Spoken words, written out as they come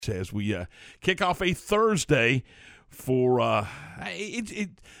as we kick off a Thursday for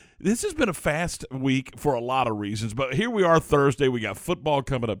this has been a fast week for a lot of reasons, but here we are Thursday. We got football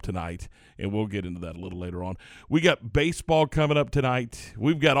coming up tonight, and we'll get into that a little later on. We got baseball coming up tonight.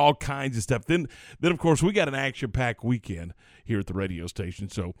 We've got all kinds of stuff. Then of course, we got an action-packed weekend here at the radio station,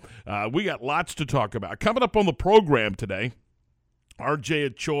 so we got lots to talk about. Coming up on the program today, RJ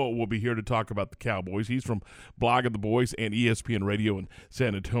Ochoa will be here to talk about the Cowboys. He's from Blog of the Boys and ESPN Radio in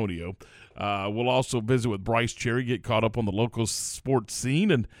San Antonio. We'll also visit with Bryce Cherry, get caught up on the local sports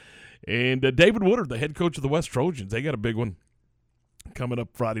scene, and David Woodard, the head coach of the West Trojans. They got a big one coming up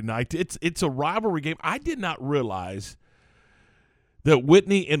Friday night. It's a rivalry game. I did not realize that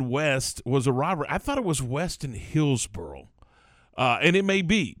Whitney and West was a rivalry. I thought it was West and Hillsboro. And it may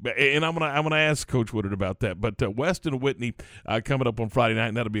be, and I'm gonna ask Coach Woodard about that. But West and Whitney coming up on Friday night,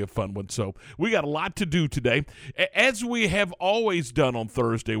 and that'll be a fun one. So we got a lot to do today, as we have always done on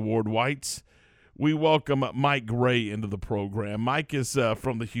Thursday. Ward Whites, we welcome Mike Gray into the program. Mike is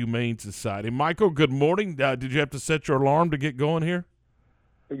from the Humane Society. Michael, good morning. Did you have to set your alarm to get going here?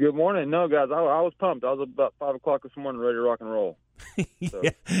 Good morning. No, guys, I was pumped. I was about 5 o'clock this morning, ready to rock and roll. So.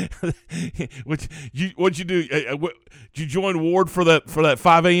 Yeah. What'd you do? Did you join Ward for that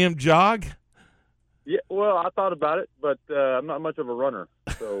 5 a.m. jog? Yeah, well, I thought about it, but I'm not much of a runner.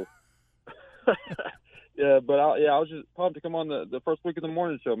 So, yeah, but I was just pumped to come on the first week of the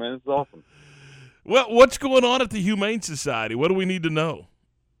morning show, man. This is awesome. Well, what's going on at the Humane Society? What do we need to know?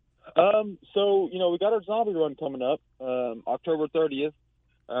 So, we got our zombie run coming up October 30th.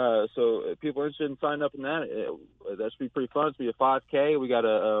 So if people are interested in signing up in that, that should be pretty fun. It's going to be a 5K. We got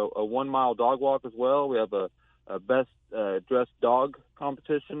a 1 mile dog walk as well. We have a best dressed dog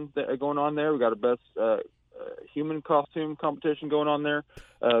competition going on there. We got a best human costume competition going on there.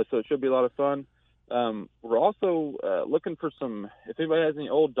 So it should be a lot of fun. We're also looking for if anybody has any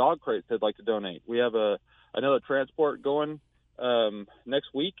old dog crates they'd like to donate. We have another transport going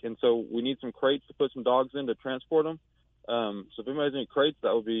next week, and so we need some crates to put some dogs in to transport them. So if anybody has any crates,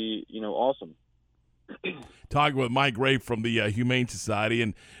 that would be, awesome. Talking with Mike Gray from the Humane Society,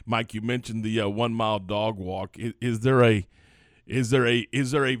 and Mike, you mentioned the 1 mile dog walk. Is there a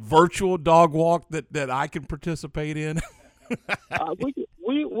virtual dog walk that I can participate in?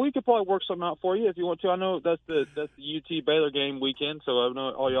 We could probably work something out for you if you want to. I know that's the UT Baylor game weekend, so I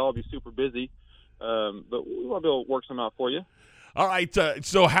know all y'all will be super busy. But we might be able to work something out for you. All right.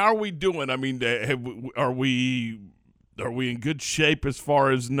 So how are we doing? I mean, are we in good shape as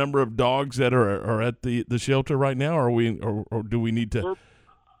far as number of dogs that are at the shelter right now? Or do we need to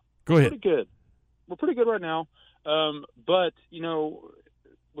go ahead? Pretty good. We're pretty good right now. But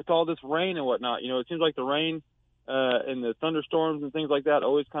with all this rain and whatnot, it seems like the rain and the thunderstorms and things like that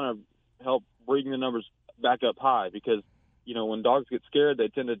always kind of help bring the numbers back up high, because when dogs get scared, they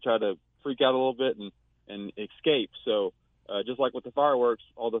tend to try to freak out a little bit and escape. So just like with the fireworks,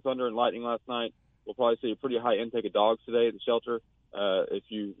 all the thunder and lightning last night, we'll probably see a pretty high intake of dogs today at the shelter. If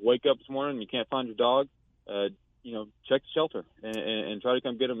you wake up this morning and you can't find your dog, check the shelter and try to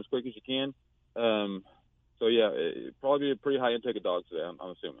come get them as quick as you can. So, yeah, it'd probably be a pretty high intake of dogs today, I'm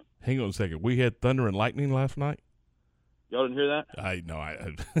assuming. Hang on a second. We had thunder and lightning last night? Y'all didn't hear that? I know.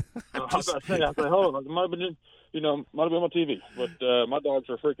 I was about to say, hold on. It might have been on TV. But my dogs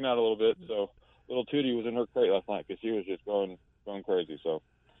are freaking out a little bit. So little Tootie was in her crate last night because she was just going crazy. So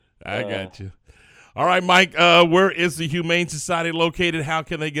I got you. All right, Mike, where is the Humane Society located? How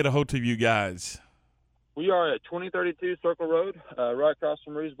can they get a hold of you guys? We are at 2032 Circle Road, right across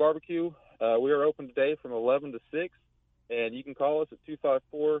from Reeves Barbecue. We are open today from 11 to 6, and you can call us at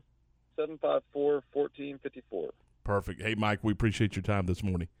 254-754-1454. Perfect. Hey, Mike, we appreciate your time this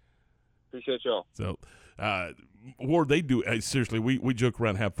morning. Appreciate y'all. So, Ward, they do seriously, we joke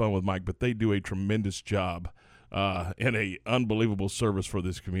around and have fun with Mike, but they do a tremendous job and a unbelievable service for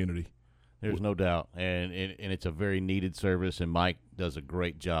this community. There's no doubt, and it's a very needed service, and Mike does a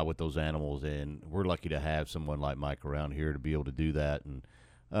great job with those animals, and we're lucky to have someone like Mike around here to be able to do that.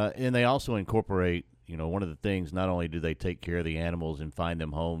 And they also incorporate, one of the things, not only do they take care of the animals and find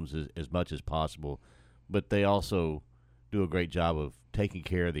them homes as much as possible, but they also do a great job of taking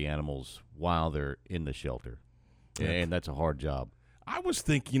care of the animals while they're in the shelter, and that's a hard job. I was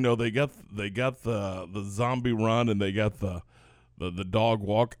thinking, they got the zombie run and they got the dog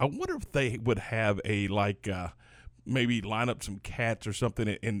walk. I wonder if they would have maybe line up some cats or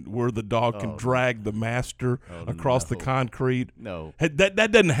something, and where the dog can drag the master across the concrete. No, that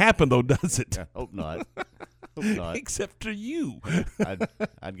doesn't happen though, does it? I hope not. Hope not. Except to you.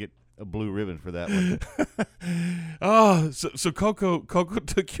 I'd get a blue ribbon for that one. So Coco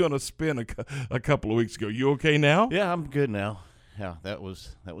took you on a spin a couple of weeks ago. You okay now? Yeah, I'm good now. yeah, that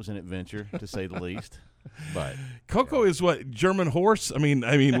was an adventure to say the least. But Coco is what, German horse? I mean,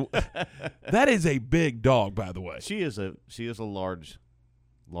 that is a big dog, by the way. she is a large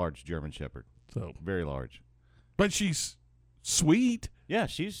German Shepherd, So, very large. but she's sweet. Yeah,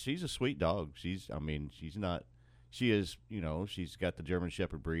 she's a sweet dog. She's not. She is, she's got the German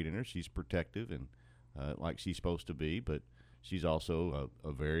Shepherd breed in her. She's protective and like she's supposed to be, but she's also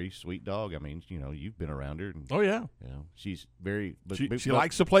a very sweet dog. I mean, you've been around her. And, Oh yeah, she's very. But, she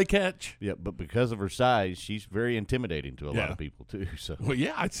likes to play catch. Yeah, but because of her size, she's very intimidating to a lot of people too. So. Well,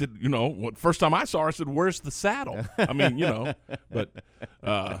 yeah, I said, first time I saw her, I said, "Where's the saddle?" I mean, but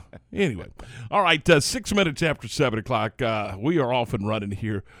anyway. All right, 6 minutes after 7 o'clock, we are off and running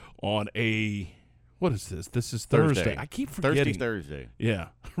here on what is this? This is Thursday. I keep forgetting. Thursday. Yeah,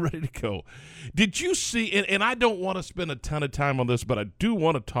 ready to go. Did you see, and I don't want to spend a ton of time on this, but I do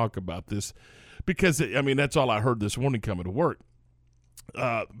want to talk about this because, that's all I heard this morning coming to work.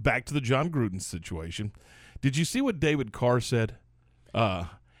 Back to the John Gruden situation. Did you see what David Carr said? And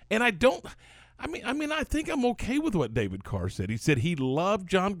I think I'm okay with what David Carr said. He said he loved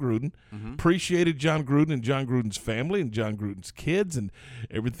John Gruden, appreciated John Gruden and John Gruden's family and John Gruden's kids and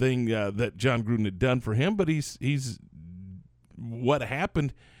everything that John Gruden had done for him. But he's what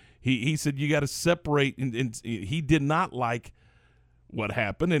happened. He said you got to separate, and he did not like what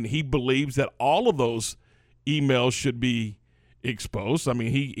happened, and he believes that all of those emails should be exposed. I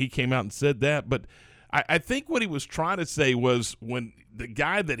mean, he came out and said that, but I think what he was trying to say was when the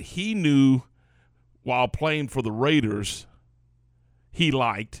guy that he knew while playing for the Raiders, he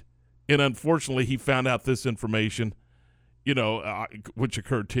liked, and unfortunately he found out this information, which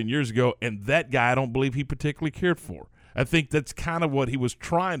occurred 10 years ago, and that guy I don't believe he particularly cared for. I think that's kind of what he was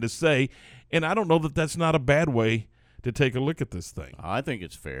trying to say, and I don't know that that's not a bad way to take a look at this thing. I think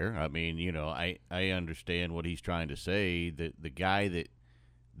it's fair. I mean, I understand what he's trying to say. That the guy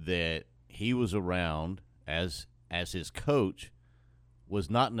that he was around as his coach was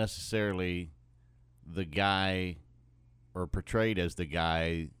not necessarily the guy or portrayed as the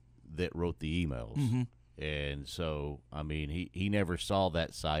guy that wrote the emails. Mm-hmm. And so, he never saw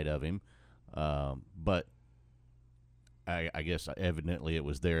that side of him. But I guess evidently it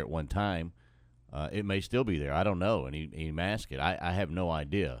was there at one time. It may still be there. I don't know. And he masked it. I have no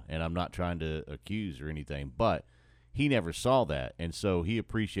idea. And I'm not trying to accuse or anything. But he never saw that. And so he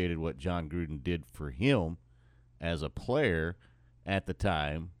appreciated what John Gruden did for him as a player at the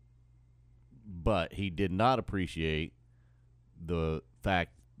time. But he did not appreciate the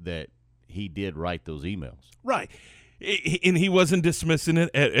fact that he did write those emails. Right. And he wasn't dismissing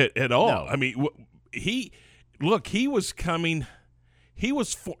it at all. No. I mean, he was coming –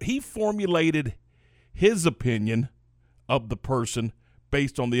 he formulated his opinion of the person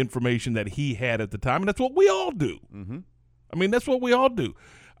based on the information that he had at the time, and that's what we all do. Mm-hmm. I mean, that's what we all do.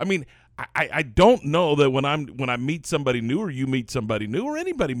 I mean, I don't know that when I meet somebody new or you meet somebody new or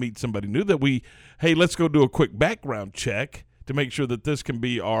anybody meets somebody new that hey, let's go do a quick background check to make sure that this can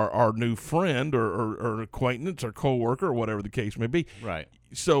be our new friend or acquaintance or coworker or whatever the case may be. Right.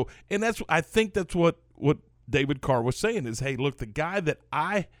 So, and I think that's what David Carr was saying is, hey, look, the guy that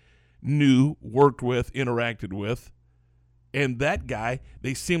I knew, worked with, interacted with, and that guy,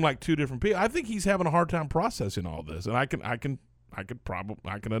 they seem like two different people. I think he's having a hard time processing all this, and I can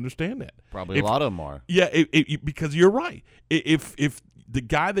understand that. Probably a lot of them are. Yeah, because you're right. If the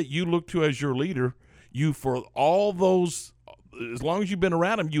guy that you look to as your leader, you for all those, as long as you've been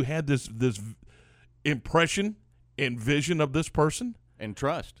around him, you had this impression and vision of this person and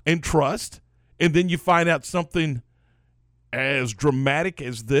trust, and then you find out something as dramatic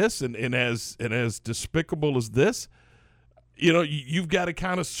as this and as despicable as this. You've got to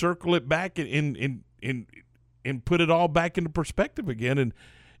kind of circle it back and put it all back into perspective again,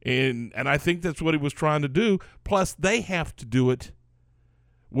 and I think that's what he was trying to do. Plus, they have to do it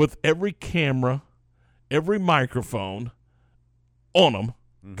with every camera, every microphone on them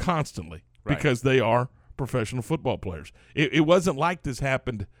constantly because they are professional football players. It wasn't like this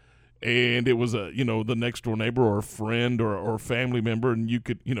happened and it was the next door neighbor or a friend or family member, and you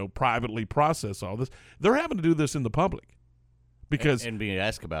could privately process all this. They're having to do this in the public. Because and being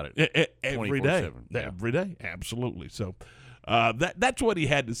asked about it every day, 24/7. Yeah. every day, absolutely. So that's what he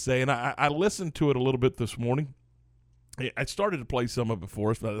had to say, and I listened to it a little bit this morning. I started to play some of it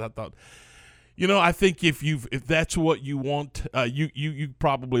for us, but I thought, I think if that's what you want, you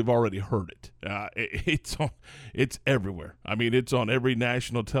probably have already heard it. It's everywhere. I mean, it's on every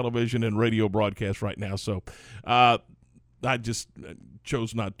national television and radio broadcast right now. So I just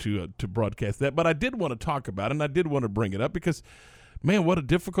chose not to broadcast that, but I did want to talk about it, and I did want to bring it up because, man, what a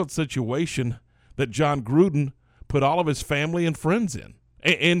difficult situation that John Gruden put all of his family and friends in,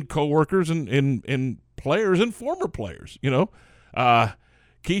 and coworkers and players and former players.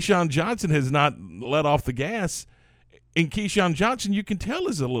 Keyshawn Johnson has not let off the gas. And Keyshawn Johnson, you can tell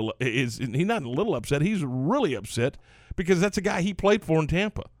he's not a little upset. He's really upset because that's a guy he played for in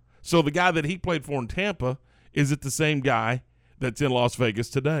Tampa. So the guy that he played for in Tampa, is it the same guy that's in Las Vegas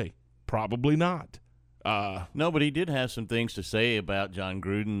today? Probably not. No, but he did have some things to say about John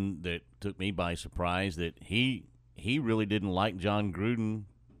Gruden that took me by surprise. That he really didn't like John Gruden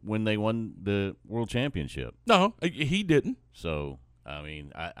when they won the World Championship. No, he didn't. So I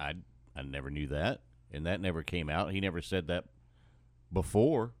mean, I never knew that. And that never came out. He never said that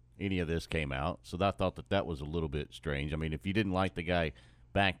before any of this came out. So I thought that was a little bit strange. I mean, if you didn't like the guy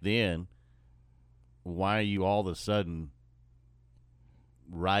back then, why are you all of a sudden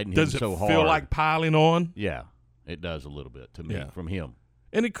riding him so hard? Does it feel like piling on? Yeah, it does a little bit to me from him.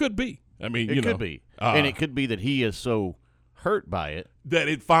 And it could be. I mean, it could be. And it could be that he is so hurt by it. That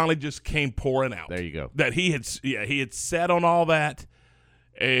it finally just came pouring out. There you go. That he had sat on all that.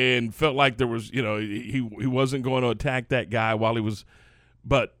 And felt like there was, he wasn't going to attack that guy while he was,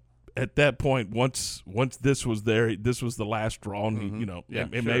 but at that point, once this was there, this was the last straw, and and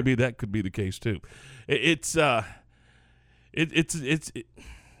sure. maybe that could be the case too. It's I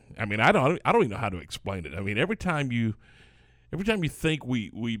mean, I don't even know how to explain it. I mean, every time you think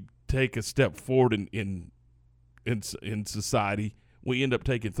we take a step forward in society, we end up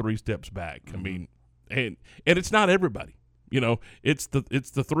taking 3 steps back. I mean, and it's not everybody. It's the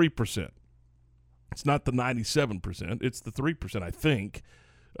 3%. It's not the 97%. It's the 3%. I think.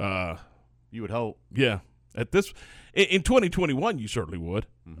 You would hope. Yeah. At this in 2021, you certainly would.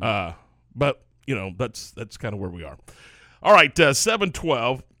 But that's kind of where we are. All right,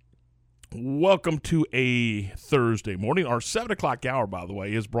 7:12. Welcome to a Thursday morning. Our 7:00 hour, by the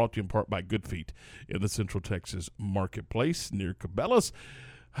way, is brought to you in part by Good Feet in the Central Texas Marketplace near Cabela's.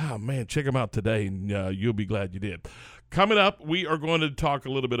 Oh, man, check them out today, and you'll be glad you did. Coming up, we are going to talk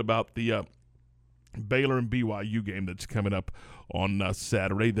a little bit about the Baylor and BYU game that's coming up on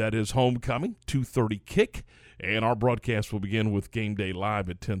Saturday. That is homecoming, 2:30 kick, and our broadcast will begin with Game Day Live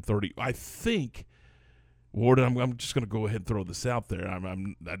at 10:30. I think, Warden, I'm just going to go ahead and throw this out there. I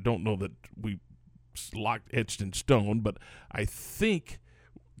don't know that we etched in stone, but I think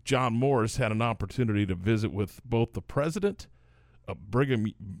John Morris had an opportunity to visit with both the president of Brigham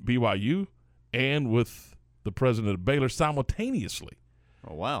BYU and with the president of Baylor simultaneously.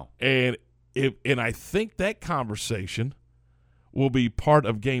 Oh, wow. And I think that conversation will be part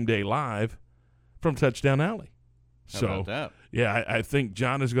of Game Day Live from Touchdown Alley. How about that? Yeah, I think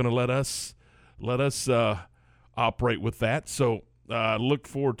John is going to let us operate with that. So look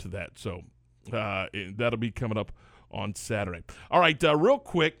forward to that. So that'll be coming up on Saturday. All right, real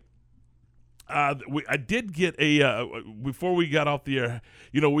quick. I did get before we got off the air,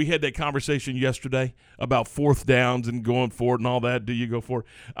 we had that conversation yesterday about 4th downs and going for it and all that. Do you go for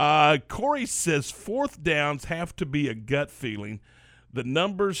it? Corey says 4th downs have to be a gut feeling. The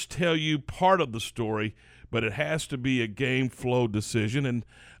numbers tell you part of the story, but it has to be a game flow decision, and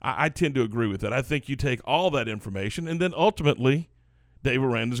I tend to agree with that. I think you take all that information, and then ultimately Dave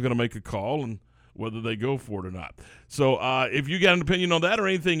Aranda is going to make a call and whether they go for it or not. So if you got an opinion on that or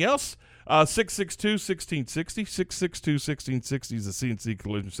anything else, 662-1660, 662-1660 is the CNC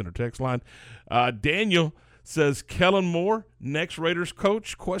Collision Center text line. Daniel says, Kellen Moore, next Raiders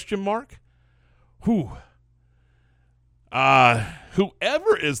coach, ? Whoever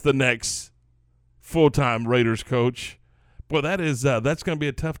is the next full-time Raiders coach, boy, that's going to be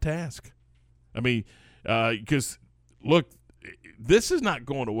a tough task. I mean, because, look, this is not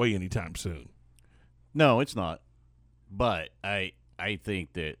going away anytime soon. No, it's not. But I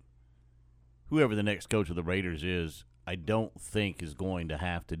think that whoever the next coach of the Raiders is, I don't think is going to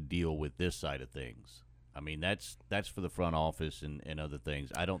have to deal with this side of things. I mean, that's for the front office and other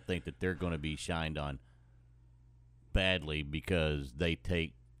things. I don't think that they're going to be shined on badly because they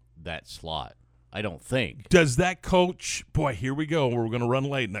take that slot. I don't think. Does that coach – boy, here we go. We're going to run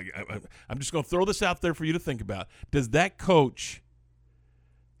late. And I'm just going to throw this out there for you to think about. Does that coach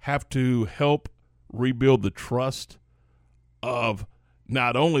have to help rebuild the trust of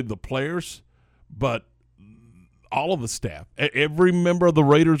not only the players but all of the staff, every member of the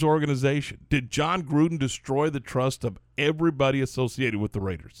Raiders organization? Did John Gruden destroy the trust of everybody associated with the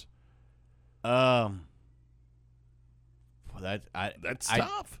Raiders? That's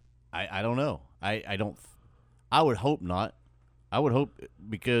tough. I don't know. I don't. I would hope not. I would hope,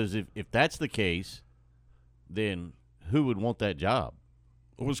 because if that's the case, then who would want that job?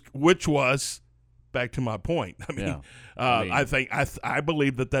 Which was back to my point. I mean, Yeah. I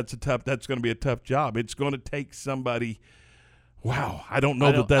believe that's going to be a tough job. It's going to take somebody. Wow, I don't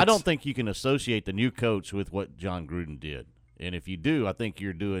know I don't think you can associate the new coach with what John Gruden did. And if you do, I think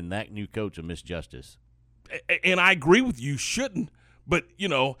you're doing that new coach a misjustice. And I agree with you, shouldn't. But,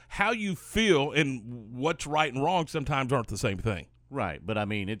 how you feel and what's right and wrong sometimes aren't the same thing. Right, but I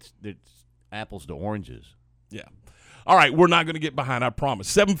mean, it's apples to oranges. Yeah. All right, we're not going to get behind, I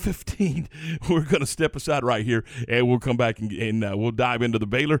promise. 7:15, we're going to step aside right here, and we'll come back and we'll dive into the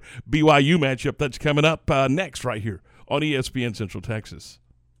Baylor BYU matchup that's coming up next right here on ESPN Central Texas.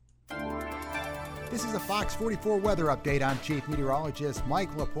 This is a Fox 44 weather update. I'm Chief Meteorologist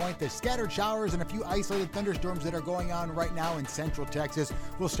Mike LaPointe. The scattered showers and a few isolated thunderstorms that are going on right now in Central Texas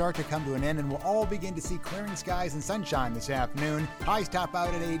will start to come to an end, and we'll all begin to see clearing skies and sunshine this afternoon. Highs top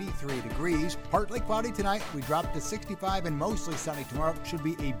out at 83 degrees. Partly cloudy tonight. We drop to 65 and mostly sunny tomorrow. Should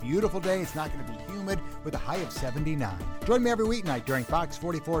be a beautiful day. It's not going to be humid with a high of 79. Join me every weeknight during Fox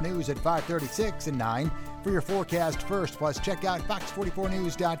 44 News at 5:36 and 9 for your forecast first. Plus, check out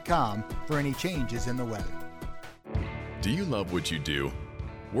fox44news.com for any changes in the weather. Do you love what you do?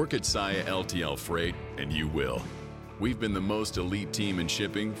 Work at Saia LTL Freight, and you will. We've been the most elite team in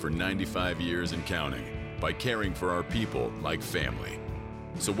shipping for 95 years and counting by caring for our people like family.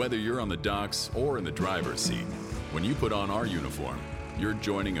 So whether you're on the docks or in the driver's seat, when you put on our uniform, you're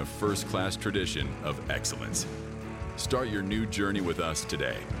joining a first-class tradition of excellence. Start your new journey with us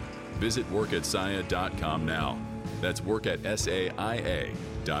today. Visit workatsaia.com now. That's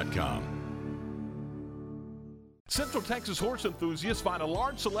workatsaia.com. Central Texas horse enthusiasts find a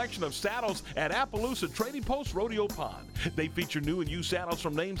large selection of saddles at Appaloosa Trading Post Rodeo Pond. They feature new and used saddles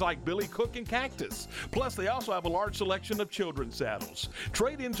from names like Billy Cook and Cactus. Plus, they also have a large selection of children's saddles.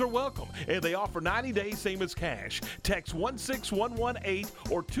 Trade-ins are welcome, and they offer 90 days, same as cash. Text 16118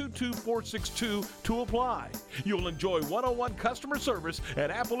 or 22462 to apply. You'll enjoy one-on-one customer service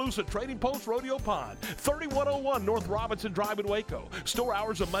at Appaloosa Trading Post Rodeo Pond, 3101 North Robinson Drive in Waco. Store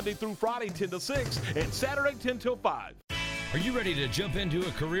hours are Monday through Friday 10 to 6 and Saturday 10 till 5. Are you ready to jump into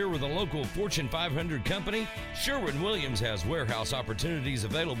a career with a local Fortune 500 company? Sherwin-Williams has warehouse opportunities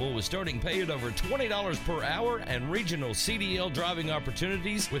available with starting pay at over $20 per hour and regional CDL driving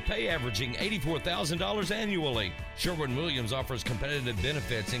opportunities with pay averaging $84,000 annually. Sherwin-Williams offers competitive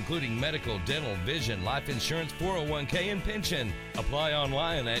benefits including medical, dental, vision, life insurance, 401k, and pension. Apply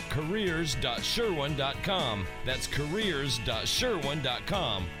online at careers.sherwin.com. That's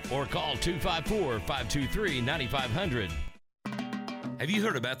careers.sherwin.com or call 254-523-9500. Have you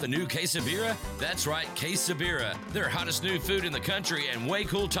heard about the new Quesabirra? That's right, Quesabirra. Their hottest new food in the country, and way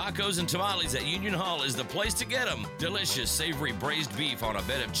cool tacos and tamales at Union Hall is the place to get them. Delicious, savory braised beef on a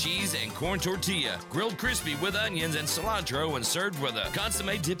bed of cheese and corn tortilla. Grilled crispy with onions and cilantro and served with a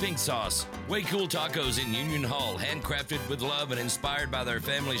consomme dipping sauce. Way cool tacos in Union Hall, handcrafted with love and inspired by their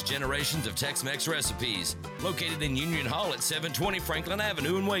family's generations of Tex-Mex recipes. Located in Union Hall at 720 Franklin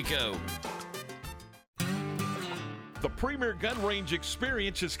Avenue in Waco. The premier gun range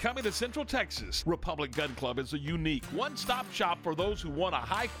experience is coming to Central Texas. Republic Gun Club is a unique one-stop shop for those who want a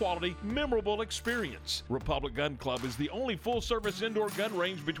high-quality, memorable experience. Republic Gun Club is the only full-service indoor gun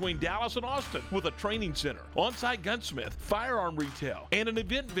range between Dallas and Austin with a training center, on-site gunsmith, firearm retail, and an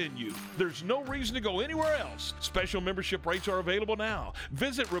event venue. There's no reason to go anywhere else. Special membership rates are available now.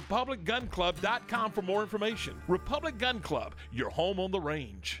 Visit RepublicGunClub.com for more information. Republic Gun Club, your home on the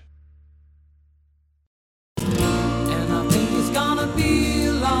range. It's gonna be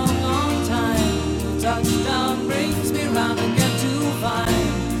a long, long time. Touchdown brings me round again to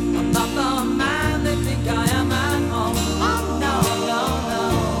find I'm not the man they think I am at home. Oh no, no,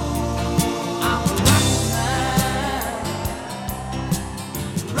 no, I'm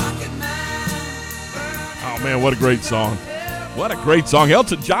a rocket man. Oh man, what a great song. What a great song.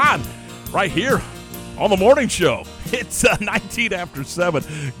 Elton John right here on the morning show. It's 19 after 7.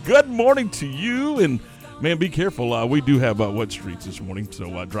 Good morning to you, and man, be careful. We do have wet streets this morning,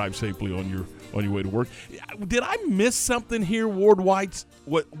 so drive safely on your way to work. Did I miss something here, Ward White's?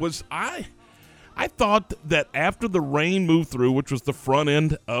 What was I thought that after the rain moved through, which was the front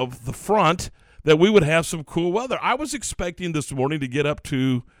end of the front, that we would have some cool weather. I was expecting this morning to get up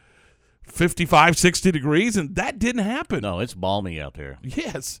to 55, 60 degrees, and that didn't happen. No, it's balmy out there.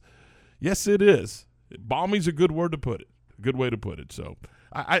 Yes, it is. Balmy's a good word to put it. A good way to put it. So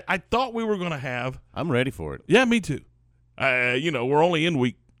I thought we were going to have. I'm ready for it. Yeah, me too. We're only in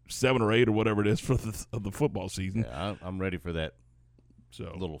week 7 or 8 or whatever it is for the football season. Yeah, I'm ready for that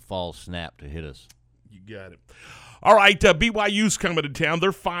little fall snap to hit us. You got it. All right, BYU's coming to town.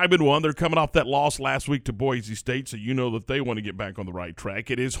 They're 5-1. They're coming off that loss last week to Boise State, so you know that they want to get back on the right track.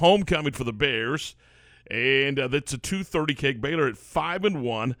 It is homecoming for the Bears, and that's a 2:30 kick. Baylor at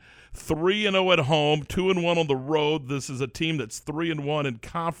 5-1, 3-0 at home, 2-1 on the road. This is a team that's 3-1 in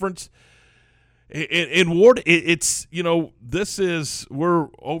conference. In Ward, it's this is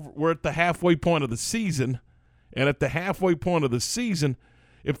we're at the halfway point of the season, and at the halfway point of the season,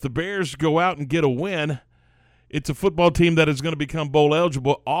 if the Bears go out and get a win, it's a football team that is going to become bowl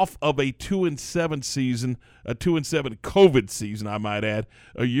eligible off of a 2-7 season, a 2-7 COVID season, I might add,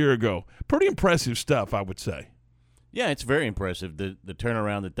 a year ago. Pretty impressive stuff, I would say. Yeah, it's very impressive, the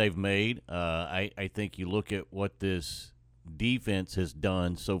turnaround that they've made. I think you look at what this defense has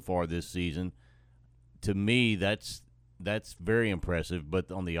done so far this season. To me, that's very impressive.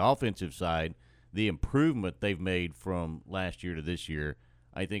 But on the offensive side, the improvement they've made from last year to this year,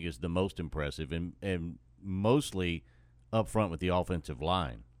 I think, is the most impressive, and mostly up front with the offensive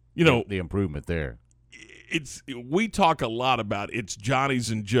line. The improvement there. We talk a lot about it's Johnny's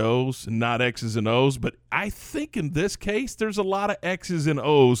and Joe's and not X's and O's, but I think in this case there's a lot of X's and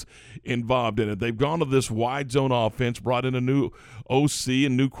O's involved in it. They've gone to this wide zone offense, brought in a new OC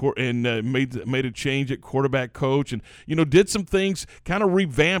and made a change at quarterback coach, and did some things, kind of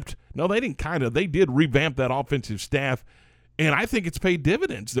revamped. No, they didn't they did revamp that offensive staff. And I think it's paid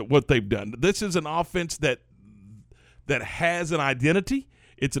dividends that what they've done. This is an offense that has an identity.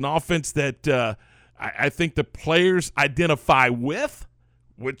 It's an offense that I think the players identify with,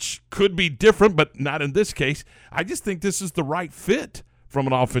 which could be different, but not in this case. I just think this is the right fit from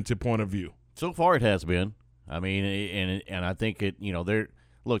an offensive point of view. So far it has been. I mean, and I think it,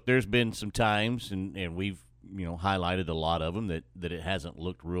 there's been some times, and we've, highlighted a lot of them that it hasn't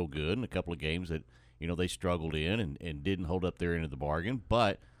looked real good in a couple of games that, they struggled in and didn't hold up their end of the bargain.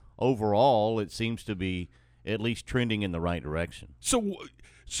 But overall, it seems to be at least trending in the right direction.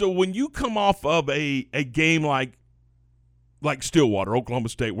 So when you come off of a game like Stillwater, Oklahoma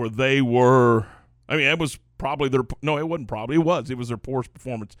State, where they were – I mean, it was probably their – no, it wasn't probably. It was their poorest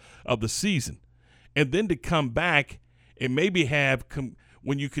performance of the season. And then to come back and maybe have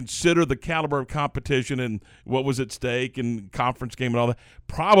when you consider the caliber of competition and what was at stake and conference game and all that,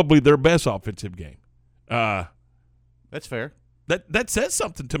 probably their best offensive game. That's fair. That says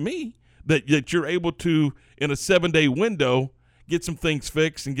something to me that you're able to, in a 7-day window, get some things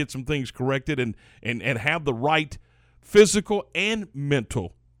fixed and get some things corrected and have the right physical and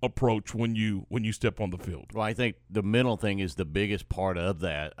mental approach when you step on the field. Well, I think the mental thing is the biggest part of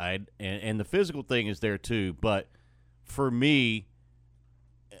that. And the physical thing is there too, but for me,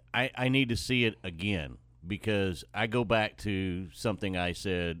 I need to see it again, because I go back to something I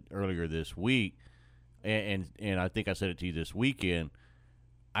said earlier this week, and I think I said it to you this weekend.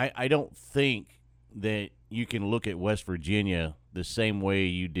 I don't think that you can look at West Virginia the same way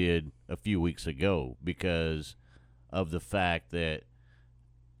you did a few weeks ago, because of the fact that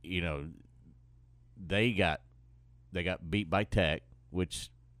they got beat by Tech,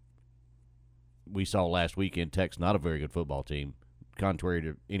 which we saw last weekend. Tech's not a very good football team, contrary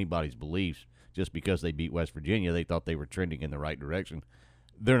to anybody's beliefs. Just because they beat West Virginia, they thought they were trending in the right direction.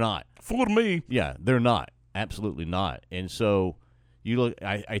 They're not. Fooled me. Yeah, they're not. Absolutely not. And so you look.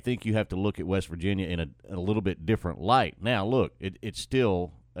 I think you have to look at West Virginia in a little bit different light. Now, look, it's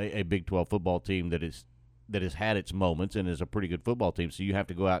still a Big 12 football team that has had its moments and is a pretty good football team. So you have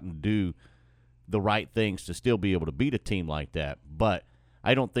to go out and do the right things to still be able to beat a team like that. But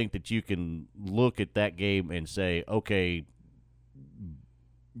I don't think that you can look at that game and say, okay,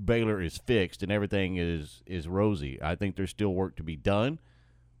 Baylor is fixed and everything is rosy. I think there's still work to be done,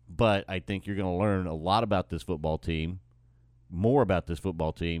 but I think you're going to learn a lot about this football team, more about this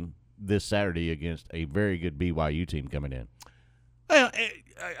football team this Saturday against a very good BYU team coming in.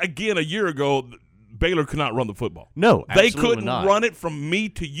 Again, a year ago, Baylor could not run the football. No, they couldn't not. run it from me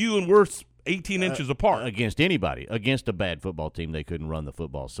to you, and we're 18 inches apart. Against anybody. Against a bad football team, they couldn't run the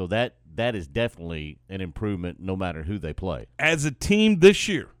football. So that is definitely an improvement no matter who they play. As a team this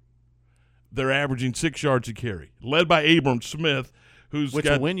year, they're averaging 6 yards a carry, led by Abram Smith, which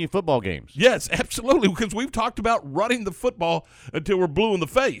will win you football games. Yes, absolutely, because we've talked about running the football until we're blue in the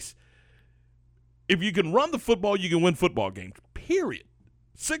face. If you can run the football, you can win football games, period.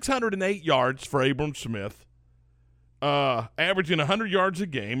 608 yards for Abram Smith, averaging 100 yards a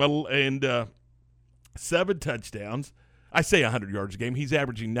game and 7 touchdowns. I say 100 yards a game. He's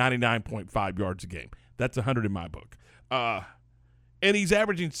averaging 99.5 yards a game. That's 100 in my book. And he's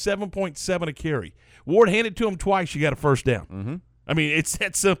averaging 7.7 a carry. Ward handed to him twice. You got a first down. Mm-hmm. I mean, it's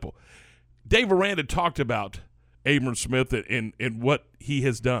that simple. Dave Aranda talked about Abram Smith and what he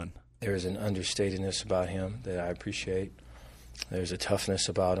has done. There's an understatedness about him that I appreciate. There's a toughness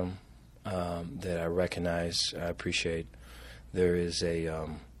about him that I recognize, I appreciate. There is a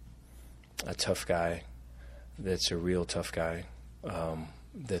tough guy that's a real tough guy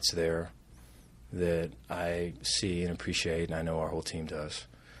that's there that I see and appreciate, and I know our whole team does.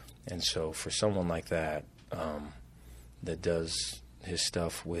 And so for someone like that that does his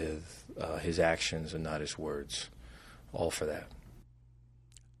stuff with his actions and not his words, all for that.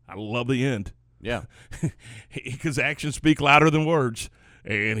 I love the end. Yeah. Because actions speak louder than words.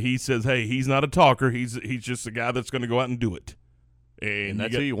 And he says, hey, he's not a talker. He's just a guy that's going to go out and do it. And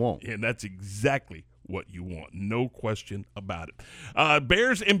that's who you want. And that's exactly what you want. No question about it.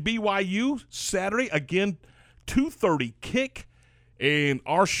 Bears and BYU Saturday. Again, 2:30 kick. And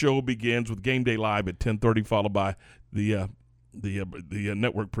our show begins with Game Day Live at 10:30, followed by the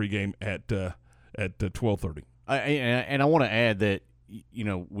network pregame at 12:30. And I want to add that, you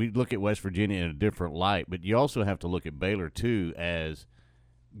know, we look at West Virginia in a different light, but you also have to look at Baylor, too, as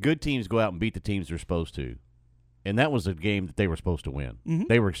good teams go out and beat the teams they're supposed to. And that was a game that they were supposed to win. Mm-hmm.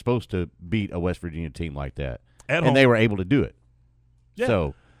 They were supposed to beat a West Virginia team like that. At home. And they were able to do it. Yeah.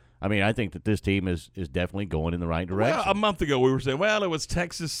 So, I mean, I think that this team is definitely going in the right direction. Well, a month ago we were saying, well, it was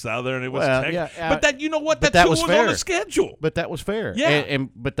Texas Southern. It was Texas. Yeah, but that, you know what? but That was was fair. on the schedule. But that was fair. Yeah.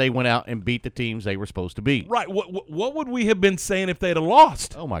 But they went out and beat the teams they were supposed to beat. Right. What would we have been saying if they'd have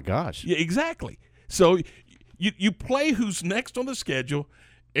lost? Oh, my gosh. Yeah, exactly. So you play who's next on the schedule,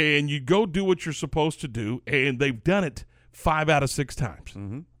 and you go do what you're supposed to do, and they've done it 5 out of 6 times.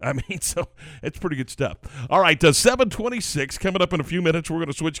 Mm-hmm. I mean, so it's pretty good stuff. All right, 7:26 coming up in a few minutes. We're going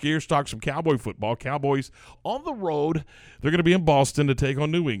to switch gears, talk some Cowboy football. Cowboys on the road. They're going to be in Boston to take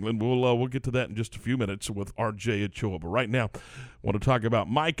on New England. We'll get to that in just a few minutes with RJ Ochoa. But right now, I want to talk about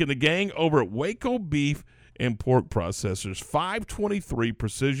Mike and the gang over at Waco Beef and Pork Processors. 523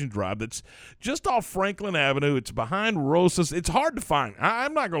 Precision Drive. That's just off Franklin Avenue. It's behind Rosas. It's hard to find.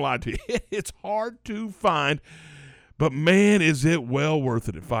 I'm not going to lie to you. It's hard to find. But, man, is it well worth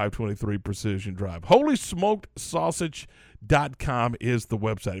it at 523 Precision Drive. HolySmokedSausage.com is the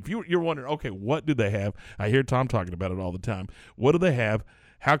website. If you're wondering, okay, what do they have? I hear Tom talking about it all the time. What do they have?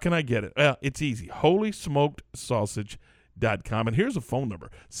 How can I get it? Well, it's easy. HolySmokedSausage.com. And here's a phone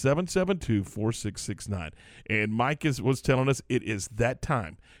number, 772-4669. And Mike was telling us it is that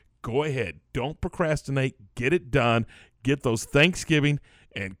time. Go ahead. Don't procrastinate. Get it done. Get those Thanksgiving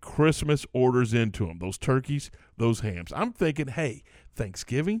and Christmas orders into them. Those turkeys, those hams. I'm thinking, hey,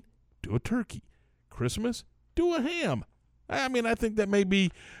 Thanksgiving, do a turkey. Christmas, do a ham. I mean, I think that may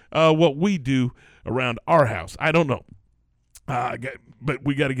be what we do around our house. I don't know. But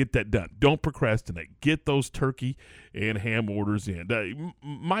we got to get that done. Don't procrastinate. Get those turkey and ham orders in.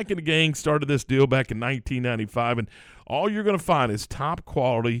 Mike and the gang started this deal back in 1995, and all you're going to find is top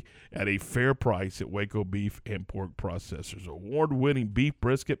quality at a fair price at Waco Beef and Pork Processors. Award-winning beef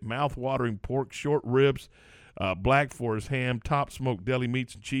brisket, mouth-watering pork short ribs, Black Forest ham, top smoked deli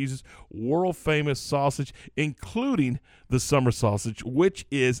meats and cheeses, world-famous sausage, including the summer sausage, which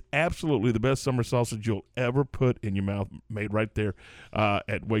is absolutely the best summer sausage you'll ever put in your mouth, made right there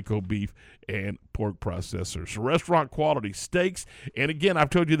at Waco Beef and Pork Processors. Restaurant-quality steaks, and again, I've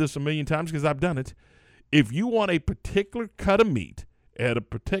told you this a million times because I've done it. If you want a particular cut of meat at a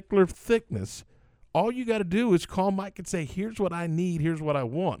particular thickness, all you got to do is call Mike and say, here's what I need, here's what I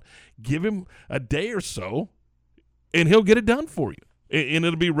want. Give him a day or so, and he'll get it done for you. And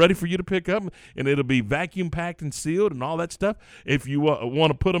it'll be ready for you to pick up, and it'll be vacuum packed and sealed and all that stuff. If you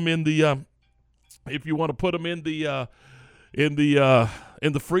want to put them in the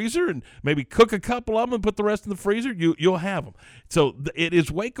in the freezer and maybe cook a couple of them and put the rest in the freezer, you'll have them. So it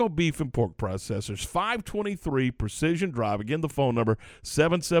is Waco Beef and Pork Processors, 523 Precision Drive. Again, the phone number,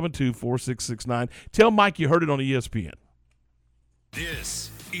 772-4669. Tell Mike you heard it on ESPN. This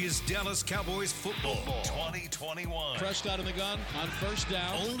is Dallas Cowboys football 2021. Prescott in the gun on first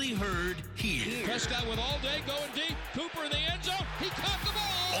down. Only heard here. Prescott with all day going deep. Cooper in the end zone. He caught the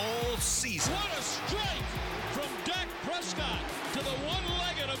ball. All season. What a strike from Dak Prescott to the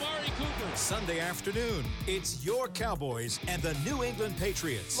one-legged Amari Cooper. Sunday afternoon, it's your Cowboys and the New England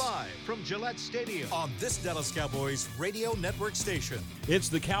Patriots. Live from Gillette Stadium. On this Dallas Cowboys radio network station. It's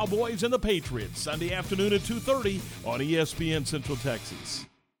the Cowboys and the Patriots, Sunday afternoon at 2:30 on ESPN Central Texas.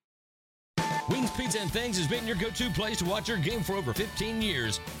 Wings Pizza and Things has been your go-to place to watch your game for over 15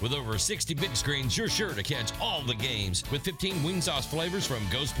 years. With over 60 big screens, you're sure to catch all the games. With 15 wing sauce flavors from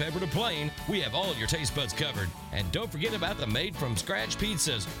ghost pepper to plain, we have all your taste buds covered. And don't forget about the made-from-scratch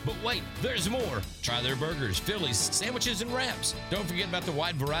pizzas. But wait, there's more. Try their burgers, Phillies, sandwiches, and wraps. Don't forget about the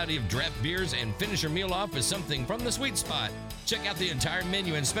wide variety of draft beers, and finish your meal off with something from the sweet spot. Check out the entire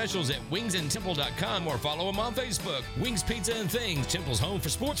menu and specials at wingsandtemple.com or follow them on Facebook. Wings Pizza and Things, Temple's home for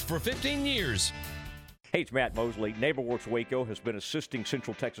sports for 15 years. Hey, it's Matt Mosley. NeighborWorks Waco has been assisting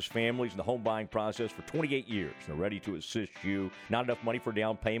Central Texas families in the home buying process for 28 years. They're ready to assist you. Not enough money for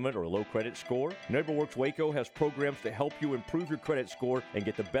down payment or a low credit score? NeighborWorks Waco has programs to help you improve your credit score and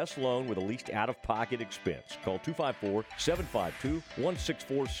get the best loan with the least out-of-pocket expense. Call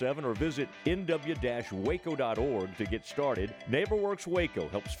 254-752-1647 or visit nw-waco.org to get started. NeighborWorks Waco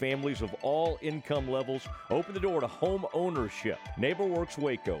helps families of all income levels open the door to home ownership. NeighborWorks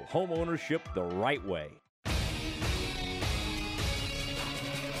Waco, home ownership the right way.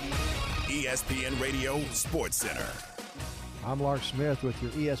 ESPN Radio Sports Center. I'm Lark Smith with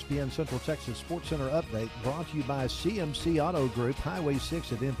your ESPN Central Texas Sports Center update, brought to you by CMC Auto Group, Highway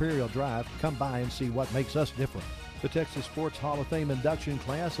 6 at Imperial Drive. Come by and see what makes us different. The Texas Sports Hall of Fame induction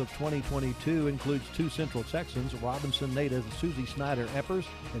class of 2022 includes 2 Central Texans, Robinson native Susie Snyder-Eppers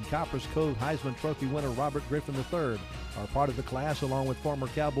and Copper's Cove Heisman Trophy winner Robert Griffin III are part of the class, along with former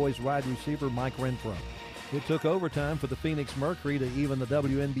Cowboys wide receiver Mike Renfro. It took overtime for the Phoenix Mercury to even the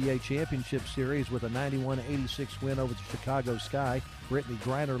WNBA Championship Series with a 91-86 win over the Chicago Sky. Brittany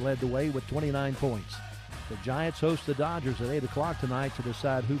Griner led the way with 29 points. The Giants host the Dodgers at 8 o'clock tonight to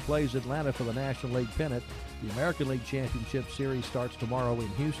decide who plays Atlanta for the National League pennant. The American League Championship Series starts tomorrow in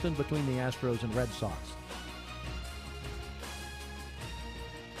Houston between the Astros and Red Sox.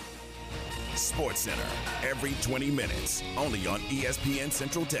 Sports Center, every 20 minutes, only on ESPN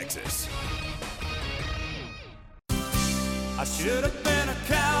Central Texas. I should have been a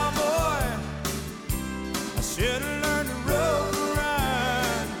cowboy. I should have learned to road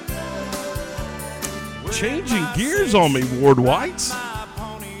ride. Changing gears on me, Ward Whites.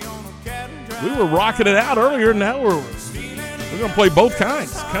 We were rocking it out earlier. Now we're going to play both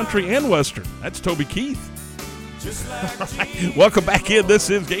kinds, country and western. That's Toby Keith. Right. Welcome back in.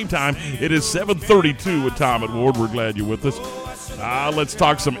 This is Game Time. It is 7:32 with Tom and Ward. We're glad you're with us. Let's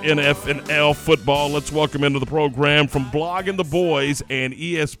talk some NFL football. Let's welcome into the program from Blogging the Boys and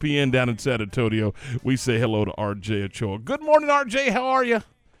ESPN down in San Antonio. We say hello to RJ Ochoa. Good morning, RJ. How are you?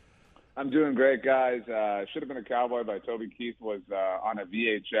 I'm doing great, guys. Should Have Been a Cowboy by Toby Keith was on a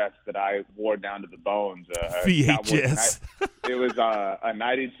VHS that I wore down to the bones. VHS. It was a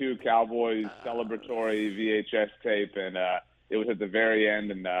 92 Cowboys celebratory VHS tape, and it was at the very end,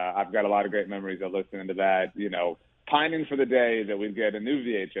 and I've got a lot of great memories of listening to that, pining for the day that we'd get a new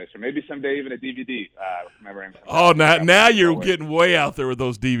VHS or maybe someday even a DVD. Now you're getting way out there with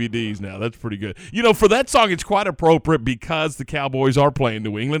those DVDs now. That's pretty good. For that song, it's quite appropriate because the Cowboys are playing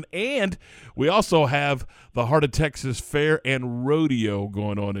New England, and we also have the Heart of Texas Fair and Rodeo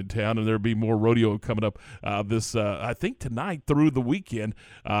going on in town, and there'll be more rodeo coming up I think tonight through the weekend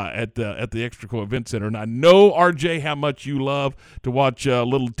at the Extraco Event Center. And I know, RJ, how much you love to watch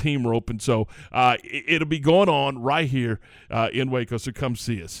Little Team Rope, and so it'll be going on right here in Waco, so come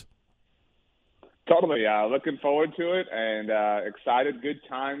see us. Totally. Looking forward to it and excited. Good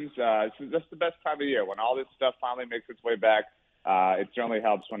times. This is just the best time of year when all this stuff finally makes its way back. It certainly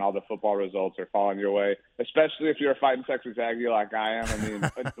helps when all the football results are falling your way, especially if you're a fighting Texas Aggie like I am. I mean,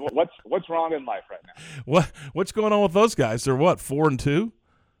 what's wrong in life right now? What's going on with those guys? They're 4-2?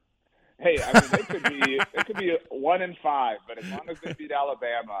 Hey, I mean, it could be 1-5, but as long as they beat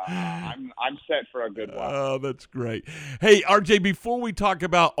Alabama, I'm set for a good one. Oh, that's great. Hey, RJ, before we talk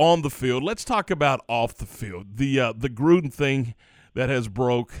about on the field, let's talk about off the field. The Gruden thing that has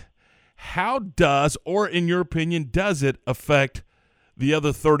broke. How does, or in your opinion, does it affect the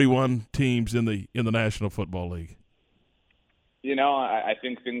other 31 teams in the National Football League? I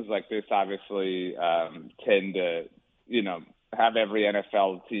think things like this obviously tend to, have every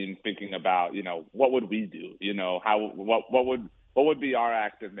NFL team thinking about, what would we do? What would be our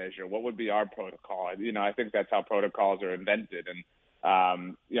active measure? What would be our protocol? I think that's how protocols are invented. And,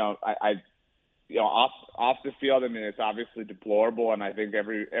 off the field, I mean, it's obviously deplorable, and I think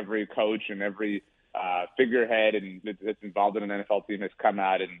every coach and every figurehead and that's involved in an NFL team has come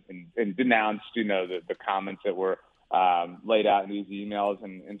out and denounced, the comments that were laid out in these emails,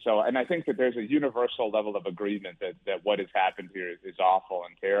 and I think that there's a universal level of agreement that what has happened here is awful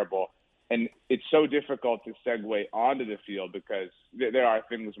and terrible, and it's so difficult to segue onto the field because there are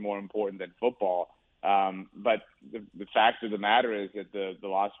things more important than football. But the fact of the matter is that the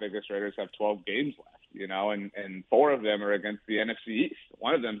Las Vegas Raiders have 12 games left, you know, and 4 of them are against the NFC East.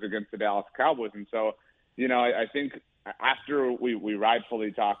 One of them is against the Dallas Cowboys. And so, you know, I think after we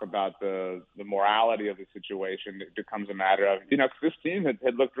rightfully talk about the morality of the situation, it becomes a matter of, you know, 'cause this team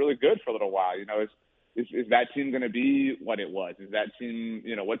had looked really good for a little while. You know, is that team going to be what it was? Is that team,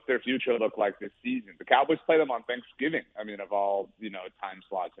 you know, what's their future look like this season? The Cowboys play them on Thanksgiving, I mean, of all, you know, time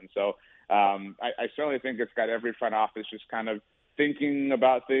slots. And so I certainly think it's got every front office just kind of thinking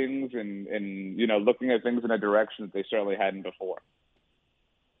about things and, you know, looking at things in a direction that they certainly hadn't before.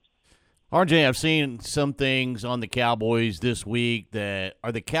 RJ, I've seen some things on the Cowboys this week that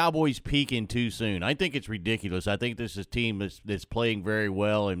are the Cowboys peaking too soon. I think it's ridiculous. I think this is a team that's playing very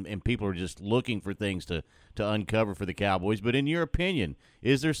well, and people are just looking for things to uncover for the Cowboys. But in your opinion,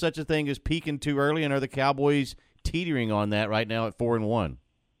 is there such a thing as peaking too early, and are the Cowboys teetering on that right now at 4-1?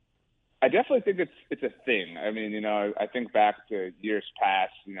 I definitely think it's a thing. I mean, you know, I think back to years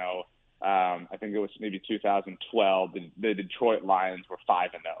past, you know, I think it was maybe 2012. The Detroit Lions were 5-0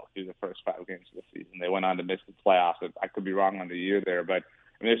 through the first 5 games of the season. They went on to miss the playoffs. I could be wrong on the year there, but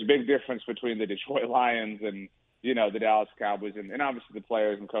I mean, there's a big difference between the Detroit Lions and, you know, the Dallas Cowboys, and obviously the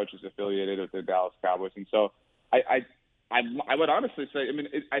players and coaches affiliated with the Dallas Cowboys. And so I would honestly say, I mean,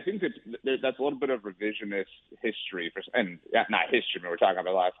 I think that's a little bit of revisionist history, and not history. I mean, we're talking about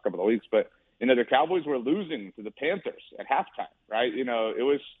the last couple of weeks, but you know, the Cowboys were losing to the Panthers at halftime, right? You know, it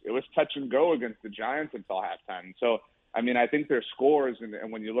was touch and go against the Giants until halftime. So, I mean, I think their scores,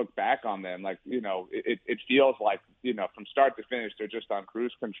 and when you look back on them, like, you know, it feels like, you know, from start to finish, they're just on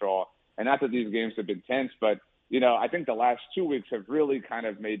cruise control. And not that these games have been tense, but, you know, I think the last 2 weeks have really kind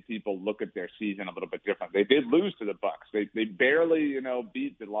of made people look at their season a little bit different. They did lose to the Bucs. They barely, you know,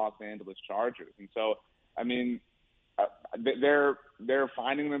 beat the Los Angeles Chargers. And so, I mean, they're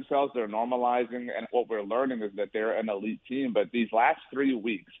finding themselves, they're normalizing, and what we're learning is that they're an elite team. But these last 3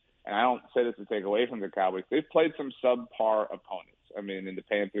 weeks, and I don't say this to take away from the Cowboys, they've played some subpar opponents. I mean, in the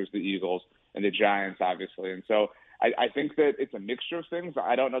Panthers, the Eagles, and the Giants, obviously. And so I think that it's a mixture of things.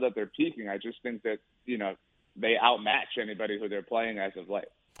 I don't know that they're peaking. I just think that, you know, they outmatch anybody who they're playing as of late.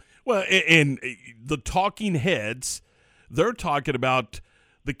 Well, and the talking heads, they're talking about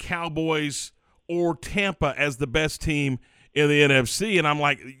the Cowboys or Tampa as the best team in the NFC, and I'm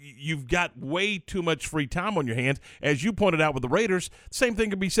like, you've got way too much free time on your hands. As you pointed out with the Raiders, same thing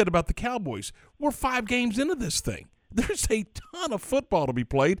could be said about the Cowboys. We're 5 games into this thing. There's a ton of football to be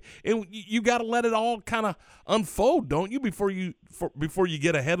played, and you got to let it all kind of unfold, don't you, before you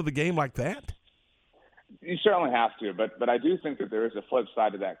get ahead of the game like that? You certainly have to, but I do think that there is a flip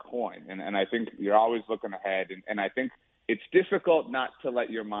side to that coin, and I think you're always looking ahead, and I think it's difficult not to let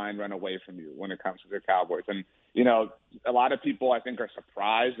your mind run away from you when it comes to the Cowboys. And, you know, a lot of people, I think, are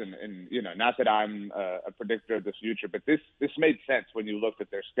surprised, and you know, not that I'm a predictor of the future, but this made sense when you looked at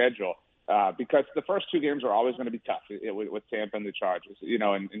their schedule, because the first 2 games are always going to be tough with Tampa and the Chargers, you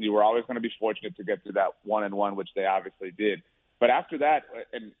know, and you were always going to be fortunate to get to that 1-1, which they obviously did. But after that,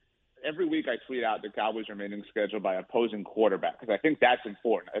 and every week I tweet out the Cowboys' remaining schedule by opposing quarterback, because I think that's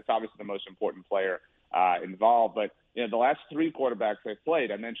important. It's obviously the most important player involved. But, you know, the last 3 quarterbacks they've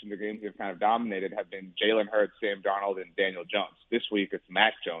played, I mentioned the games they've kind of dominated, have been Jalen Hurts, Sam Darnold, and Daniel Jones. This week it's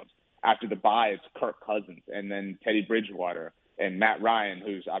Mac Jones. After the bye, it's Kirk Cousins, and then Teddy Bridgewater, and Matt Ryan,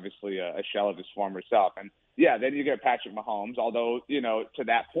 who's obviously a shell of his former self. And, yeah, then you get Patrick Mahomes, although, you know, to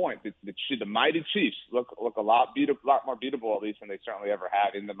that point, the mighty Chiefs look a lot more beatable, at least, than they certainly ever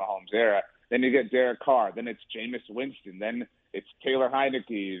had in the Mahomes era. Then you get Derek Carr. Then it's Jameis Winston. Then it's Taylor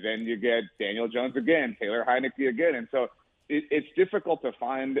Heineke. Then you get Daniel Jones again, Taylor Heineke again. And so it's difficult to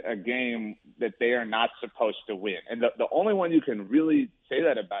find a game that they are not supposed to win. And the only one you can really say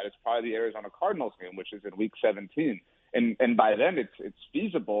that about is probably the Arizona Cardinals game, which is in Week 17. And by then it's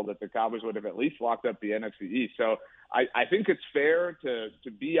feasible that the Cowboys would have at least locked up the NFC East. So I think it's fair to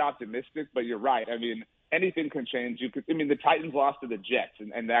be optimistic, but you're right. I mean, anything can change. The Titans lost to the Jets,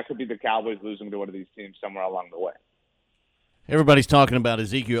 and that could be the Cowboys losing to one of these teams somewhere along the way. Everybody's talking about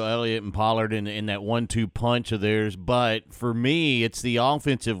Ezekiel Elliott and Pollard in that 1-2 punch of theirs, but for me, it's the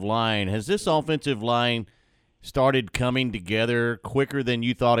offensive line. Has this offensive line started coming together quicker than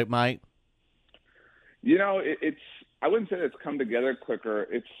you thought it might? You know, I wouldn't say it's come together quicker.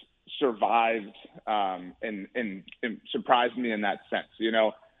 It's survived and surprised me in that sense. You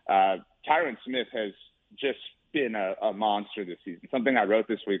know, Tyron Smith has just been a monster this season. Something I wrote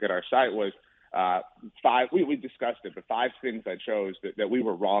this week at our site was 5. We discussed it, but 5 things I chose that we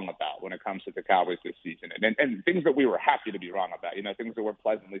were wrong about when it comes to the Cowboys this season, and things that we were happy to be wrong about. You know, things that we're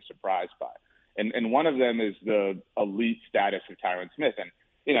pleasantly surprised by. And one of them is the elite status of Tyron Smith.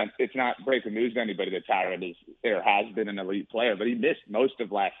 it's not breaking news to anybody that Tyrod has been an elite player, but he missed most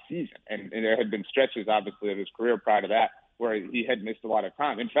of last season. And there had been stretches, obviously, of his career prior to that where he had missed a lot of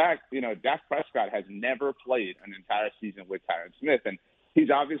time. In fact, Dak Prescott has never played an entire season with Tyron Smith. And he's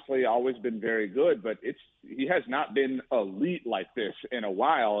obviously always been very good, but he has not been elite like this in a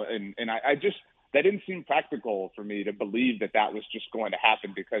while. And I just – that didn't seem practical for me to believe that was just going to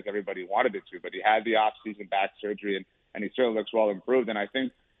happen because everybody wanted it to. But he had the off-season back surgery, and he certainly looks well improved. And I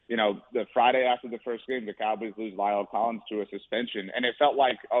think, the Friday after the first game, the Cowboys lose Lyle Collins to a suspension. And it felt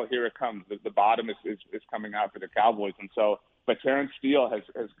like, oh, here it comes. The bottom is coming out for the Cowboys. And so – but Terrence Steele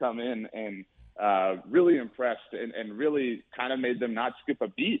has come in and really impressed and really kind of made them not skip a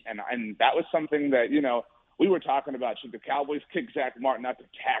beat. And that was something that, we were talking about, should the Cowboys kick Zach Martin out to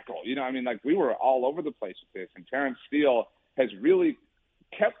tackle? We were all over the place with this. And Terrence Steele has really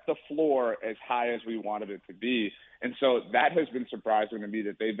kept the floor as high as we wanted it to be. And so that has been surprising to me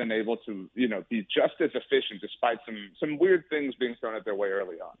that they've been able to, be just as efficient despite some weird things being thrown at their way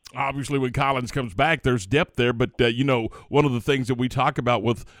early on. Obviously, when Collins comes back, there's depth there. But, one of the things that we talk about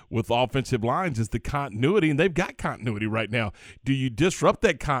with offensive lines is the continuity, and they've got continuity right now. Do you disrupt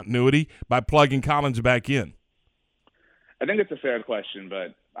that continuity by plugging Collins back in? I think it's a fair question,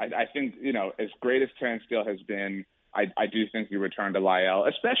 but I think, as great as Terrence Steele has been, I do think you return to Lyle,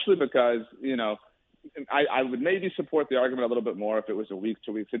 especially because, I would maybe support the argument a little bit more if it was a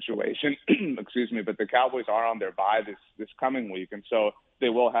week-to-week situation, excuse me, but the Cowboys are on their bye this coming week, and so they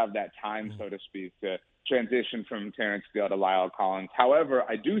will have that time, so to speak, to transition from Terrence Steele to Lyle Collins. However,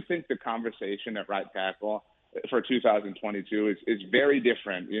 I do think the conversation at right tackle for 2022 is very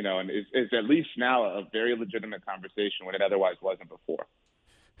different, and is at least now a very legitimate conversation when it otherwise wasn't before.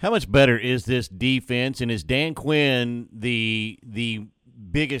 How much better is this defense, and is Dan Quinn the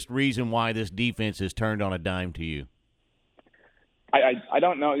biggest reason why this defense has turned on a dime to you? I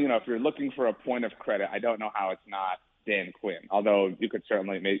don't know, if you're looking for a point of credit, I don't know how it's not Dan Quinn, although you could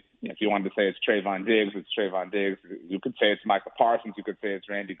certainly make, if you wanted to say it's Trayvon Diggs, it's Trayvon Diggs. You could say it's Micah Parsons. You could say it's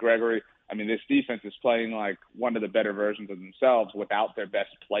Randy Gregory. I mean, this defense is playing like one of the better versions of themselves without their best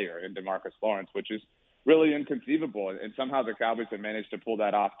player in DeMarcus Lawrence, which is really inconceivable. And somehow the Cowboys have managed to pull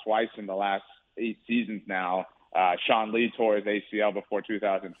that off twice in the last 8 seasons now. Sean Lee tore his ACL before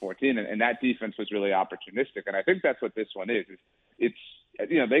 2014, and that defense was really opportunistic. And I think that's what this one is. It's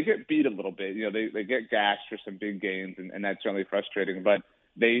they get beat a little bit. They get gashed for some big games, and that's certainly frustrating. But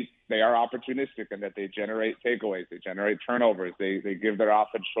they are opportunistic in that they generate takeaways, they generate turnovers, they give their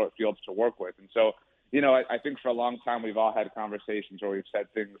offense short fields to work with. And so, I think for a long time we've all had conversations where we've said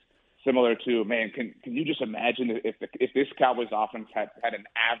things similar to, man, can you just imagine if this Cowboys offense had an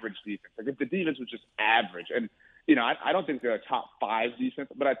average defense? Like if the defense was just average. And, I don't think they're a top 5 defense,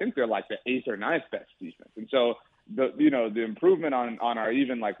 but I think they're like the 8th or 9th best defense. And so the improvement on our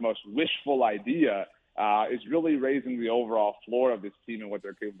even like most wishful idea is really raising the overall floor of this team and what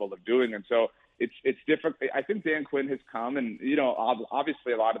they're capable of doing. And so it's different. I think Dan Quinn has come, and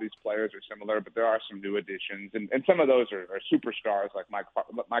obviously a lot of these players are similar, but there are some new additions, and some of those are superstars like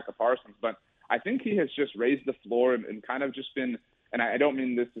Micah Parsons. But I think he has just raised the floor and kind of just been, and I don't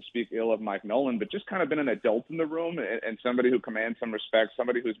mean this to speak ill of Mike Nolan, but just kind of been an adult in the room and somebody who commands some respect,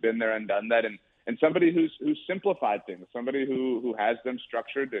 somebody who's been there and done that, and somebody who's simplified things, somebody who has them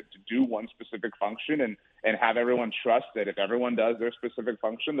structured to do one specific function and have everyone trust that if everyone does their specific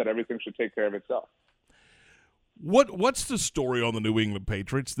function, that everything should take care of itself. What's the story on the New England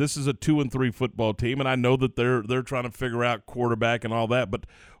Patriots? This is a 2-3 football team, and I know that they're trying to figure out quarterback and all that. But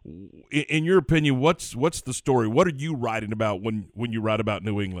in your opinion, what's the story? What are you writing about when you write about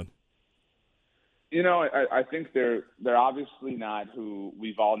New England? I think they're obviously not who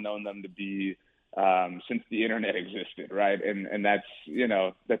we've all known them to be since the internet existed, right? And that's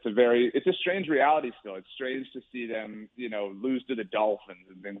it's a strange reality still. It's strange to see them lose to the Dolphins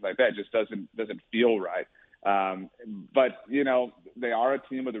and things like that. It just doesn't feel right. But they are a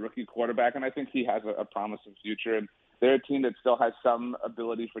team with a rookie quarterback, and I think he has a promising future. And they're a team that still has some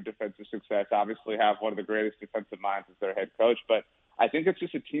ability for defensive success. Obviously, have one of the greatest defensive minds as their head coach, but I think it's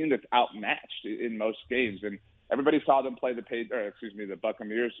just a team that's outmatched in most games. And everybody saw them play the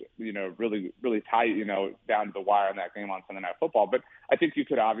Buccaneers, really, really tight, down to the wire in that game on Sunday Night Football. But I think you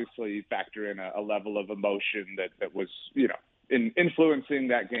could obviously factor in a level of emotion that was, in influencing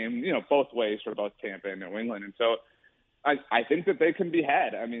that game, both ways for both Tampa and New England. And so I think that they can be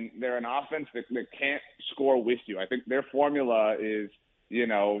had. I mean, they're an offense that can't score with you. I think their formula is,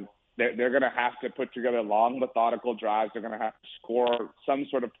 they're going to have to put together long, methodical drives. They're going to have to score some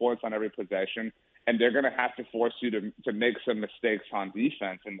sort of points on every possession, and they're going to have to force you to make some mistakes on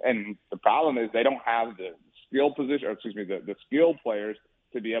defense. And the problem is they don't have the skill players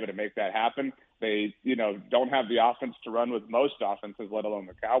to be able to make that happen. They, don't have the offense to run with most offenses, let alone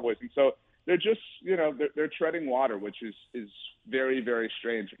the Cowboys. And so they're just, they're treading water, which is very, very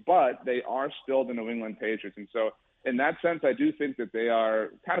strange. But they are still the New England Patriots. And so in that sense, I do think that they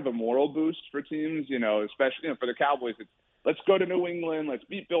are kind of a moral boost for teams, especially for the Cowboys. It's, let's go to New England, let's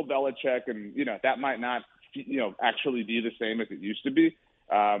beat Bill Belichick. And, that might not, actually be the same as it used to be.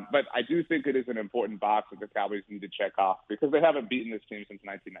 But I do think it is an important box that the Cowboys need to check off because they haven't beaten this team since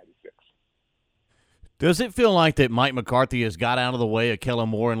 1996. Does it feel like that Mike McCarthy has got out of the way of Kellen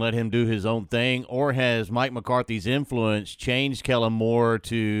Moore and let him do his own thing, or has Mike McCarthy's influence changed Kellen Moore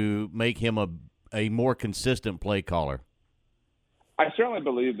to make him a more consistent play caller? I certainly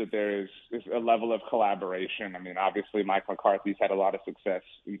believe that there is a level of collaboration. I mean, obviously, Mike McCarthy's had a lot of success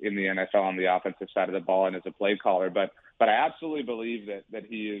in the NFL on the offensive side of the ball and as a play caller, but I absolutely believe that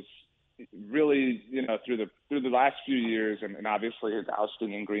he is really, through the last few years and obviously his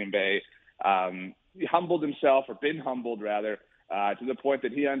ousting in Green Bay, he humbled himself, or been humbled rather, to the point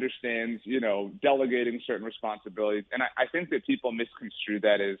that he understands, delegating certain responsibilities. And I think that people misconstrue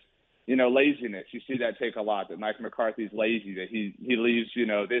that as, laziness. You see that take a lot, that Mike McCarthy's lazy, that he leaves,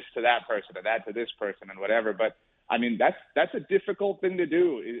 this to that person and that to this person and whatever. But I mean, that's a difficult thing to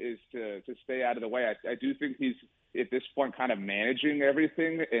do, is to stay out of the way. I do think he's at this point kind of managing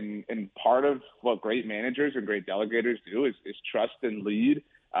everything. And part of what great managers and great delegators do is trust and lead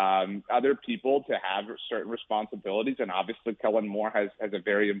other people to have certain responsibilities. And obviously Kellen Moore has a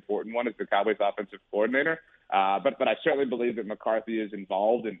very important one as the Cowboys offensive coordinator. But I certainly believe that McCarthy is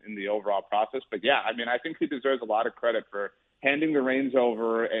involved in the overall process. But yeah, I mean, I think he deserves a lot of credit for handing the reins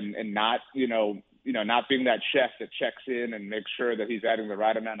over and not, not being that chef that checks in and makes sure that he's adding the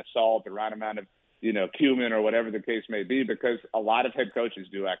right amount of salt, the right amount of, cumin or whatever the case may be, because a lot of head coaches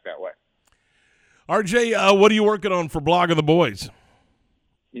do act that way. RJ, what are you working on for Blogging the Boys?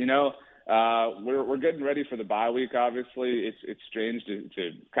 We're getting ready for the bye week. Obviously, it's strange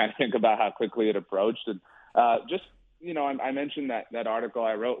to kind of think about how quickly it approached, and I mentioned that article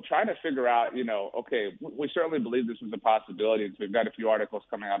I wrote, trying to figure out, okay, we certainly believe this was a possibility, and so we've got a few articles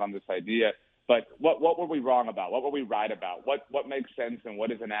coming out on this idea. But what were we wrong about? What were we right about? What makes sense and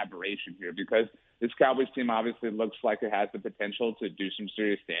what is an aberration here? Because this Cowboys team obviously looks like it has the potential to do some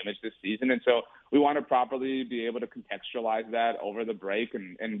serious damage this season. And so we want to properly be able to contextualize that over the break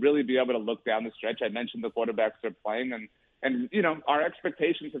and really be able to look down the stretch. I mentioned the quarterbacks are playing, and our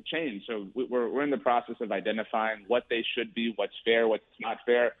expectations have changed. So we're in the process of identifying what they should be, what's fair, what's not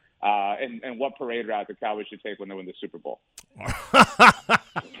fair, and what parade route the Cowboys should take when they win the Super Bowl.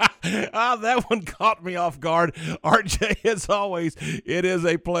 That one caught me off guard. RJ, as always, it is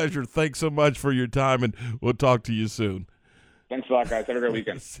a pleasure. Thanks so much for your time, and we'll talk to you soon. Thanks a lot, guys. Have a great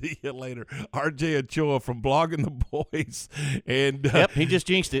weekend. See you later. RJ Ochoa from Blogging the Boys. And yep, he just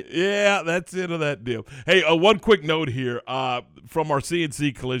jinxed it. Yeah, that's into that deal. Hey, one quick note here from our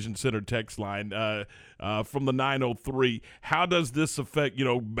CNC Collision Center text line from the 903. How does this affect,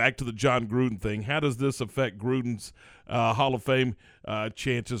 back to the John Gruden thing, how does this affect Gruden's Hall of Fame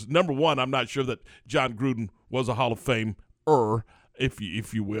chances? Number one, I'm not sure that John Gruden was a Hall of Famer,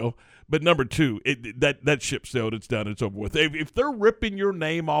 if you will. But number two, that ship sailed. It's done. It's over with. If they're ripping your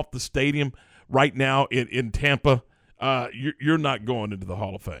name off the stadium right now in Tampa, you're not going into the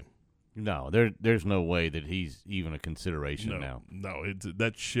Hall of Fame. No, there's no way that he's even a consideration now. No,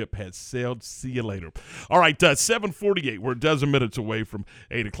 that ship has sailed. See you later. All right, 7:48. We're a dozen minutes away from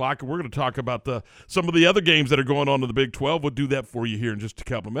 8 o'clock, and we're going to talk about some of the other games that are going on in the Big 12. We'll do that for you here in just a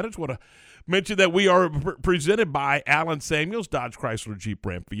couple of minutes. Want to mention that we are presented by Allen Samuels, Dodge Chrysler Jeep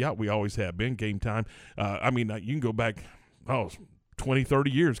Ram Fiat. We always have been. Game Time. You can go back, 20, 30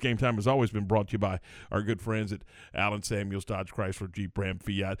 years. Game Time has always been brought to you by our good friends at Allen Samuels, Dodge Chrysler Jeep Ram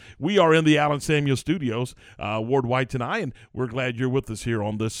Fiat. We are in the Allen Samuels studios, Ward White and I, and we're glad you're with us here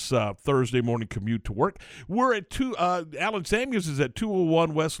on this Thursday morning commute to work. We're at Allen Samuels is at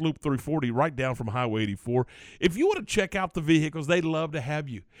 201 West Loop 340, right down from Highway 84. If you want to check out the vehicles, they'd love to have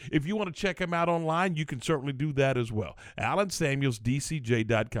you. If you want to check them out online, you can certainly do that as well.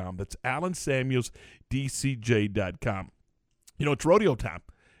 AllenSamuelsDCJ.com. That's AllenSamuelsDCJ.com. It's rodeo time,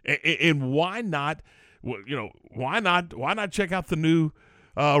 and why not? Why not check out the new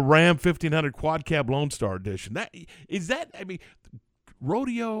Ram 1500 Quad Cab Lone Star Edition?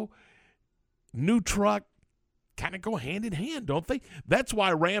 Rodeo, new truck, kind of go hand in hand, don't they? That's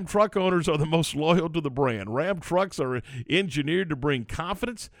why Ram truck owners are the most loyal to the brand. Ram trucks are engineered to bring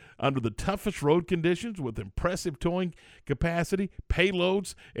confidence under the toughest road conditions with impressive towing capacity,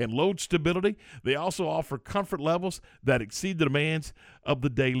 payloads, and load stability. They also offer comfort levels that exceed the demands of the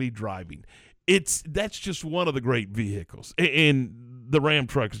daily driving. That's just one of the great vehicles. And the Ram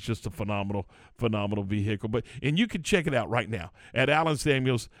truck is just a phenomenal vehicle. And you can check it out right now at Allen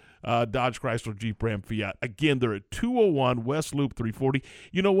Samuels Dodge Chrysler Jeep Ram Fiat. Again, they're at 201 West Loop 340.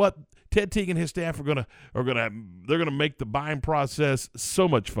 You know what? Ted Teague and his staff they're gonna make the buying process so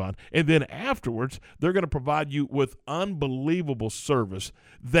much fun, and then afterwards they're gonna provide you with unbelievable service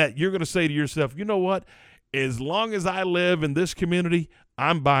that you're gonna say to yourself, you know what? As long as I live in this community,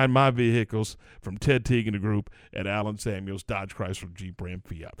 I'm buying my vehicles from Ted Teague and the group at Allen Samuels Dodge Chrysler Jeep Ram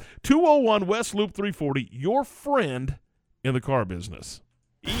Fiat. 201 West Loop 340. Your friend in the car business.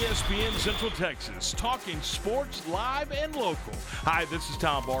 ESPN Central Texas, talking sports live and local. Hi, this is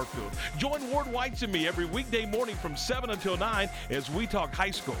Tom Barfield. Join Ward Whites and me every weekday morning from 7 until 9 as we talk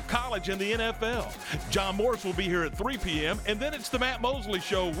high school, college, and the NFL. John Morris will be here at 3 p.m., and then it's the Matt Mosley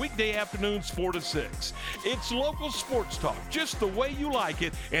Show weekday afternoons 4 to 6. It's local sports talk, just the way you like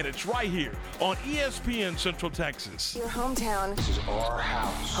it, and it's right here on ESPN Central Texas. Your hometown. This is our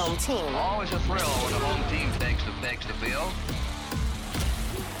house. Home team. Always a thrill when the home team takes the field.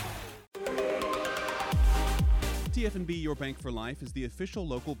 TFNB Your Bank for Life is the official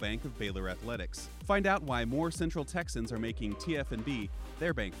local bank of Baylor Athletics. Find out why more Central Texans are making TFNB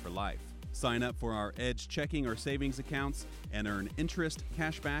their bank for life. Sign up for our Edge checking or savings accounts and earn interest,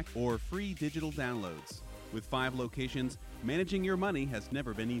 cashback, or free digital downloads. With 5 locations, managing your money has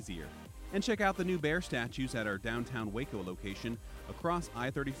never been easier. And check out the new bear statues at our downtown Waco location across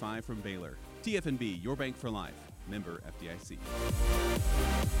I-35 from Baylor. TFNB Your Bank for Life. Member FDIC.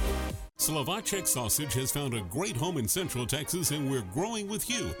 Slovacek Sausage has found a great home in Central Texas, and we're growing with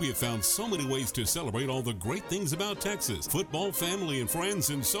you. We have found so many ways to celebrate all the great things about Texas. Football, family, and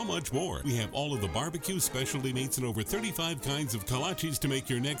friends, and so much more. We have all of the barbecue specialty meats and over 35 kinds of kolaches to make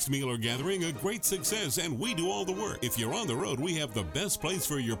your next meal or gathering a great success, and we do all the work. If you're on the road, we have the best place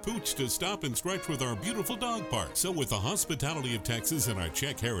for your pooch to stop and stretch with our beautiful dog park. So with the hospitality of Texas and our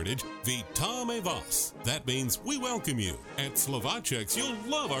Czech heritage, Vítame vás. That means we welcome you. At Slovacek's, you'll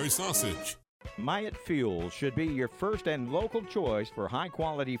love our sausage. Myatt Fuels should be your first and local choice for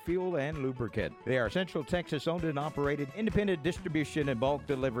high-quality fuel and lubricant. They are Central Texas owned and operated independent distribution and bulk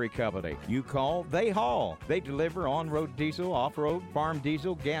delivery company. You call, they haul. They deliver on-road diesel, off-road, farm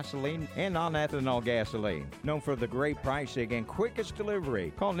diesel, gasoline, and non-ethanol gasoline. Known for the great pricing and quickest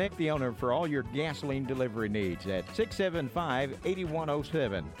delivery. Call Nick, the owner, for all your gasoline delivery needs at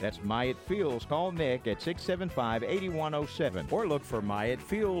 675-8107. That's Myatt Fuels. Call Nick at 675-8107 or look for Myatt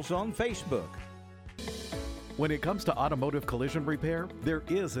Fuels on Facebook. When it comes to automotive collision repair, there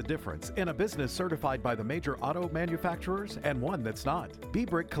is a difference in a business certified by the major auto manufacturers and one that's not.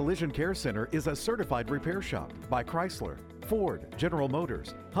 B-Brick Collision Care Center is a certified repair shop by Chrysler, Ford, General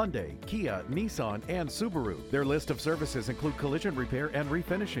Motors, Hyundai, Kia, Nissan, and Subaru. Their list of services include collision repair and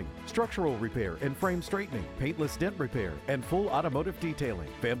refinishing, structural repair and frame straightening, paintless dent repair, and full automotive detailing.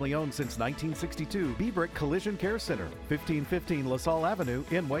 Family owned since 1962, B-Brick Collision Care Center, 1515 LaSalle Avenue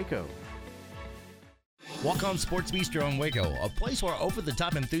in Waco. Walk On Sports Bistro in Waco, a place where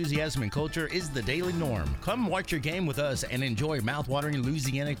over-the-top enthusiasm and culture is the daily norm. Come watch your game with us and enjoy mouth-watering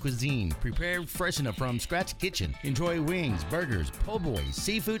Louisiana cuisine, prepared fresh in a from-scratch kitchen. Enjoy wings, burgers, po' boys,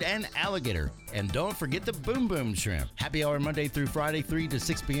 seafood, and alligator. And don't forget the Boom Boom Shrimp. Happy hour Monday through Friday, 3 to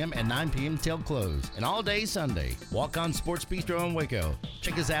 6 p.m. and 9 p.m. till close. And all day Sunday. Walk On Sports Bistro in Waco.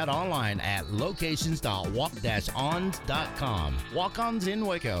 Check us out online at locations.walk-ons.com. Walk-Ons in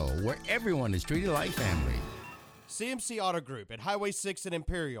Waco, where everyone is treated like family. CMC Auto Group at Highway 6 and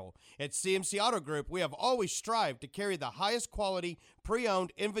Imperial. At CMC Auto Group, we have always strived to carry the highest quality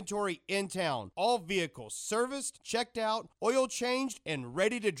pre-owned inventory in town. All vehicles serviced, checked out, oil changed, and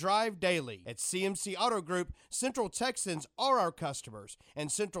ready to drive daily. At CMC Auto Group, Central Texans are our customers, and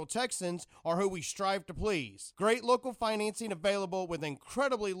Central Texans are who we strive to please. Great local financing available with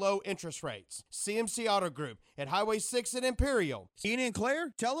incredibly low interest rates. CMC Auto Group at Highway 6 and Imperial. Ian and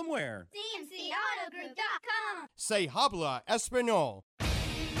Claire, tell them where. CMCAutogroup.com. Say habla español.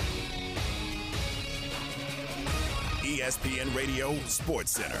 ESPN Radio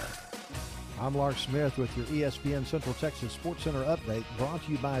Sports Center. I'm Lark Smith with your ESPN Central Texas Sports Center update, brought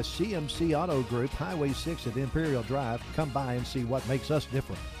to you by CMC Auto Group, Highway 6 at Imperial Drive. Come by and see what makes us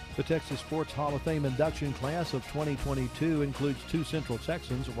different. The Texas Sports Hall of Fame induction class of 2022 includes 2 Central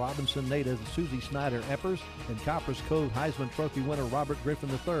Texans, Robinson native Susie Snyder-Eppers and Copper's Cove Heisman Trophy winner Robert Griffin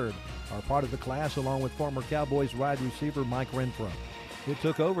III are part of the class, along with former Cowboys wide receiver Mike Renfro. It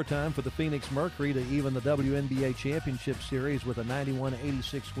took overtime for the Phoenix Mercury to even the WNBA Championship Series with a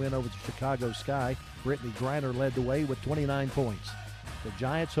 91-86 win over the Chicago Sky. Brittany Griner led the way with 29 points. The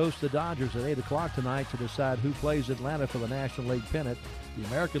Giants host the Dodgers at 8 o'clock tonight to decide who plays Atlanta for the National League pennant. The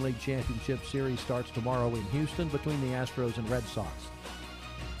American League Championship Series starts tomorrow in Houston between the Astros and Red Sox.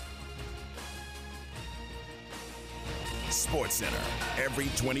 Sports Center, every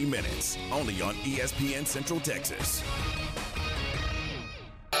 20 minutes, only on ESPN Central Texas.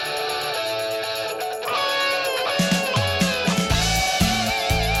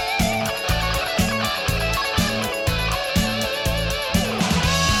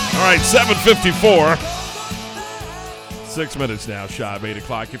 All right, 7:54. 6 minutes now, shy of 8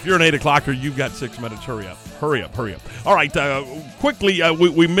 o'clock. If you're an 8 o'clocker, you've got 6 minutes. Hurry up. All right, quickly,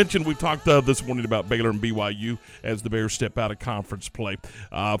 we mentioned, we talked this morning about Baylor and BYU as the Bears step out of conference play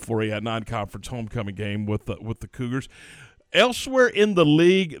for a non-conference homecoming game with the Cougars. Elsewhere in the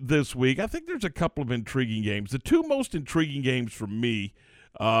league this week, I think there's a couple of intriguing games. The two most intriguing games for me,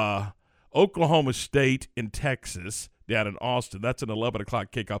 Oklahoma State and Texas down in Austin. That's an 11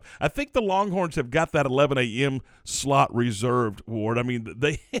 o'clock kickoff. I think the Longhorns have got that 11 a.m. slot reserved, Ward. I mean,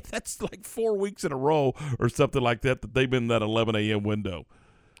 that's like 4 weeks in a row or something like that they've been in that 11 a.m. window.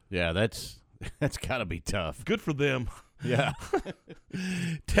 Yeah, that's got to be tough. Good for them. Yeah.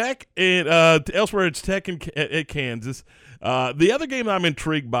 Tech and elsewhere it's Tech at Kansas. The other game I'm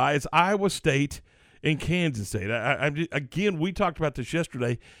intrigued by is Iowa State and Kansas State. Again, we talked about this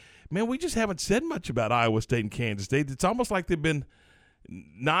yesterday. Man, we just haven't said much about Iowa State and Kansas State. It's almost like they've been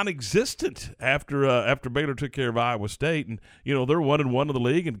non-existent after Baylor took care of Iowa State, and they're 1-1 in the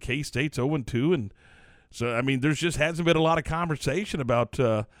league, and K-State's 0-2, and so I mean, there's just hasn't been a lot of conversation about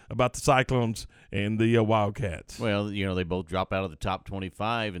the Cyclones and the Wildcats. Well, they both drop out of the top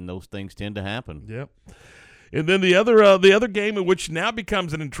 25, and those things tend to happen. Yep. And then the other game, in which now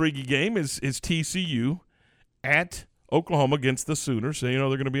becomes an intriguing game, is TCU at Oklahoma against the Sooners. So, they're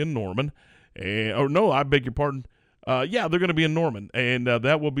going to be in Norman. I beg your pardon. They're going to be in Norman. And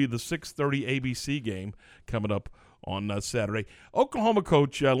that will be the 6:30 ABC game coming up on Saturday. Oklahoma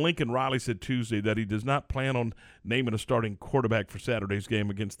coach Lincoln Riley said Tuesday that he does not plan on naming a starting quarterback for Saturday's game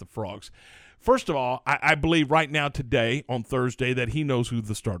against the Frogs. First of all, I believe right now today on Thursday that he knows who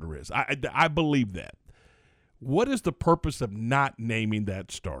the starter is. I believe that. What is the purpose of not naming that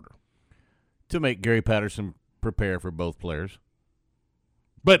starter? To make Gary Patterson prepare for both players.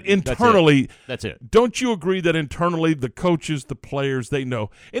 But internally, that's it. Don't you agree that internally the coaches, the players, they know?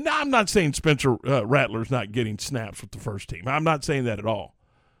 And I'm not saying Spencer Rattler's not getting snaps with the first team. I'm not saying that at all.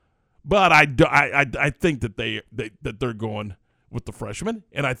 But I think that they're going with the freshman,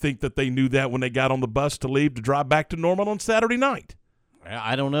 and I think that they knew that when they got on the bus to leave to drive back to Norman on Saturday night.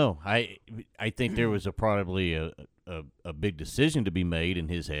 I don't know. I think there was probably a big decision to be made in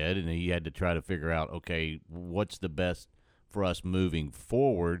his head, and he had to try to figure out, okay, what's the best for us moving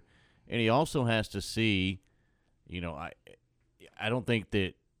forward. And he also has to see, I don't think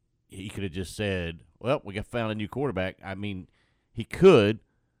that he could have just said, well, we found a new quarterback. I mean, he could,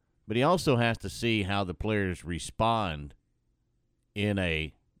 but he also has to see how the players respond in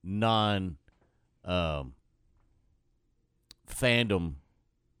a fandom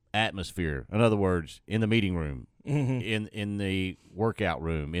atmosphere. In other words, in the meeting room, in the workout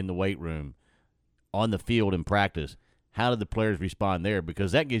room, in the weight room, on the field in practice. How did the players respond there?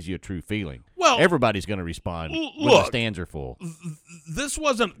 Because that gives you a true feeling. Well, everybody's going to respond when the stands are full. This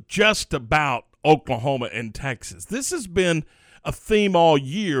wasn't just about Oklahoma and Texas. This has been a theme all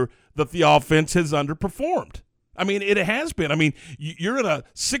year that the offense has underperformed. I mean, it has been. I mean, you're in a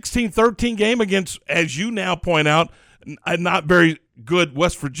 16-13 game against, as you now point out, a not very good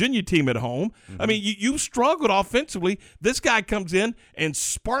West Virginia team at home. Mm-hmm. I mean, you struggled offensively. This guy comes in and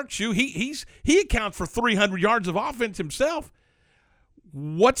sparks you. He accounts for 300 yards of offense himself.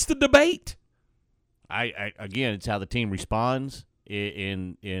 What's the debate? Again, it's how the team responds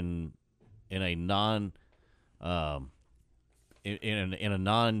in a non in a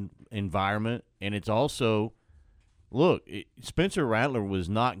non environment, and it's also Spencer Rattler was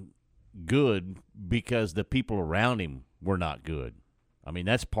not good because the people around him were not good. I mean,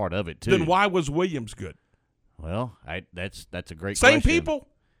 that's part of it too. Then why was Williams good? Well, that's a great same question. People,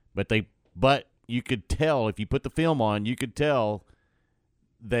 but you could tell if you put the film on, you could tell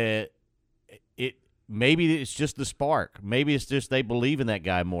that maybe it's just the spark. Maybe it's just they believe in that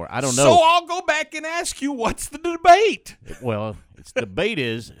guy more. I don't know. So I'll go back and ask you, what's the debate? Well, the debate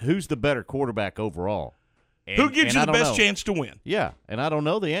is who's the better quarterback overall. Who gives you the best chance to win? Yeah, and I don't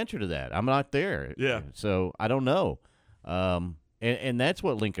know the answer to that. I'm not there. Yeah. So I don't know. And that's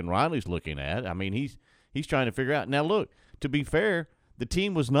what Lincoln Riley's looking at. I mean, he's trying to figure out. Now, look, to be fair, the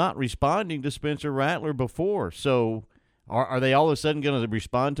team was not responding to Spencer Rattler before. So are they all of a sudden going to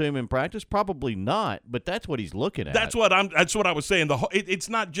respond to him in practice? Probably not, but that's what he's looking at. That's what I was saying. It's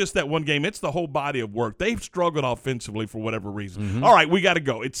not just that one game. It's the whole body of work. They've struggled offensively for whatever reason. Mm-hmm. All right, we got to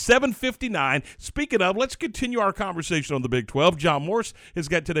go. It's 7:59. Speaking of, let's continue our conversation on the Big 12. John Morris has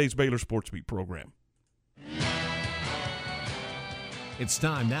got today's Baylor Sports Beat program. It's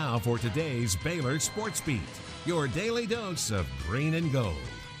time now for today's Baylor Sports Beat, your daily dose of green and gold.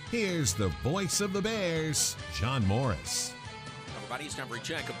 Here's the voice of the Bears, John Morris. Everybody, it's time for a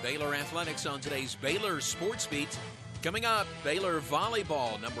check of Baylor athletics on today's Baylor Sports Beat. Coming up, Baylor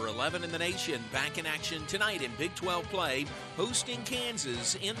volleyball, number 11 in the nation, back in action tonight in Big 12 play, hosting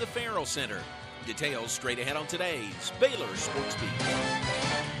Kansas in the Farrell Center. Details straight ahead on today's Baylor Sports Beat.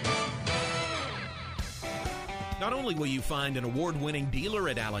 Not only will you find an award-winning dealer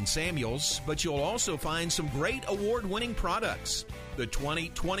at Allen Samuels, but you'll also find some great award-winning products. The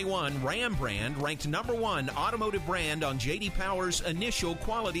 2021 Ram brand ranked number 1 automotive brand on J.D. Power's initial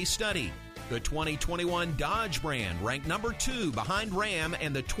quality study. The 2021 Dodge brand ranked number 2 behind Ram,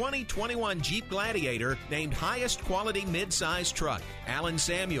 and the 2021 Jeep Gladiator named highest quality midsize truck. Allen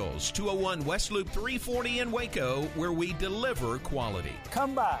Samuels, 201 West Loop 340 in Waco, where we deliver quality.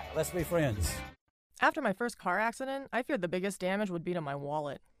 Come by. Let's be friends. After my first car accident, I feared the biggest damage would be to my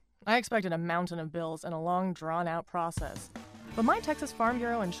wallet. I expected a mountain of bills and a long, drawn-out process. But my Texas Farm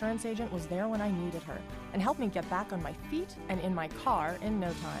Bureau insurance agent was there when I needed her and helped me get back on my feet and in my car in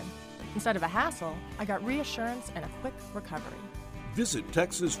no time. Instead of a hassle, I got reassurance and a quick recovery. Visit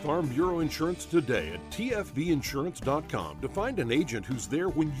Texas Farm Bureau Insurance today at tfbinsurance.com to find an agent who's there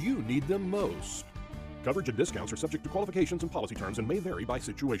when you need them most. Coverage and discounts are subject to qualifications and policy terms and may vary by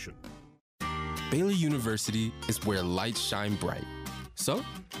situation. Baylor University is where lights shine bright. So,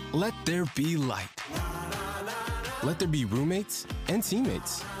 let there be light. Let there be roommates and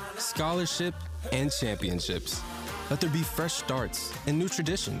teammates, scholarship and championships. Let there be fresh starts and new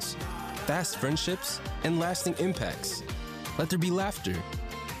traditions, fast friendships and lasting impacts. Let there be laughter.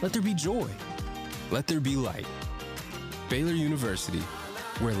 Let there be joy. Let there be light. Baylor University,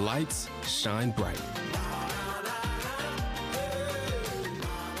 where lights shine bright.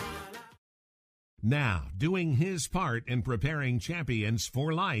 Now, doing his part in preparing champions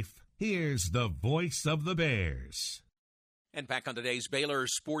for life, here's the voice of the Bears. And back on today's Baylor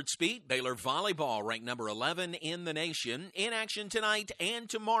Sports Beat, Baylor volleyball ranked number 11 in the nation, in action tonight and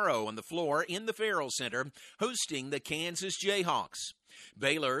tomorrow on the floor in the Farrell Center, hosting the Kansas Jayhawks.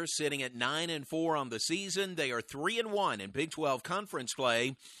 Baylor sitting at 9-4 on the season. They are 3-1 in Big 12 conference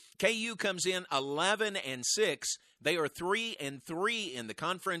play. KU comes in 11-6. They are 3-3 in the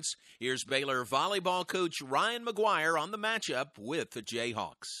conference. Here's Baylor volleyball coach Ryan McGuire on the matchup with the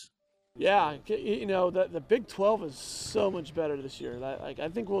Jayhawks. Yeah, you know, the Big 12 is so much better this year. I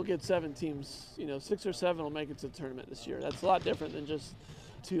think we'll get 7 teams, 6 or 7 will make it to the tournament this year. That's a lot different than just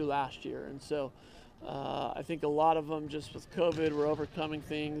 2 last year. And so I think a lot of them, just with COVID, were overcoming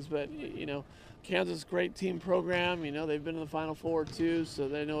things. But, Kansas, great team program. They've been in the Final Four too, so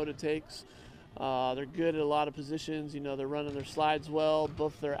they know what it takes. They're good at a lot of positions. They're running their slides well.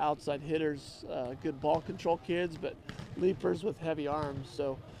 Both their outside hitters, good ball control kids, but leapers with heavy arms.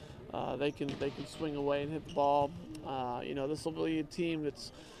 So they can swing away and hit the ball. This will be a team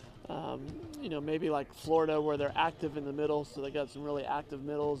that's, maybe like Florida, where they're active in the middle. So they got some really active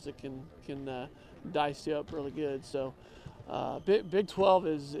middles that can dice you up really good. So Big 12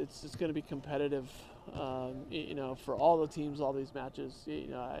 it's going to be competitive. For all the teams, all these matches.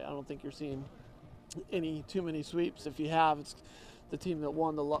 I don't think you're seeing too many sweeps. If you have, it's the team that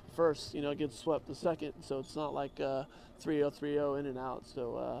won the first, gets swept the second. So it's not like 3-0, 3-0 in and out.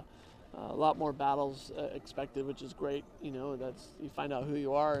 So a lot more battles expected, which is great. That's you find out who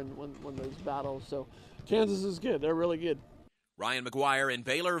you are and when those battles. So Kansas is good. They're really good. Ryan McGuire and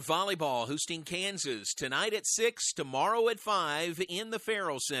Baylor volleyball hosting Kansas tonight at 6, tomorrow at 5 in the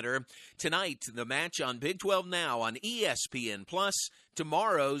Farrell Center. Tonight, the match on Big 12 Now on ESPN+,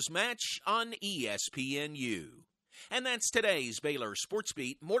 tomorrow's match on ESPNU. And that's today's Baylor Sports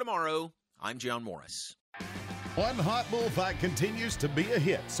Beat. More tomorrow. I'm John Morris. One hot bullfight continues to be a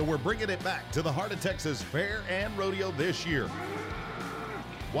hit, so we're bringing it back to the heart of Texas Fair and Rodeo this year.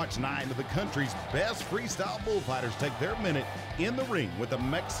 Watch 9 of the country's best freestyle bullfighters take their minute in the ring with the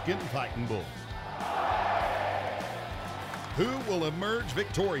Mexican Fighting Bull. Who will emerge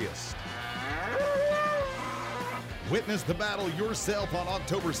victorious? Witness the battle yourself on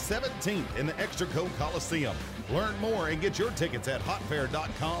October 17th in the Extraco Coliseum. Learn more and get your tickets at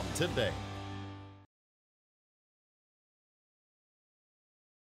hotfair.com today.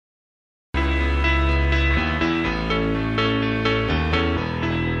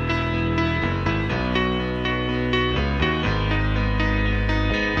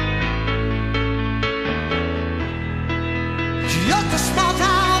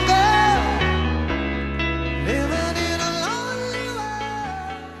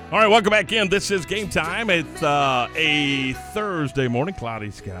 All right, welcome back in. This is Game Time. It's a Thursday morning, cloudy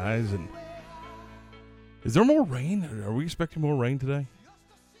skies, and Is there more rain? Are we expecting more rain today?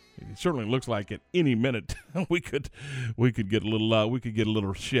 It certainly looks like at any minute we could get a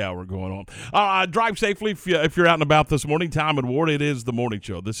little shower going on. Drive safely if you're out and about this morning. Tom and Ward, it is the morning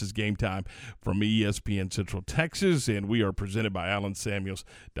show. This is Game Time from ESPN Central Texas, and we are presented by Allen Samuels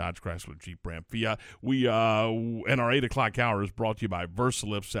Dodge Chrysler Jeep Ram Fiat. And our 8 o'clock hour is brought to you by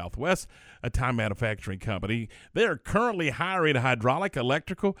VersaLift Southwest, a time manufacturing company. They are currently hiring hydraulic,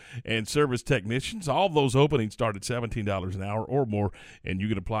 electrical, and service technicians. All of those openings start at $17 an hour or more, and you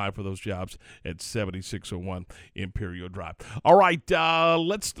can apply for those jobs at 7601 Imperial Drive. All right,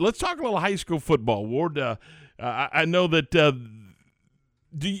 let's talk a little high school football. Ward, I know that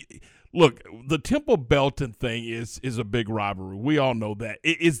look, the Temple Belton thing is a big rivalry. We all know that.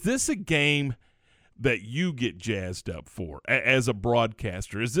 Is this a game that you get jazzed up for as a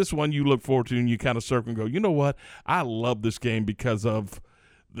broadcaster? Is this one you look forward to and you kind of circle and go, you know what, I love this game because of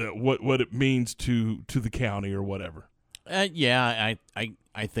what it means to the county or whatever? Yeah,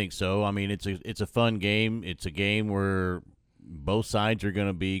 I think so. I mean, it's a fun game. It's a game where both sides are going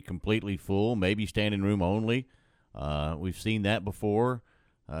to be completely full, maybe standing room only. We've seen that before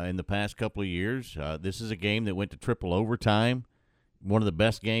in the past couple of years. This is a game that went to triple overtime. One of the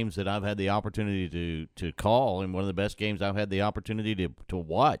best games that I've had the opportunity to call, and one of the best games I've had the opportunity to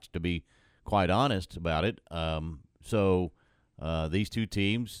watch, to be quite honest about it. So these two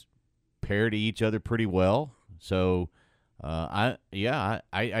teams pair to each other pretty well. So I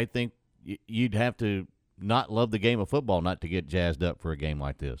think you'd have to not love the game of football not to get jazzed up for a game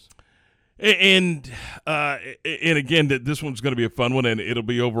like this. And again, this one's going to be a fun one, and it'll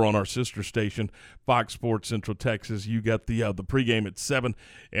be over on our sister station, Fox Sports Central Texas. You got the pregame at 7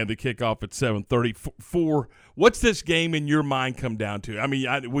 and the kickoff at 7:30. For what's this game in your mind come down to? I mean,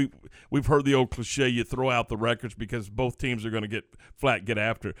 we've heard the old cliche: you throw out the records because both teams are going to get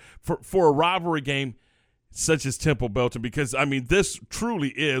after it. For a rivalry game such as Temple Belton, because I mean, this truly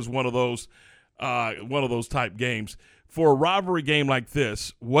is one of those type games. For a rivalry game like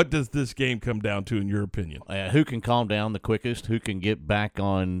this, what does this game come down to in your opinion? Who can calm down the quickest? Who can get back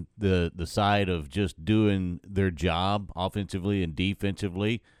on the side of just doing their job offensively and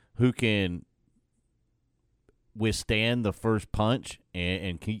defensively? Who can withstand the first punch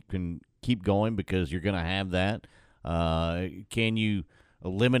and keep going, because you're going to have that? Can you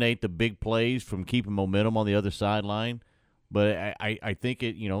eliminate the big plays from keeping momentum on the other sideline? But I think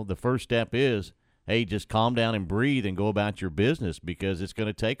the first step is, hey, just calm down and breathe and go about your business, because it's going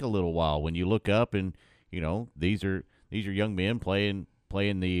to take a little while. When you look up and, these are young men playing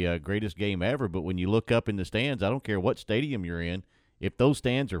the greatest game ever, but when you look up in the stands, I don't care what stadium you're in, if those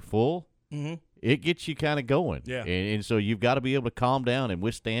stands are full, it gets you kind of going. Yeah. And so you've got to be able to calm down and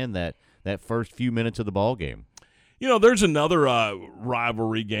withstand that first few minutes of the ball game. There's another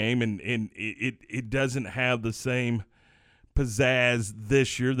rivalry game, and it doesn't have the same pizzazz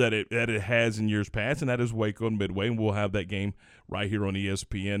this year that it has in years past, and that is Waco and Midway, and we'll have that game right here on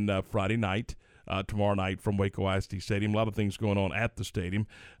ESPN Friday night, tomorrow night from Waco ISD Stadium. A lot of things going on at the stadium,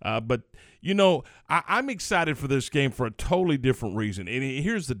 but I'm excited for this game for a totally different reason. And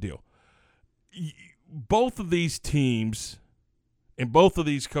here's the deal: both of these teams and both of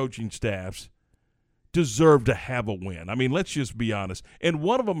these coaching staffs deserve to have a win. I mean, let's just be honest. And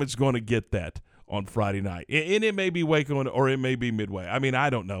one of them is going to get that on Friday night. And it may be Waco or it may be Midway. I mean, I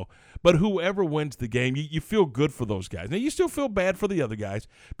don't know. But whoever wins the game, you feel good for those guys. Now, you still feel bad for the other guys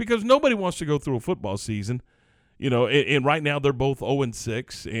because nobody wants to go through a football season. And right now they're both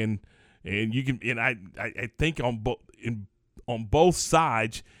 0-6. And you can, and I think on both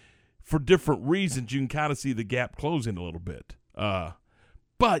sides, for different reasons, you can kind of see the gap closing a little bit.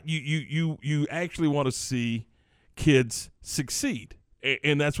 But you actually want to see kids succeed.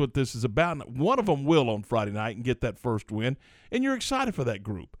 And that's what this is about. One of them will on Friday night and get that first win. And you're excited for that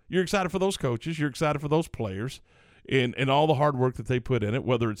group. You're excited for those coaches. You're excited for those players and all the hard work that they put in it,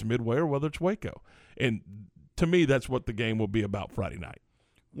 whether it's Midway or whether it's Waco. And to me, that's what the game will be about Friday night.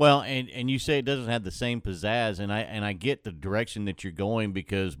 Well, and you say it doesn't have the same pizzazz, and I get the direction that you're going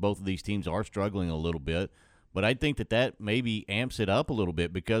because both of these teams are struggling a little bit. But I think that maybe amps it up a little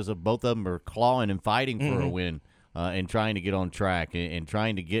bit because of both of them are clawing and fighting for a win. And trying to get on track and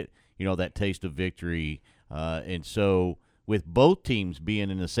trying to get, that taste of victory. And so with both teams being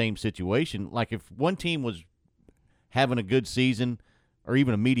in the same situation, like if one team was having a good season or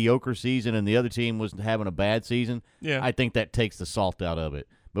even a mediocre season and the other team was having a bad season, I think that takes the salt out of it.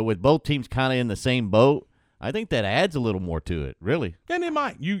 But with both teams kind of in the same boat, I think that adds a little more to it, really. And it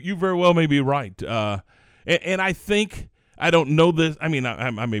might. You very well may be right. And I think – I don't know this. I mean, I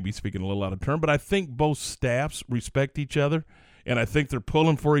may be speaking a little out of turn, but I think both staffs respect each other, and I think they're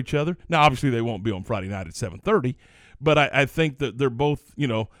pulling for each other. Now, obviously, they won't be on Friday night at 7:30, but I think that they're both,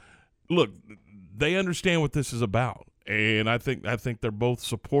 look, they understand what this is about, and I think they're both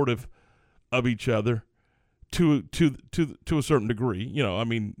supportive of each other to a certain degree.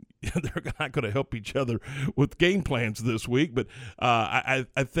 They're not going to help each other with game plans this week, but I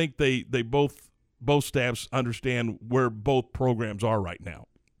think they both staffs understand where both programs are right now.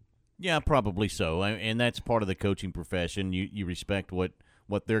 Yeah, probably so, and that's part of the coaching profession. You respect what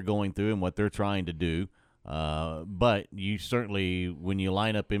they're going through and what they're trying to do, but you certainly, when you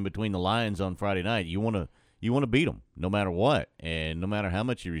line up in between the lines on Friday night, you want to beat them no matter what, and no matter how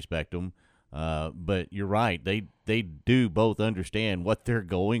much you respect them. But you're right; they do both understand what they're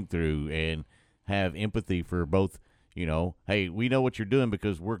going through and have empathy for both. Hey, we know what you're doing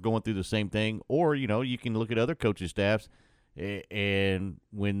because we're going through the same thing. Or you can look at other coaching staffs. And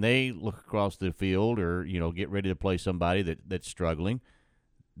when they look across the field or, get ready to play somebody that's struggling,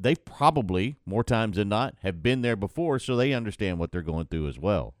 they probably, more times than not, have been there before, so they understand what they're going through as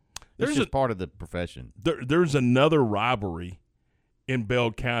well. It's just part of the profession. There's another rivalry in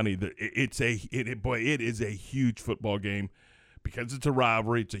Bell County that it is a huge football game because it's a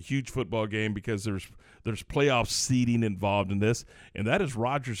rivalry. It's a huge football game because there's playoff seeding involved in this, and that is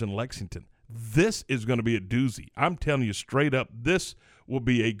Rogers and Lexington. This is going to be a doozy. I'm telling you straight up, this will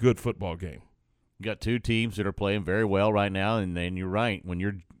be a good football game. You got two teams that are playing very well right now, and then you're right. When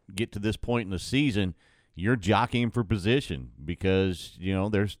you get to this point in the season, you're jockeying for position because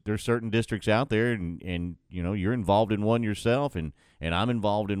there's certain districts out there, and you're involved in one yourself, and I'm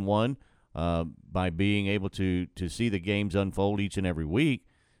involved in one by being able to see the games unfold each and every week.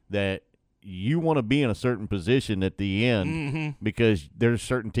 That you want to be in a certain position at the end because there's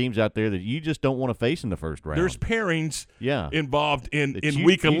certain teams out there that you just don't want to face in the first round. There's pairings involved in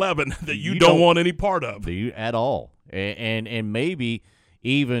week 11 that you don't want any part of. At all. And maybe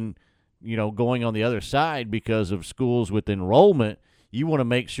even, going on the other side because of schools with enrollment, you want to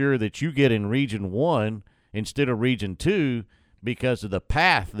make sure that you get in Region 1 instead of Region 2 because of the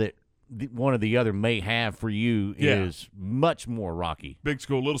path that one or the other may have for you is much more rocky. Big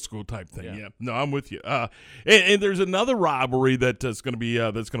school, little school type thing. Yeah. No, I'm with you. And there's another rivalry that's going to be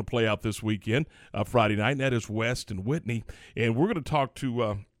that's going to play out this weekend, Friday night, and that is West and Whitney. And we're going to talk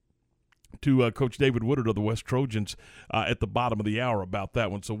to Coach David Woodard of the West Trojans at the bottom of the hour about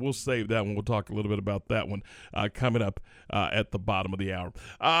that one. So we'll save that one. We'll talk a little bit about that one coming up at the bottom of the hour.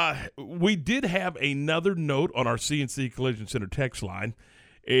 We did have another note on our CNC Collision Center text line.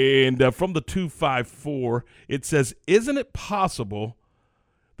 And from the 254, it says, isn't it possible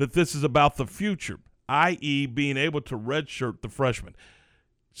that this is about the future, i.e. being able to redshirt the freshman?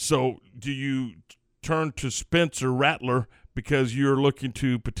 So do you turn to Spencer Rattler because you're looking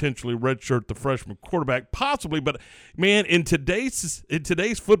to potentially redshirt the freshman quarterback? Possibly, but, man, in today's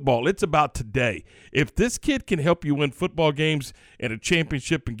football, it's about today. If this kid can help you win football games and a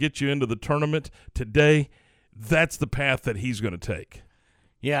championship and get you into the tournament today, that's the path that he's going to take.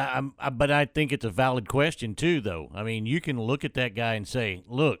 Yeah, but I think it's a valid question too, though. I mean, you can look at that guy and say,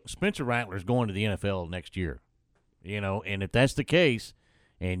 look, Spencer Rattler's going to the NFL next year. And if that's the case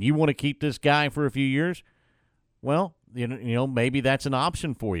and you want to keep this guy for a few years, well, maybe that's an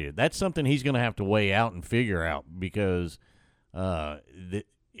option for you. That's something he's going to have to weigh out and figure out because it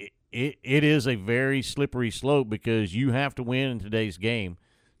is a very slippery slope because you have to win in today's game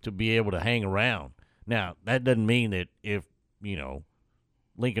to be able to hang around. Now, that doesn't mean that if,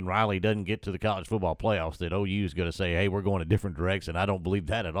 Lincoln Riley doesn't get to the college football playoffs that OU is going to say, hey, we're going a different direction. I don't believe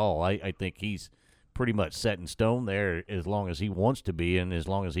that at all. I think he's pretty much set in stone there as long as he wants to be and as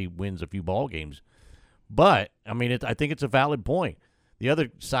long as he wins a few ball games. But, I mean, I think it's a valid point. The other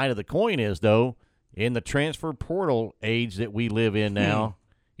side of the coin is, though, in the transfer portal age that we live in now,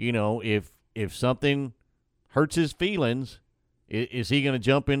 if something hurts his feelings, is he going to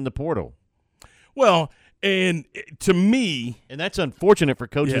jump in the portal? Well, and to me, and that's unfortunate for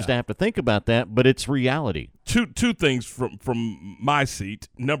coaches to have to think about that, but it's reality. Two things from my seat.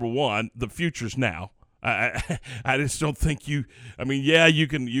 Number one, the future's now. I just don't think you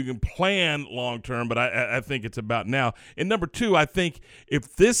can plan long term, but I think it's about now. And number two, I think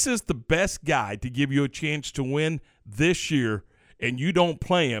if this is the best guy to give you a chance to win this year, and you don't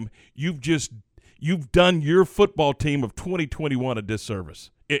play him, you've done your football team of 2021 a disservice.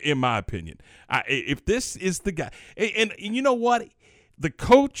 In my opinion, if this is the guy, and you know what, the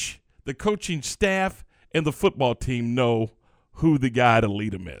coaching staff, and the football team know who the guy to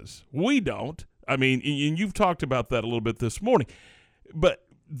lead them is. We don't. I mean, and you've talked about that a little bit this morning,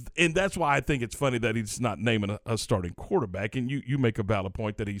 and that's why I think it's funny that he's not naming a starting quarterback. And you make a valid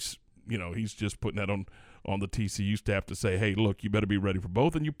point that he's just putting that on on the TCU staff to say, hey, look, you better be ready for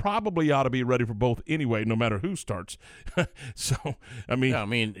both, and you probably ought to be ready for both anyway, no matter who starts. So, I mean. Yeah, I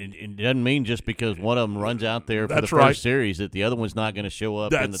mean, it doesn't mean just because one of them runs out there for the first right. series that the other one's not going to show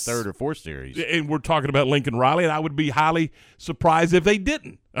up in the third or fourth series. And we're talking about Lincoln Riley, and I would be highly surprised if they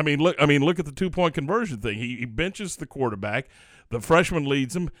didn't. I mean, look at the 2-point conversion thing. He benches the quarterback. The freshman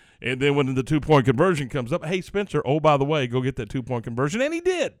leads him, and then when the 2-point conversion comes up, hey, Spencer, oh, by the way, go get that 2-point conversion, and he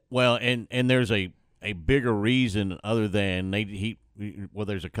did. Well, and there's a bigger reason other than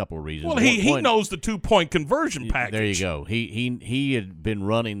there's a couple of reasons. Well, he knows the 2-point conversion package. There you go. He had been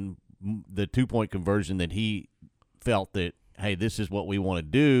running the 2-point conversion that he felt that, hey, this is what we want to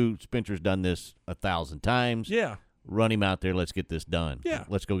do. Spencer's done this 1,000 times. Yeah. Run him out there. Let's get this done. Yeah.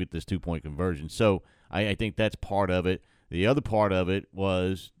 Let's go get this 2-point conversion. So I think that's part of it. The other part of it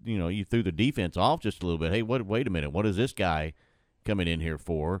was, you threw the defense off just a little bit. Hey, wait a minute. What is this guy coming in here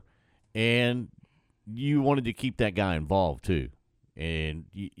for? And you wanted to keep that guy involved too. And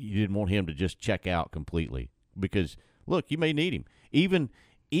you didn't want him to just check out completely because, look, you may need him. Even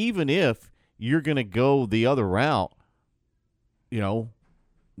if you're going to go the other route,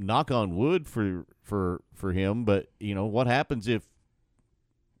 knock on wood for him, but, what happens if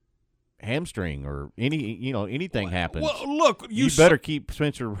hamstring or anything happens? Well, look, you better keep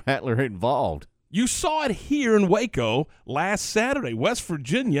Spencer Rattler involved. You saw it here in Waco last Saturday. West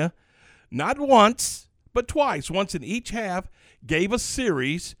Virginia, not once, but twice, once in each half, gave a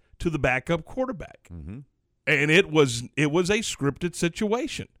series to the backup quarterback. Mm-hmm. And it was a scripted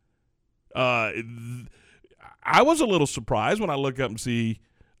situation. I was a little surprised when I look up and see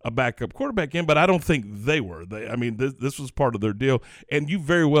a backup quarterback in, but I don't think they were. This was part of their deal, and you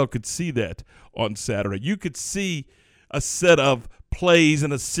very well could see that on Saturday. You could see a set of plays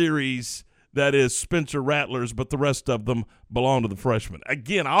in a series that is Spencer Rattler's, but the rest of them belong to the freshman.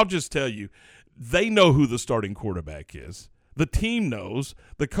 Again, I'll just tell you, they know who the starting quarterback is. The team knows,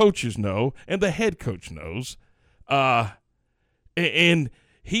 the coaches know, and the head coach knows. And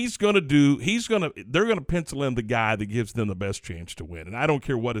they're going to pencil in the guy that gives them the best chance to win. And I don't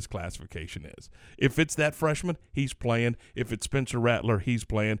care what his classification is. If it's that freshman, he's playing. If it's Spencer Rattler, he's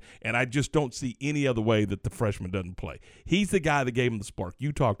playing. And I just don't see any other way that the freshman doesn't play. He's the guy that gave him the spark.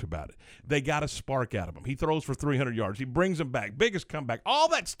 You talked about it. They got a spark out of him. He throws for 300 yards. He brings them back. Biggest comeback. All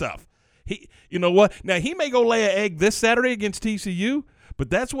that stuff. You know what? Now, he may go lay an egg this Saturday against TCU, but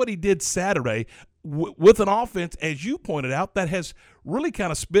that's what he did Saturday with an offense, as you pointed out, that has really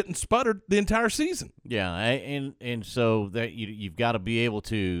kind of spit and sputtered the entire season. Yeah, and so that you've got to be able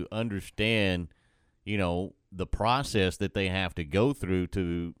to understand, the process that they have to go through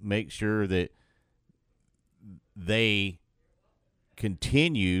to make sure that they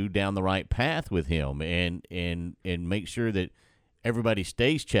continue down the right path with him and make sure that everybody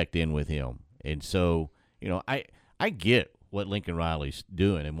stays checked in with him. And so, I get what Lincoln Riley's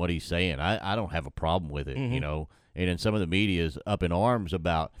doing and what he's saying. I don't have a problem with it, Mm-hmm. And then some of the media is up in arms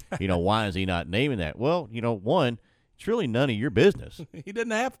about, why is he not naming that? Well, one, it's really none of your business. He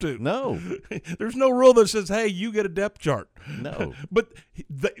didn't have to. No. There's no rule that says, hey, you get a depth chart. No. But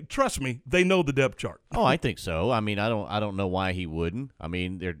trust me, they know the depth chart. Oh, I think so. I mean, I don't know why he wouldn't. I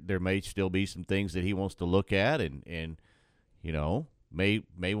mean, there may still be some things that he wants to look at and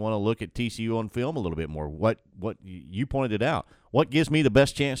may want to look at TCU on film a little bit more. What you pointed out, what gives me the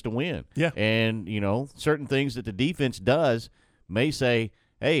best chance to win? Yeah. And, certain things that the defense does may say,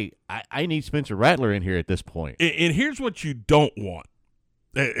 hey, I need Spencer Rattler in here at this point. And here's what you don't want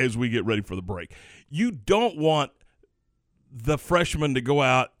as we get ready for the break. You don't want the freshman to go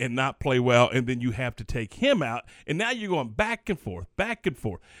out and not play well, and then you have to take him out, and now you're going back and forth.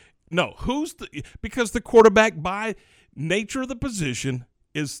 No, because the quarterback, by nature of the position,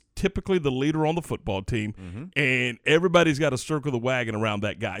 is typically the leader on the football team, and everybody's got to circle the wagon around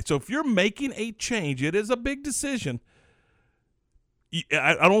that guy. So if you're making a change, it is a big decision.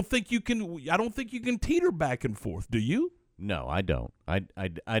 I don't think you can teeter back and forth. Do you? No, I don't.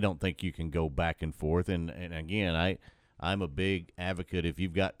 I don't think you can go back and forth. And again, I'm a big advocate. If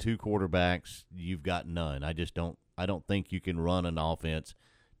you've got two quarterbacks, you've got none. I don't think you can run an offense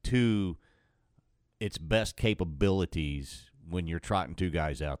to its best capabilities when you're trotting two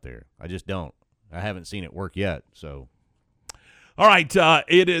guys out there. I just don't. I haven't seen it work yet. So, all right,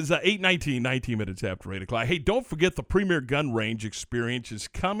 it is 8:19, 19 minutes after 8 o'clock. Hey, don't forget the Premier Gun Range experience is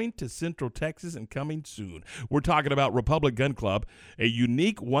coming to Central Texas and coming soon. We're talking about Republic Gun Club, a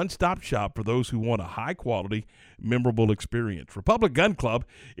unique one-stop shop for those who want a high-quality, memorable experience. Republic Gun Club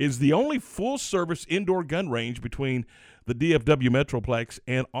is the only full-service indoor gun range between the DFW Metroplex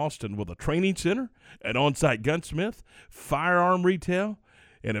and Austin, with a training center, an on-site gunsmith, firearm retail,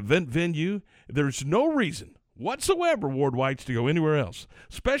 an event venue. There's no reason whatsoever, Ward Whites, to go anywhere else.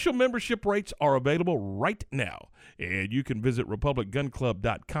 Special membership rates are available right now, and you can visit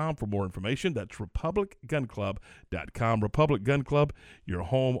republicgunclub.com for more information. That's republicgunclub.com. Republic Gun Club, your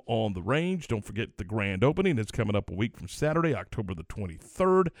home on the range. Don't forget the grand opening. It's coming up a week from Saturday, October the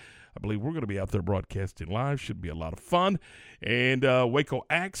 23rd. I believe we're going to be out there broadcasting live. Should be a lot of fun. And Waco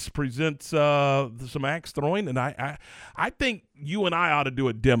Axe presents some axe throwing, and I think you and I ought to do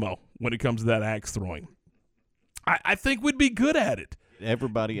a demo when it comes to that axe throwing. I think we'd be good at it.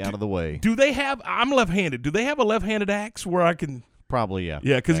 Everybody out of the way. Do they have – I'm left-handed. Do they have a left-handed axe where I can – Probably, yeah.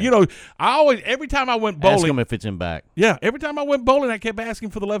 Yeah, because, I always – every time I went bowling – Ask them if it's in back. Yeah, every time I went bowling, I kept asking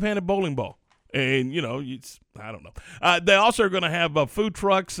for the left-handed bowling ball. And, I don't know. They also are going to have food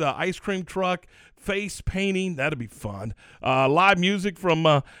trucks, ice cream truck, face painting. That'd be fun. Live music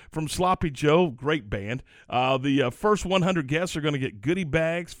from Sloppy Joe, great band. The first 100 guests are going to get goodie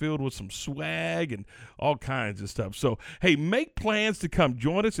bags filled with some swag and all kinds of stuff. So, hey, make plans to come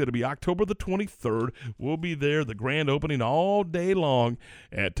join us. It'll be October the 23rd. We'll be there, the grand opening all day long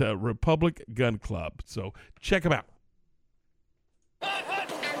at Republic Gun Club. So check them out.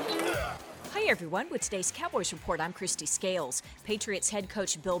 Hi, everyone. With today's Cowboys Report, I'm Christy Scales. Patriots head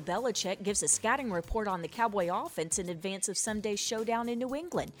coach Bill Belichick gives a scouting report on the Cowboy offense in advance of Sunday's showdown in New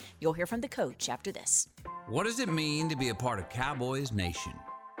England. You'll hear from the coach after this. What does it mean to be a part of Cowboys Nation?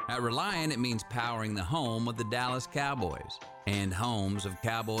 At Reliant, it means powering the home of the Dallas Cowboys and homes of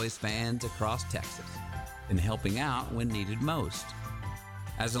Cowboys fans across Texas and helping out when needed most.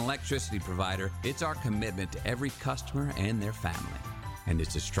 As an electricity provider, it's our commitment to every customer and their family. And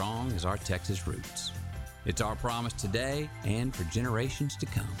it's as strong as our Texas roots. It's our promise today and for generations to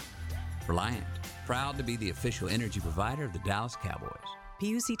come. Reliant, proud to be the official energy provider of the Dallas Cowboys.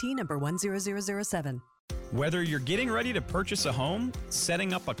 PUCT number 10007. Whether you're getting ready to purchase a home,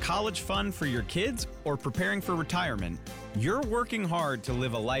 setting up a college fund for your kids, or preparing for retirement, you're working hard to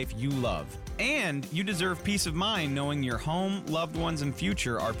live a life you love. And you deserve peace of mind knowing your home, loved ones, and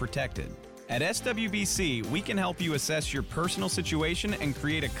future are protected. At SWBC, we can help you assess your personal situation and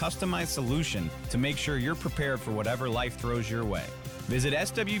create a customized solution to make sure you're prepared for whatever life throws your way. Visit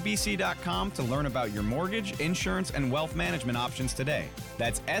SWBC.com to learn about your mortgage, insurance, and wealth management options today.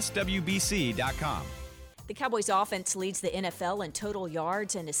 That's SWBC.com. The Cowboys offense leads the NFL in total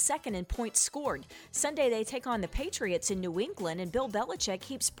yards and is second in points scored. Sunday they take on the Patriots in New England, and Bill Belichick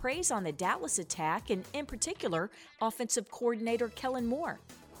heaps praise on the Dallas attack and, in particular, offensive coordinator Kellen Moore.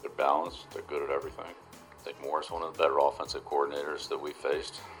 They're balanced. They're good at everything. I think Moore's one of the better offensive coordinators that we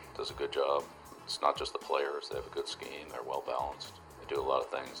faced. Does a good job. It's not just the players. They have a good scheme. They're well balanced. They do a lot of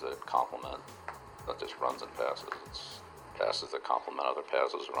things that complement, not just runs and passes. It's passes that complement other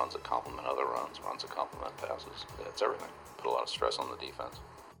passes, runs that complement other runs, runs that complement passes. It's everything. Put a lot of stress on the defense.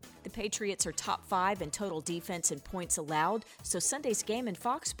 The Patriots are top 5 in total defense and points allowed, so Sunday's game in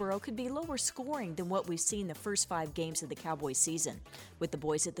Foxborough could be lower scoring than what we've seen the first 5 games of the Cowboys season. With the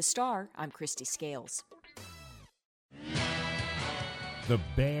boys at the Star, I'm Christy Scales. The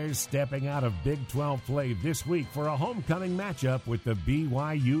Bears stepping out of Big 12 play this week for a homecoming matchup with the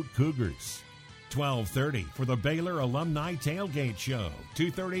BYU Cougars. 12:30 for the Baylor Alumni Tailgate Show.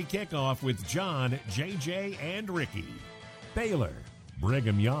 2:30 kickoff with John, JJ, and Ricky. Baylor,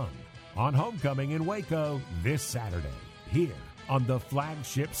 Brigham Young on homecoming in Waco this Saturday. Here on the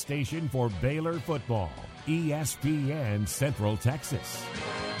flagship station for Baylor football, ESPN Central Texas.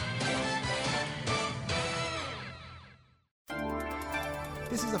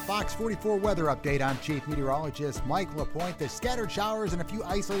 This is a Fox 44 weather update. I'm Chief Meteorologist Mike LaPointe. The scattered showers and a few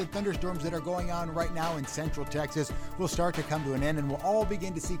isolated thunderstorms that are going on right now in central Texas will start to come to an end, and we'll all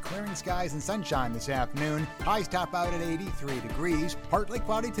begin to see clearing skies and sunshine this afternoon. Highs top out at 83 degrees. Partly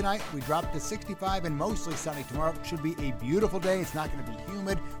cloudy tonight. We drop to 65 and mostly sunny tomorrow. Should be a beautiful day. It's not going to be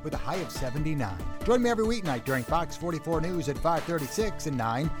humid with a high of 79. Join me every weeknight during Fox 44 News at 5:36 and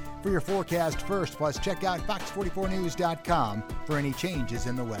 9 for your forecast first. Plus, check out fox44news.com for any changes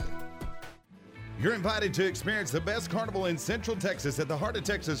in the weather. You're invited to experience the best carnival in Central Texas at the Heart of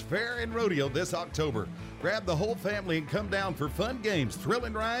Texas Fair and Rodeo this October. Grab the whole family and come down for fun games,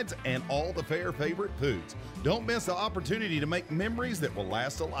 thrilling rides, and all the fair favorite foods. Don't miss the opportunity to make memories that will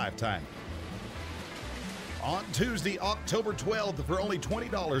last a lifetime. On Tuesday, October 12th, for only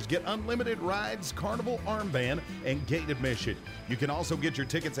 $20, get unlimited rides, carnival armband, and gate admission. You can also get your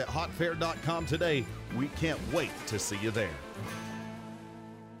tickets at hotfair.com today. We can't wait to see you there.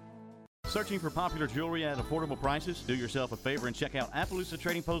 Searching for popular jewelry at affordable prices? Do yourself a favor and check out Appaloosa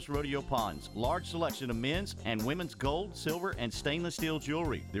Trading Post Rodeo Ponds. Large selection of men's and women's gold, silver, and stainless steel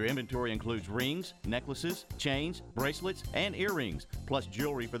jewelry. Their inventory includes rings, necklaces, chains, bracelets, and earrings, plus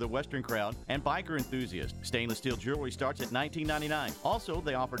jewelry for the Western crowd and biker enthusiasts. Stainless steel jewelry starts at $19.99. Also,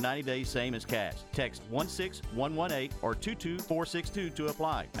 they offer 90 days same as cash. Text 16118 or 22462 to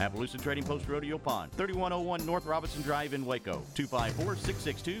apply. Appaloosa Trading Post Rodeo Pond, 3101 North Robinson Drive in Waco,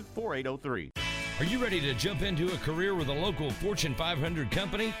 254-662-4803. Are you ready to jump into a career with a local Fortune 500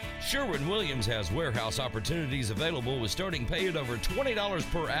 company? Sherwin-Williams has warehouse opportunities available with starting pay at over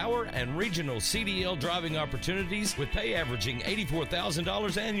 $20 per hour and regional CDL driving opportunities with pay averaging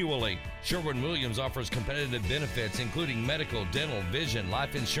 $84,000 annually. Sherwin-Williams offers competitive benefits including medical, dental, vision,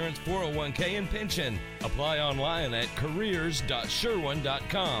 life insurance, 401k, and pension. Apply online at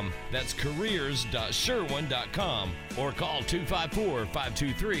careers.sherwin.com. That's careers.sherwin.com or call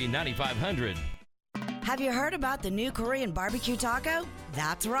 254-523-9500. Have you heard about the new Korean barbecue taco?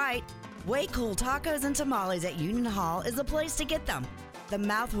 That's right. Way Cool Tacos and Tamales at Union Hall is the place to get them. The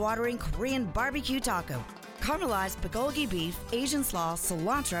mouth-watering Korean barbecue taco. Caramelized bulgogi beef, Asian slaw,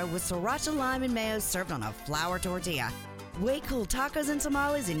 cilantro with sriracha lime and mayo served on a flour tortilla. Way Cool Tacos and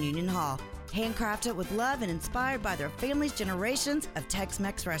Tamales in Union Hall. Handcrafted with love and inspired by their family's generations of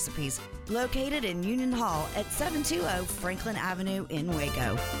Tex-Mex recipes. Located in Union Hall at 720 Franklin Avenue in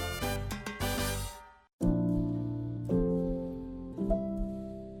Waco.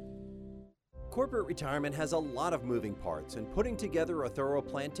 Corporate retirement has a lot of moving parts, and putting together a thorough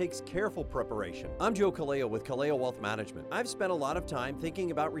plan takes careful preparation. I'm Joe Kaleo with Kaleo Wealth Management. I've spent a lot of time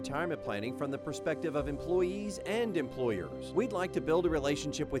thinking about retirement planning from the perspective of employees and employers. We'd like to build a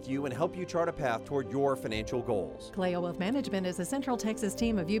relationship with you and help you chart a path toward your financial goals. Kaleo Wealth Management is a Central Texas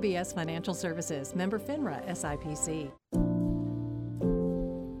team of UBS Financial Services, member FINRA SIPC.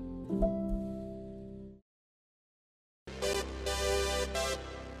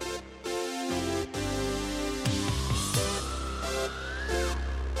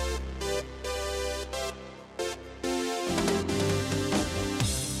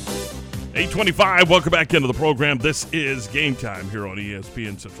 .25, welcome back into the program. This is Game Time here on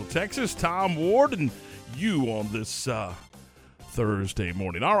ESPN Central Texas. Tom Ward and you on this Thursday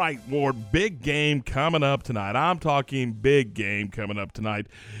morning. All right, Ward, big game coming up tonight. I'm talking big game coming up tonight.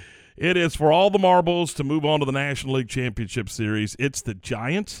 It is for all the marbles to move on to the National League Championship Series. It's the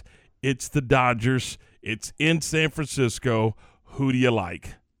Giants. It's the Dodgers. It's in San Francisco. Who do you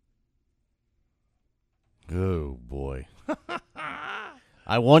like? Oh, boy.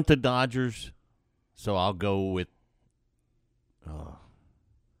 I want the Dodgers, so I'll go with the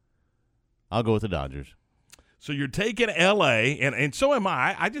Dodgers. So you're taking L.A., and so am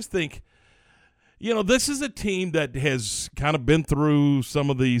I. I just think, this is a team that has kind of been through some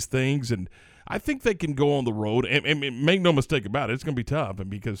of these things, and I think they can go on the road. And make no mistake about it, it's going to be tough, and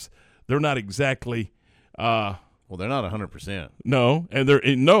because they're not exactly well, they're not 100%. No, and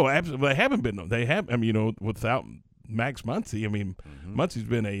absolutely, they haven't been. They have, without Max Muncy. Muncy's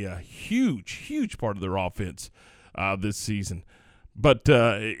been a huge part of their offense this season. But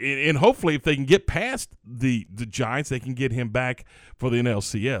and hopefully if they can get past the Giants, they can get him back for the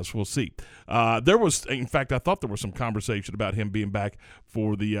NLCS. We'll see. In fact, I thought there was some conversation about him being back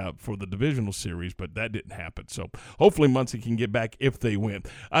for the divisional series, but that didn't happen. So hopefully Muncy can get back if they win.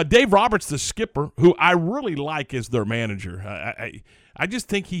 Dave Roberts, the skipper, who I really like as their manager. I just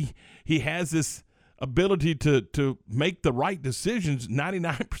think he has this ability to make the right decisions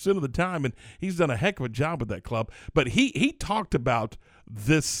 99% of the time, and he's done a heck of a job with that club. But he talked about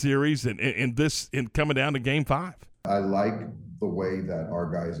this series and this in coming down to Game 5. I like the way that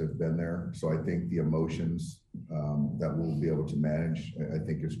our guys have been there, so I think the emotions that we'll be able to manage, I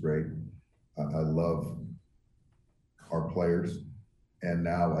think is great. I love our players, and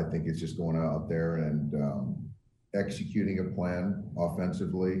now I think it's just going out there and executing a plan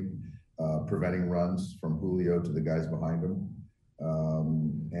offensively, preventing runs from Julio to the guys behind him,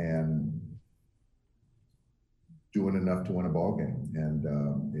 and doing enough to win a ball game. And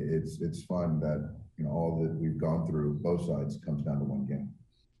it's fun that all that we've gone through, both sides, comes down to one game.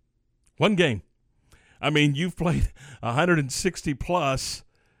 One game. You've played 160 plus,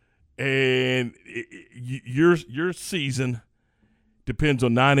 and your season depends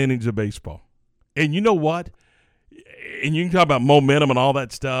on 9 innings of baseball. And you know what? And you can talk about momentum and all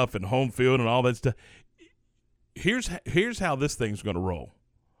that stuff and home field and all that stuff. Here's how this thing's going to roll.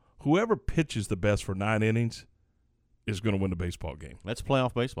 Whoever pitches the best for 9 innings is going to win the baseball game. That's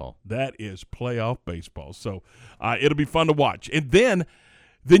playoff baseball. That is playoff baseball. So it'll be fun to watch. And then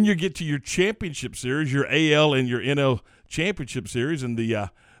you get to your championship series, your AL and your NL championship series, and the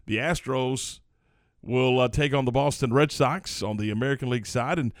The Astros will take on the Boston Red Sox on the American League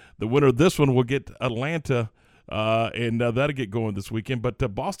side, and the winner of this one will get Atlanta, and that'll get going this weekend. But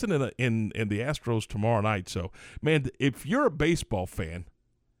Boston and the Astros tomorrow night. So, man, if you're a baseball fan,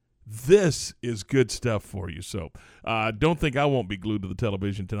 this is good stuff for you. So don't think I won't be glued to the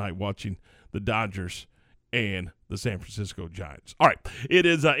television tonight watching the Dodgers and the San Francisco Giants. All right, it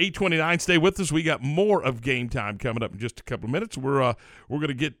is 8:29. Stay with us. We got more of Game Time coming up in just a couple of minutes. We're going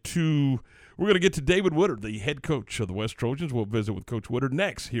to get to David Woodard, the head coach of the West Trojans. We'll visit with Coach Woodard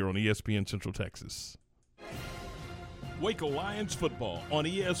next here on ESPN Central Texas. Waco Lions football on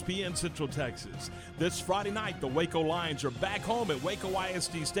ESPN Central Texas. This Friday night, the Waco Lions are back home at Waco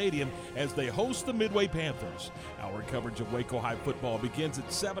ISD Stadium as they host the Midway Panthers. Our coverage of Waco High football begins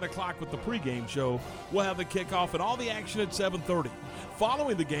at 7 o'clock with the pregame show. We'll have the kickoff and all the action at 7:30.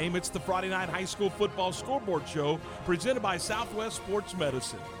 Following the game, it's the Friday night high school football scoreboard show presented by Southwest Sports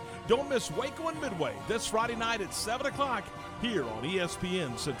Medicine. Don't miss Waco and Midway this Friday night at 7 o'clock here on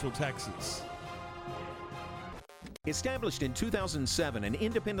ESPN Central Texas. Established in 2007 and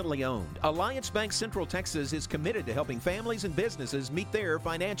independently owned, Alliance Bank Central Texas is committed to helping families and businesses meet their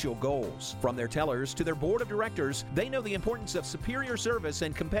financial goals. From their tellers to their board of directors, they know the importance of superior service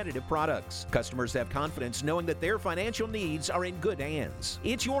and competitive products. Customers have confidence knowing that their financial needs are in good hands.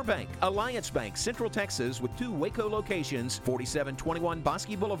 It's your bank, Alliance Bank Central Texas, with 2 Waco locations, 4721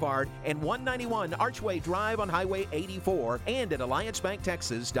 Bosque Boulevard and 191 Archway Drive on Highway 84, and at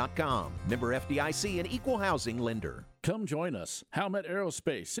AllianceBankTexas.com. Member FDIC and Equal Housing Lender. Come join us. Howmet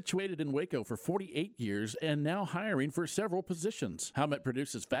Aerospace, situated in Waco for 48 years and now hiring for several positions. Howmet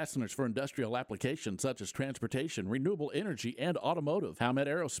produces fasteners for industrial applications such as transportation, renewable energy, and automotive. Howmet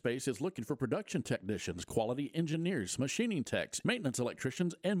Aerospace is looking for production technicians, quality engineers, machining techs, maintenance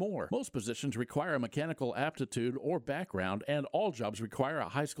electricians, and more. Most positions require a mechanical aptitude or background, and all jobs require a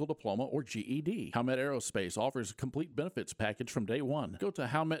high school diploma or GED. Howmet Aerospace offers a complete benefits package from day one. Go to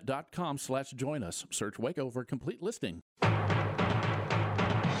howmet.com/join us. Search Waco for a complete listing.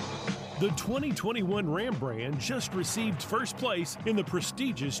 The 2021 Ram brand just received first place in the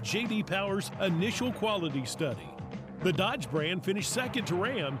prestigious J.D. Power's initial quality study. The Dodge brand finished second to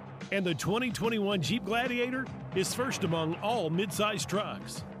Ram, and the 2021 Jeep Gladiator is first among all midsize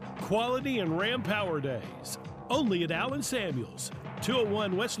trucks. Quality and Ram Power Days, only at Allen Samuels,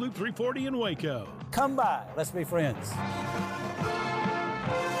 201 West Loop 340 in Waco. Come by, let's be friends.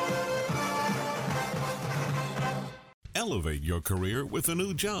 Elevate your career with a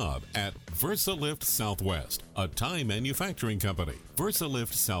new job at VersaLift Southwest, a Thai manufacturing company.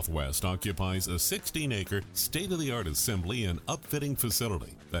 VersaLift Southwest occupies a 16-acre state-of-the-art assembly and upfitting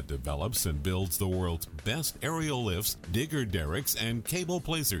facility that develops and builds the world's best aerial lifts, digger derricks, and cable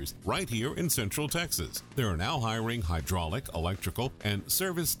placers right here in Central Texas. They are now hiring hydraulic, electrical, and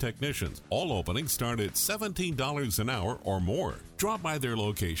service technicians. All openings start at $17 an hour or more. Drop by their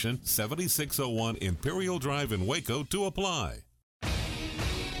location, 7601 Imperial Drive in Waco, to apply.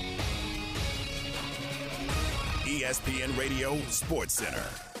 ESPN Radio Sports Center.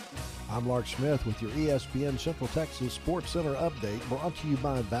 I'm Lark Smith with your ESPN Central Texas Sports Center update, brought to you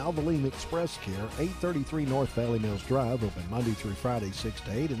by Valvoline Express Care, 833 North Valley Mills Drive, open Monday through Friday 6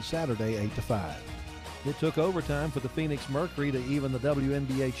 to 8 and Saturday 8 to 5. It took overtime for the Phoenix Mercury to even the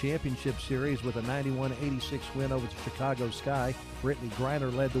WNBA Championship Series with a 91-86 win over the Chicago Sky. Brittany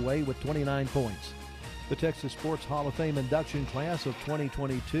Griner led the way with 29 points. The Texas Sports Hall of Fame induction class of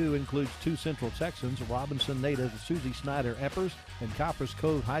 2022 includes 2 Central Texans, Robinson native Susie Snyder-Eppers and Copper's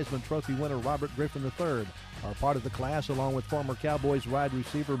Cove Heisman Trophy winner Robert Griffin III are part of the class, along with former Cowboys wide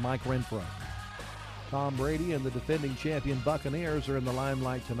receiver Mike Renfro. Tom Brady and the defending champion Buccaneers are in the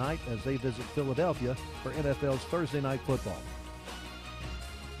limelight tonight as they visit Philadelphia for NFL's Thursday Night Football.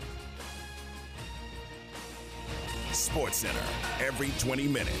 Sports Center, every 20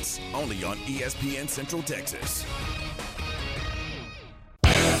 minutes, only on ESPN Central Texas.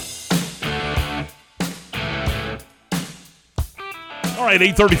 All right,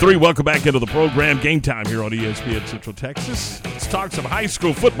 8:33. Welcome back into the program. Game Time here on ESPN Central Texas. Let's talk some high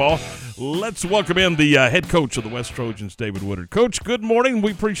school football. Let's welcome in the head coach of the West Trojans, David Woodard. Coach, good morning.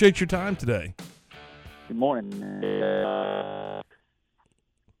 We appreciate your time today. Good morning.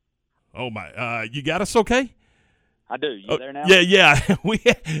 Oh my! You got us okay? I do. You there now? Yeah.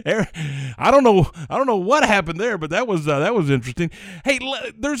 I don't know what happened there, but that was interesting. Hey,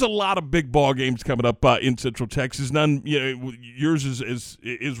 there's a lot of big ball games coming up in Central Texas. None, yours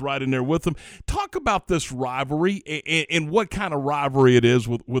is right in there with them. Talk about this rivalry and what kind of rivalry it is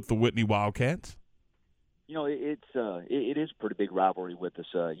with the Whitney Wildcats. It is a pretty big rivalry with us.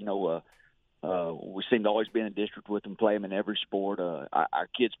 we seem to always be in a district with them, play them in every sport. Our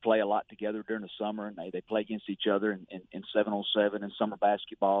kids play a lot together during the summer, and they play against each other in 7-on-7 and summer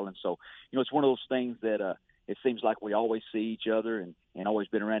basketball. And so, it's one of those things that it seems like we always see each other and always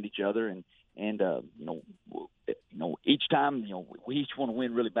been around each other. And each time, we each want to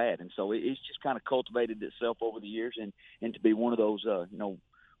win really bad. And so it's just kind of cultivated itself over the years and to be one of those,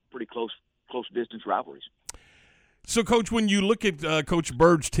 pretty close distance rivalries. So, Coach, when you look at Coach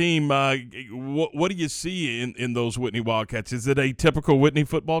Bird's team, what do you see in those Whitney Wildcats? Is it a typical Whitney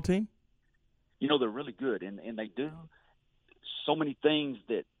football team? They're really good, and they do so many things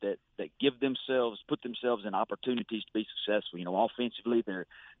that put themselves in opportunities to be successful. Offensively, they're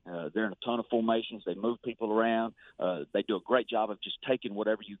in a ton of formations. They move people around. They do a great job of just taking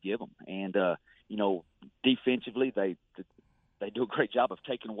whatever you give them. And, defensively, they do a great job of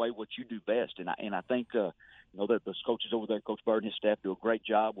taking away what you do best. And I think, that those coaches over there, Coach Bird and his staff, do a great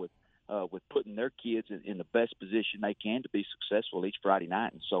job with putting their kids in the best position they can to be successful each Friday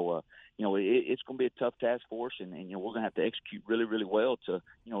night. And so, it's going to be a tough task for us, and we're going to have to execute really, really well to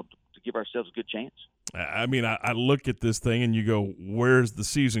give ourselves a good chance. I mean, I look at this thing and you go, where's the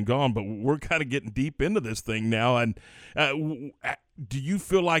season gone? But we're kind of getting deep into this thing now. And do you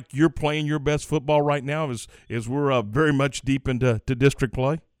feel like you're playing your best football right now as we're very much deep into district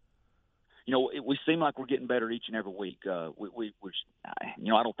play? We seem like we're getting better each and every week. I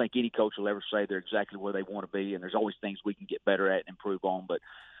don't think any coach will ever say they're exactly where they want to be, and there's always things we can get better at and improve on. But,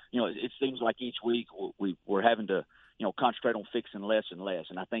 it seems like each week we're having to, concentrate on fixing less and less.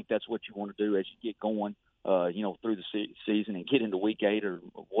 And I think that's what you want to do as you get going, through the season and get into week 8 or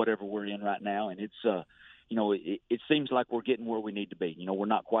whatever we're in right now. And it's, it seems like we're getting where we need to be. We're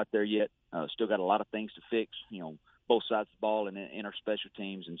not quite there yet. Still got a lot of things to fix, both sides of the ball and in our special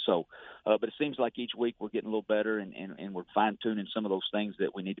teams. And so, but it seems like each week we're getting a little better and we're fine-tuning some of those things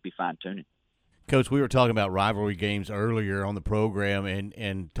that we need to be fine-tuning. Coach, we were talking about rivalry games earlier on the program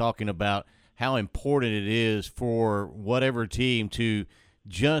and talking about how important it is for whatever team to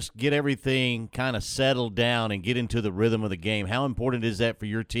just get everything kind of settled down and get into the rhythm of the game. How important is that for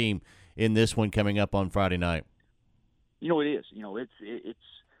your team in this one coming up on Friday night? It is.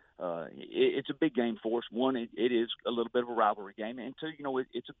 It's a big game for us. One, it is a little bit of a rivalry game, and two,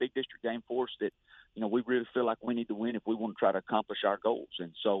 it's a big district game for us that we really feel like we need to win if we want to try to accomplish our goals.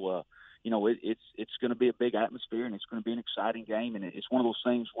 And so, it's going to be a big atmosphere, and it's going to be an exciting game. And it's one of those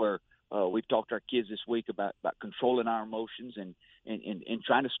things where we've talked to our kids this week about controlling our emotions and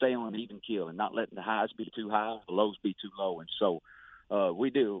trying to stay on an even keel and not letting the highs be too high, the lows be too low. And so we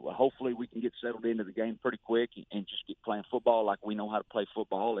do. Hopefully we can get settled into the game pretty quick and just get playing football like we know how to play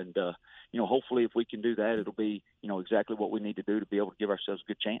football. And, hopefully if we can do that, it'll be, exactly what we need to do to be able to give ourselves a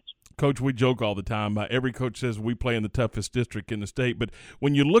good chance. Coach, we joke all the time. Every coach says we play in the toughest district in the state. But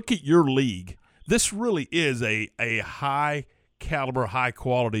when you look at your league, this really is a high caliber, high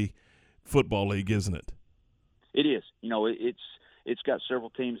quality football league, isn't it? It is. It's got several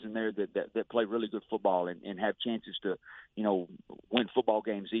teams in there that play really good football and have chances to, win football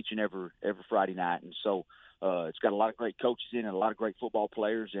games each and every Friday night. And so it's got a lot of great coaches in it, a lot of great football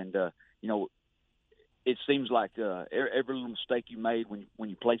players. And, it seems like every little mistake you made when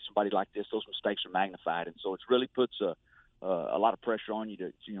you play somebody like this, those mistakes are magnified. And so it really puts a lot of pressure on you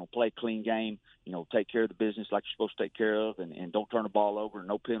to play a clean game, take care of the business like you're supposed to take care of, and don't turn the ball over,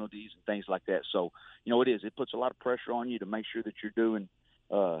 no penalties and things like that. So, it puts a lot of pressure on you to make sure that you're doing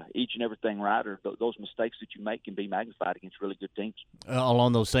each and everything right, or those mistakes that you make can be magnified against really good teams.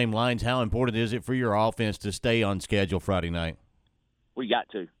 Along those same lines, how important is it for your offense to stay on schedule Friday night? We got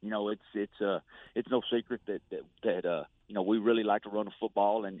to. It's no secret that we really like to run the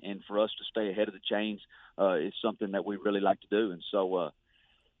football, and for us to stay ahead of the chains is something that we really like to do. And so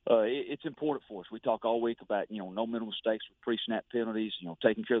it's important for us. We talk all week about, no mental mistakes with pre-snap penalties,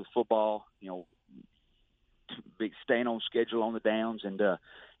 taking care of the football, staying on schedule on the downs. And,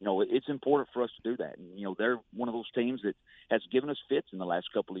 it's important for us to do that. And, they're one of those teams that has given us fits in the last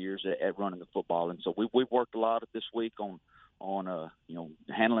couple of years at running the football. And so we've worked a lot this week on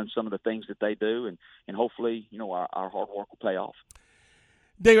handling some of the things that they do, and hopefully, our hard work will pay off.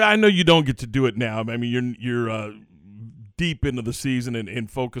 David, I know you don't get to do it now. I mean, you're deep into the season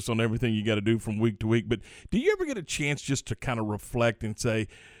and focus on everything you got to do from week to week. But do you ever get a chance just to kind of reflect and say,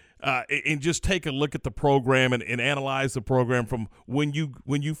 and just take a look at the program and analyze the program from when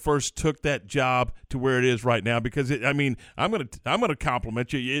you first took that job to where it is right now? Because I'm gonna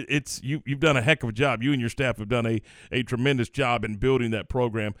compliment you. You've done a heck of a job. You and your staff have done a tremendous job in building that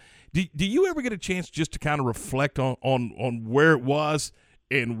program. Do you ever get a chance just to kind of reflect on where it was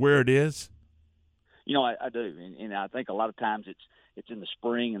and where it is? I do, and I think a lot of times it's in the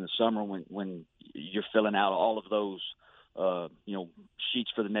spring and the summer when you're filling out all of those sheets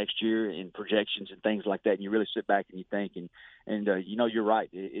for the next year and projections and things like that, and you really sit back and you think, and you're right.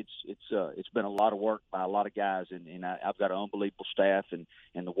 It's been a lot of work by a lot of guys, and I've got an unbelievable staff, and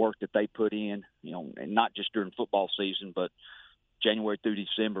the work that they put in, and not just during football season, but January through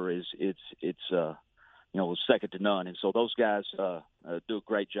December it's second to none. And so those guys do a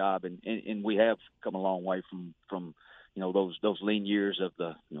great job, and we have come a long way from those lean years of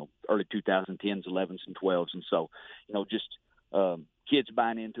the early 2010s, 11s, and 12s. And so just kids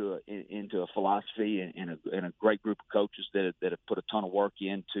buying into a philosophy and a great group of coaches that have put a ton of work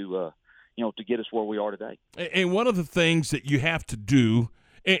in to get us where we are today. And one of the things that you have to do,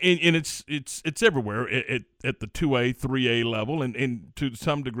 and it's everywhere at the 2A, 3A level, and to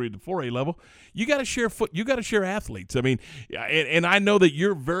some degree the 4A level, you got to share you got to share athletes. I mean, and I know that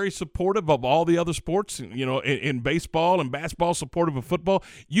you're very supportive of all the other sports. In baseball and basketball, supportive of football.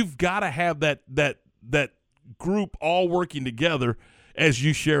 You've got to have that group all working together as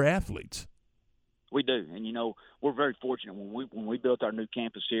you share athletes. We do, and we're very fortunate when we built our new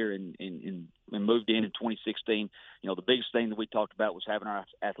campus here and moved in 2016. The biggest thing that we talked about was having our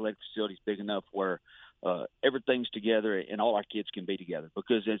athletic facilities big enough where everything's together and all our kids can be together.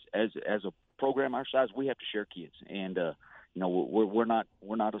 Because as a program our size, we have to share kids, and we're not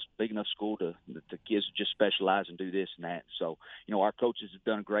a big enough school to the kids just specialize and do this and that. So our coaches have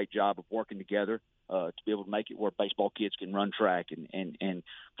done a great job of working together to be able to make it where baseball kids can run track and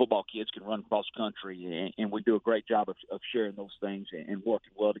football kids can run cross country, and we do a great job of sharing those things and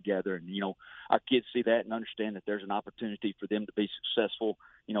working well together. And our kids see that and understand that there's an opportunity for them to be successful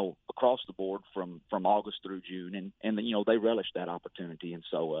across the board from August through June, and they relish that opportunity. And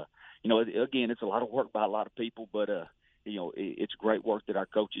so again, it's a lot of work by a lot of people, but it's great work that our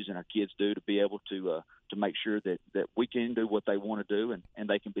coaches and our kids do to be able to make sure that we can do what they want to do and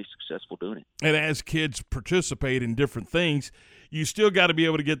they can be successful doing it. And as kids participate in different things, you still got to be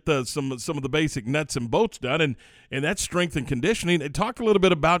able to get some of the basic nuts and bolts done, and that's strength and conditioning. And talk a little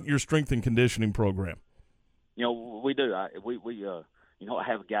bit about your strength and conditioning program. We do. I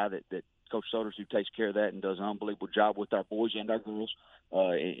have a guy that Coach Solders, who takes care of that and does an unbelievable job with our boys and our girls.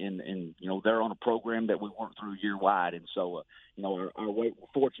 And they're on a program that we work through year wide. And so, we're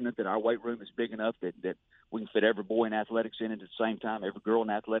fortunate that our weight room is big enough that we can fit every boy in athletics in it at the same time, every girl in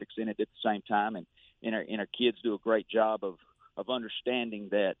athletics in it at the same time. And our kids do a great job of understanding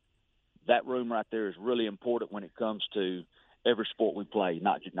that room right there is really important when it comes to every sport we play,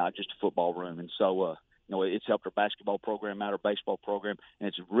 not just a football room. And so, it's helped our basketball program out, our baseball program, and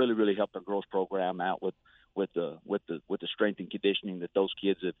it's really, really helped our girls program out with the strength and conditioning that those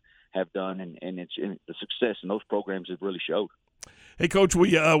kids have done, and the success in those programs have really showed. Hey, Coach,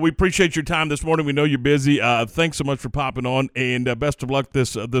 we appreciate your time this morning. We know you're busy. Thanks so much for popping on, and best of luck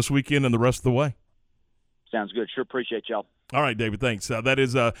this weekend and the rest of the way. Sounds good. Sure appreciate y'all. All right, David, thanks. That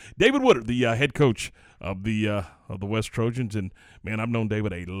is David Woodard, the head coach of the West Trojans. And, man, I've known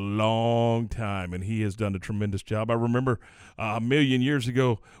David a long time, and he has done a tremendous job. I remember a million years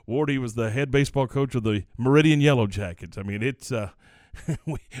ago, Wardy was the head baseball coach of the Meridian Yellow Jackets. I mean, it's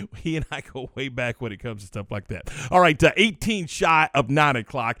he and I go way back when it comes to stuff like that. All right, 18 shy of 9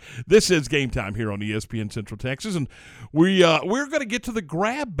 o'clock. This is Game Time here on ESPN Central Texas, and we're going to get to the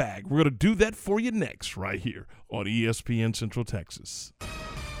grab bag. We're going to do that for you next right here on ESPN Central Texas.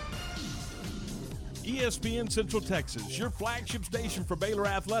 ESPN Central Texas, your flagship station for Baylor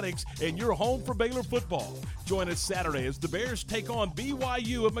athletics and your home for Baylor football. Join us Saturday as the Bears take on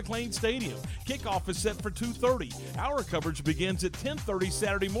BYU at McLean Stadium. Kickoff is set for 2:30. Our coverage begins at 10:30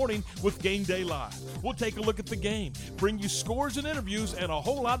 Saturday morning with Game Day Live. We'll take a look at the game, bring you scores and interviews, and a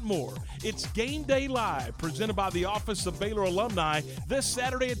whole lot more. It's Game Day Live, presented by the Office of Baylor Alumni, this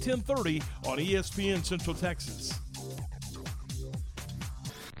Saturday at 10:30 on ESPN Central Texas.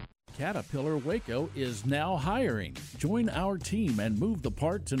 Caterpillar Waco is now hiring. Join our team and move the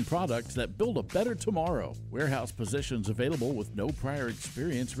parts and products that build a better tomorrow. Warehouse positions available with no prior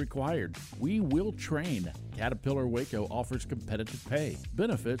experience required. We will train. Caterpillar Waco offers competitive pay,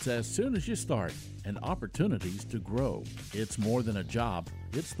 benefits as soon as you start, and opportunities to grow. It's more than a job.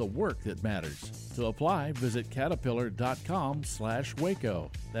 It's the work that matters. To apply, visit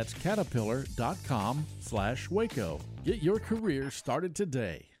caterpillar.com/Waco. That's caterpillar.com/Waco. Get your career started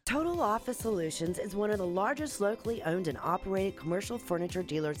today. Total Office Solutions is one of the largest locally owned and operated commercial furniture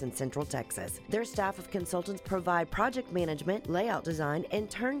dealers in Central Texas. Their staff of consultants provide project management, layout design, and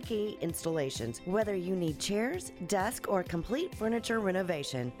turnkey installations. Whether you need chairs, desk, or complete furniture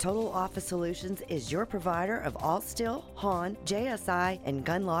renovation, Total Office Solutions is your provider of all steel, HON, JSI, and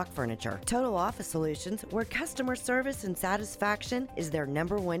Gunlock furniture. Total Office Solutions, where customer service and satisfaction is their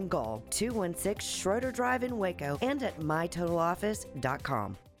 #1 goal. 216 Schroeder Drive in Waco and at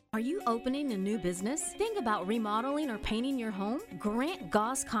mytotaloffice.com. Are you opening a new business? Think about remodeling or painting your home? Grant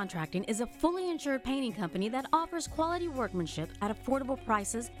Goss Contracting is a fully insured painting company that offers quality workmanship at affordable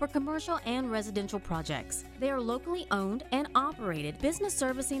prices for commercial and residential projects. They are locally owned and operated, business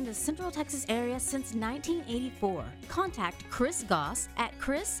servicing the Central Texas area since 1984. Contact Chris Goss at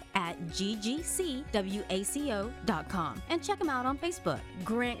chris@ggcwaco.com and check him out on Facebook.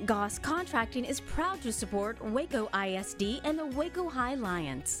 Grant Goss Contracting is proud to support Waco ISD and the Waco High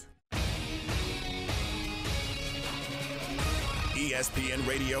Lions. ESPN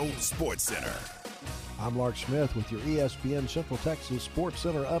Radio Sports Center. I'm Lark Smith with your ESPN Central Texas Sports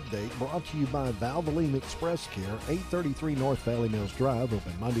Center update, brought to you by Valvoline Express Care, 833 North Valley Mills Drive,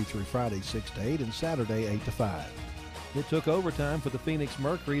 open Monday through Friday 6 to 8 and Saturday 8 to 5. It took overtime for the Phoenix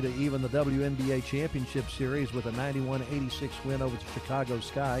Mercury to even the WNBA Championship Series with a 91-86 win over the Chicago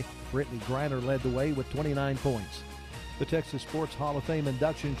Sky. Brittany Griner led the way with 29 points. The Texas Sports Hall of Fame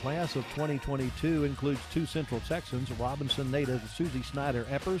induction class of 2022 includes 2 Central Texans, Robinson native Susie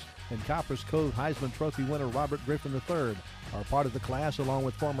Snyder-Eppers and Copper's Cove Heisman Trophy winner Robert Griffin III are part of the class, along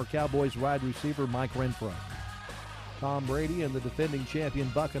with former Cowboys wide receiver Mike Renfro. Tom Brady and the defending champion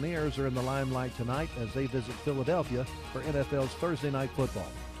Buccaneers are in the limelight tonight as they visit Philadelphia for NFL's Thursday Night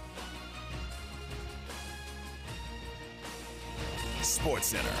Football. Sports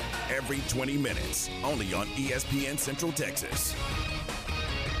Center, every 20 minutes, only on ESPN Central Texas.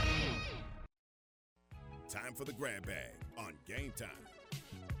 Time for the grab bag on Game Time.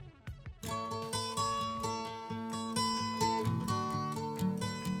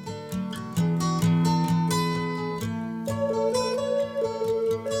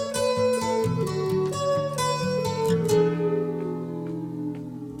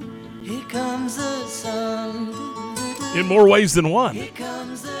 Here comes the sun. In more ways than one. Here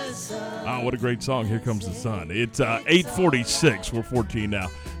comes the sun. Oh, what a great song. Here Comes the Sun. It's 8:46. We're 14 now,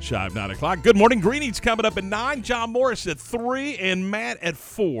 shy of 9 o'clock. Good morning. Greenies coming up at 9. John Morris at 3 and Matt at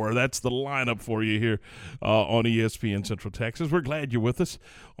 4. That's the lineup for you here on ESPN Central Texas. We're glad you're with us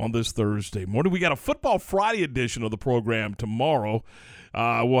on this Thursday morning. We got a Football Friday edition of the program tomorrow.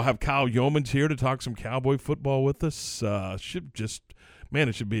 We'll have Kyle Yeomans here to talk some Cowboy football with us. It should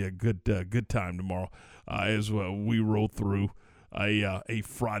be a good time tomorrow. As we roll through a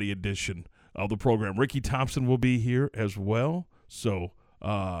Friday edition of the program. Ricky Thompson will be here as well. So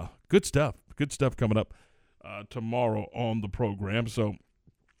good stuff coming up tomorrow on the program. So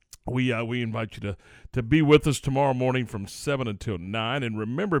we invite you to be with us tomorrow morning from 7 until 9. And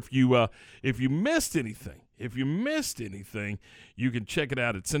remember, if you missed anything, you can check it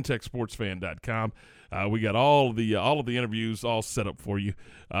out at centexsportsfan.com. We got all of the interviews all set up for you,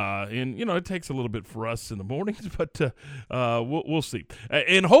 and it takes a little bit for us in the mornings, but we'll see.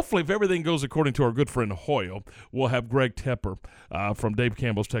 And hopefully, if everything goes according to our good friend Hoyle, we'll have Greg Tepper from Dave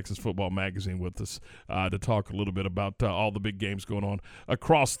Campbell's Texas Football Magazine with us to talk a little bit about all the big games going on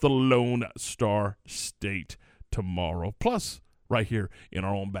across the Lone Star State tomorrow. Plus, right here in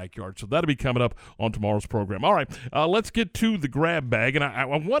our own backyard. So that'll be coming up on tomorrow's program. All right, let's get to the grab bag. And I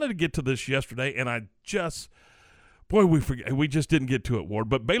wanted to get to this yesterday, and we just didn't get to it, Ward.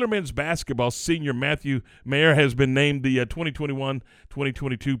 But Baylor men's basketball senior Matthew Mayer has been named the 2021-2022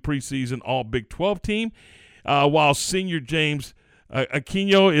 preseason All-Big 12 team, while senior James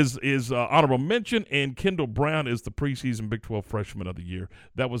Aquino is honorable mention, and Kendall Brown is the preseason Big 12 freshman of the year.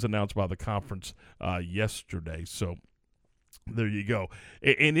 That was announced by the conference yesterday. So there you go.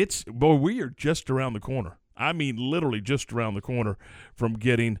 And we are just around the corner. I mean, literally just around the corner from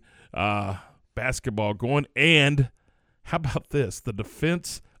getting basketball going. And how about this? The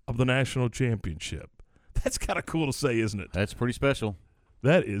defense of the national championship. That's kind of cool to say, isn't it? That's pretty special.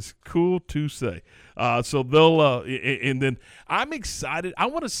 That is cool to say. So they'll and then I'm excited. I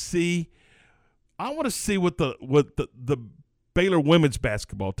want to see what the Baylor women's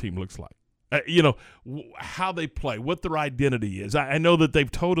basketball team looks like. How they play, what their identity is. I know that they've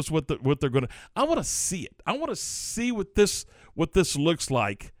told us what they're going to. I want to see it. I want to see what this looks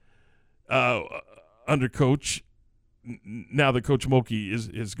like under Coach. Now that Coach Mulkey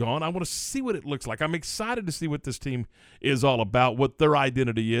is gone, I want to see what it looks like. I'm excited to see what this team is all about, what their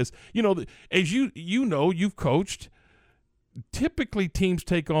identity is. As you've coached. typically teams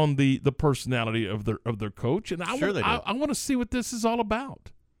take on the personality of their coach, and I want to see what this is all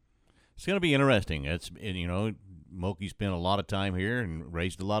about. It's going to be interesting. Mulkey spent a lot of time here and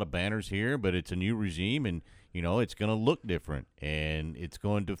raised a lot of banners here, but it's a new regime, and it's going to look different and it's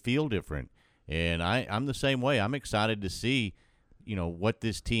going to feel different. And I'm the same way. I'm excited to see, what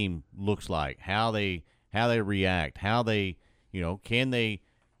this team looks like, how they react, how they, can they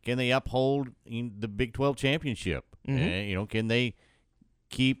uphold the Big 12 championship? Mm-hmm. Can they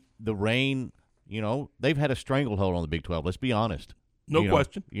keep the reign? They've had a stranglehold on the Big 12. Let's be honest. No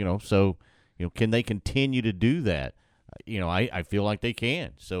question. So can they continue to do that? I feel like they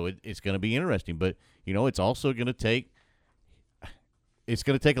can. So it's going to be interesting. But it's also going to take. It's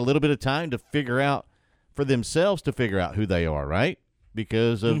going to take a little bit of time to figure out for themselves to figure out who they are, right?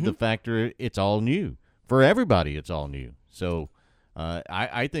 Because of the factor it's all new for everybody. It's all new. So.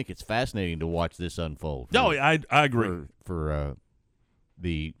 I think it's fascinating to watch this unfold. I agree. For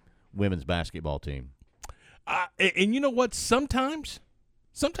the women's basketball team. And you know what? Sometimes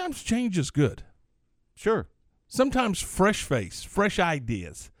change is good. Sure. Sometimes fresh face, fresh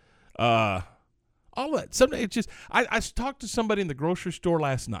ideas, all that. Sometimes it's just. I talked to somebody in the grocery store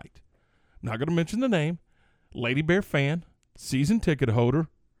last night. I'm not going to mention the name. Lady Bear fan, season ticket holder,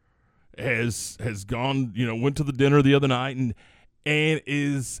 has gone. Went to the dinner the other night and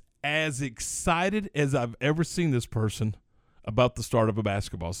is as excited as I've ever seen this person about the start of a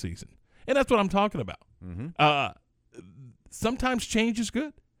basketball season. And that's what I'm talking about. Mm-hmm. Sometimes change is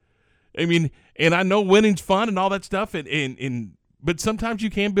good. I mean, and I know winning's fun and all that stuff, but sometimes you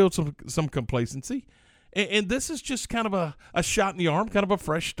can build some complacency. And this is just kind of a shot in the arm, kind of a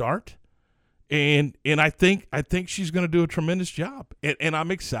fresh start. And I think she's going to do a tremendous job, and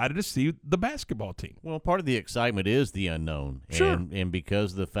I'm excited to see the basketball team. Well, part of the excitement is the unknown, sure, and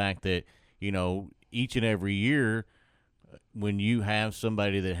because of the fact that each and every year, when you have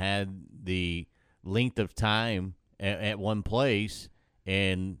somebody that had the length of time at one place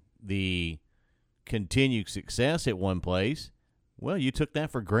and the continued success at one place, well, you took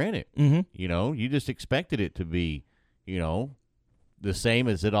that for granted. Mm-hmm. You just expected it to be, the same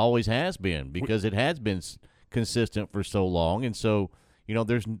as it always has been because it has been consistent for so long. And so,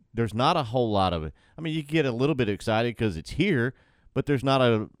 there's not a whole lot of it. I mean, you get a little bit excited because it's here, but there's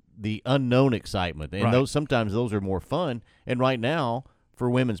not the unknown excitement. And right. Sometimes those are more fun. And right now,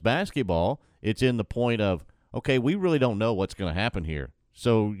 for women's basketball, it's in the point of, okay, we really don't know what's going to happen here.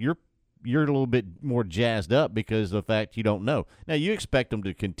 So you're a little bit more jazzed up because of the fact you don't know. Now, you expect them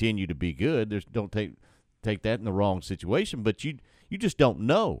to continue to be good. Don't take that in the wrong situation, but you just don't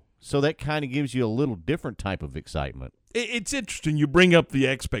know. So that kind of gives you a little different type of excitement. It's interesting you bring up the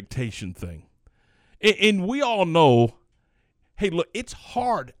expectation thing. And we all know, hey, look, it's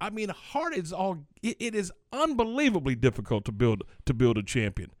hard. I mean, hard is it is unbelievably difficult to build a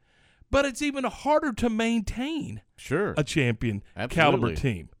champion. But it's even harder to maintain a champion caliber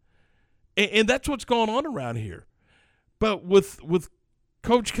team. And that's what's going on around here. But with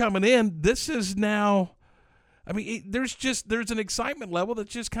Coach coming in, this is now – I mean, there's an excitement level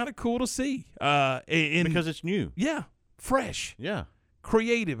that's just kind of cool to see. Because it's new. Yeah, fresh. Yeah.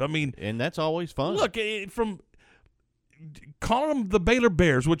 Creative. I mean. And that's always fun. Look, from calling them the Baylor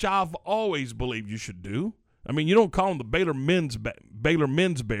Bears, which I've always believed you should do. I mean, you don't call them the Baylor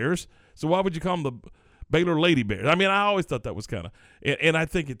men's Bears, so why would you call them the Baylor Lady Bears? I mean, I always thought that was kind of – and I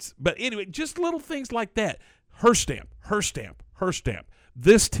think it's – but anyway, just little things like that. Her stamp.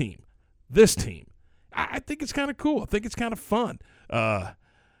 This team. I think it's kind of cool. I think it's kind of fun. I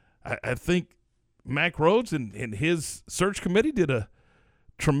think Mack Rhoades and his search committee did a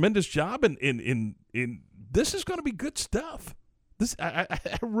tremendous job, in this is going to be good stuff. This I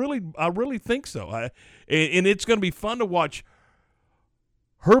really think so. And it's going to be fun to watch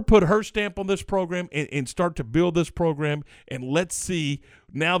her put her stamp on this program and start to build this program. And let's see,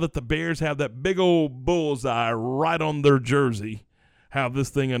 now that the Bears have that big old bullseye right on their jersey, how this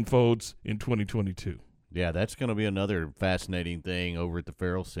thing unfolds in 2022. Yeah, that's going to be another fascinating thing over at the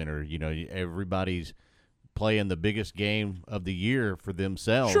Farrell Center. Everybody's playing the biggest game of the year for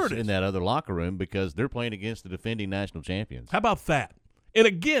themselves in that other locker room because they're playing against the defending national champions. How about that? And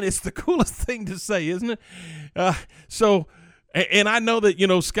again, it's the coolest thing to say, isn't it? So, and I know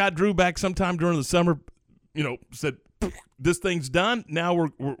that, Scott Drew back sometime during the summer, said this thing's done. Now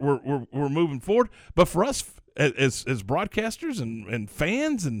we're moving forward. But for us as broadcasters and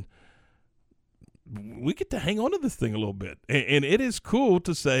fans, and we get to hang on to this thing a little bit. And it is cool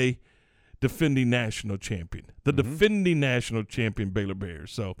to say defending national champion, the defending national champion Baylor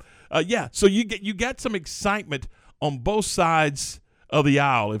Bears. So, so you got some excitement on both sides of the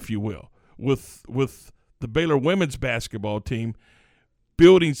aisle, if you will, with the Baylor women's basketball team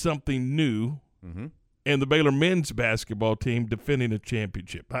building something new, and the Baylor men's basketball team defending a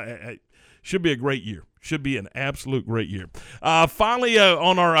championship. Should be a great year. Should be an absolute great year. Finally,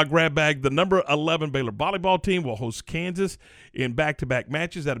 on our grab bag, the number 11 Baylor volleyball team will host Kansas in back-to-back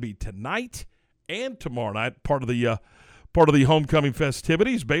matches. That'll be tonight and tomorrow night, part of the homecoming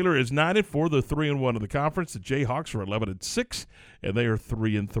festivities. Baylor is 9-4. They're 3-1 in the conference. The Jayhawks are 11-6, and they are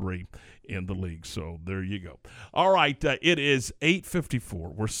 3-3 in the league. So there you go. All right, it is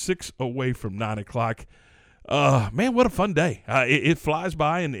 8:54. We're 6 away from 9 o'clock. Man, what a fun day! It flies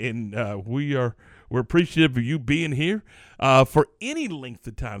by, and we're appreciative of you being here for any length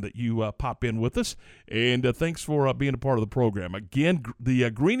of time that you pop in with us. And thanks for being a part of the program. Again, the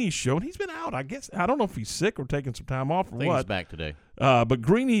Greeny Show, and he's been out, I guess. I don't know if he's sick or taking some time off or what. He's back today. But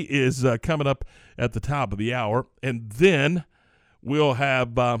Greeny is coming up at the top of the hour. And then we'll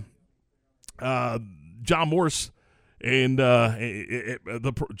have John Morris and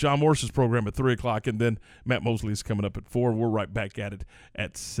John Morris's program at 3 o'clock. And then Matt Mosley is coming up at 4. We're right back at it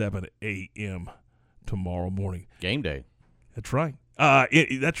at 7 a.m. tomorrow morning. Game day. That's right.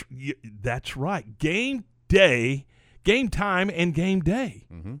 That's right. Game day, game time, and game day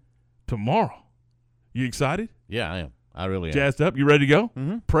tomorrow. You excited? Yeah, I am. I really am. Jazzed up? You ready to go?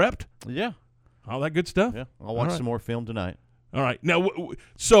 Prepped? Yeah. All that good stuff? Yeah. I'll watch some more film tonight. All right. Now,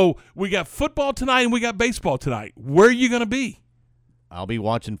 so we got football tonight and we got baseball tonight. Where are you going to be? I'll be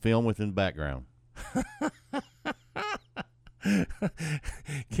watching film within the background.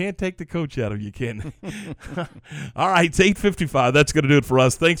 Can't take the coach out of you, can? All right, it's 8:55. That's going to do it for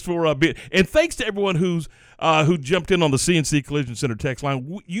us. Thanks for being, and thanks to everyone who jumped in on the CNC Collision Center text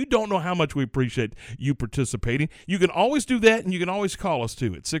line. You don't know how much we appreciate you participating. You can always do that, and you can always call us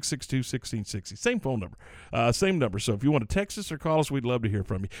too at 662-1660. Same phone number, same number. So if you want to text us or call us, we'd love to hear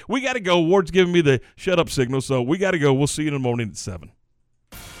from you. We got to go. Ward's giving me the shut up signal, so we got to go. We'll see you in the morning at 7.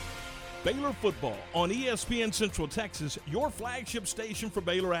 Baylor football on ESPN Central Texas, your flagship station for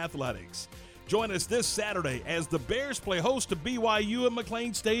Baylor athletics. Join us this Saturday as the Bears play host to BYU at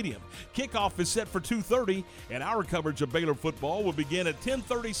McLean Stadium. Kickoff is set for 2:30, and our coverage of Baylor football will begin at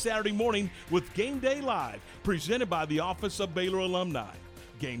 10:30 Saturday morning with Game Day Live, presented by the Office of Baylor Alumni.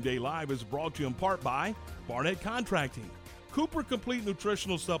 Game Day Live is brought to you in part by Barnett Contracting, Cooper Complete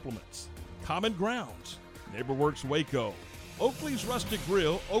Nutritional Supplements, Common Grounds, NeighborWorks Waco, Oakley's Rustic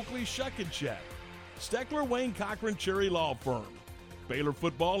Grill, Oakley's Shuck and Shack, Steckler Wayne Cochran Cherry Law Firm. Baylor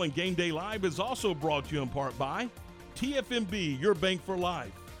Football and Game Day Live is also brought to you in part by TFMB, your bank for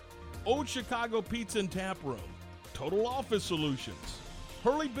life, Old Chicago Pizza and Tap Room, Total Office Solutions,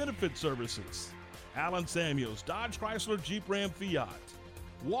 Hurley Benefit Services, Allen Samuels, Dodge Chrysler Jeep Ram Fiat,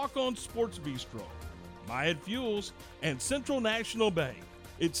 Walk On Sports Bistro, Myatt Fuels, and Central National Bank.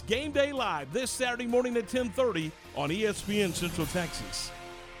 It's Game Day Live this Saturday morning at 10:30 on ESPN Central Texas.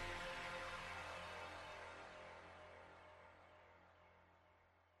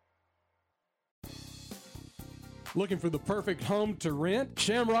 Looking for the perfect home to rent?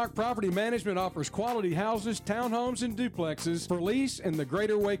 Shamrock Property Management offers quality houses, townhomes, and duplexes for lease in the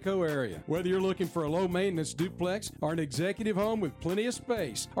greater Waco area. Whether you're looking for a low-maintenance duplex or an executive home with plenty of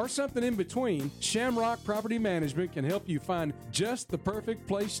space or something in between, Shamrock Property Management can help you find just the perfect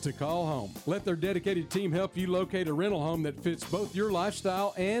place to call home. Let their dedicated team help you locate a rental home that fits both your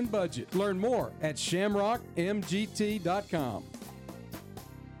lifestyle and budget. Learn more at shamrockmgt.com.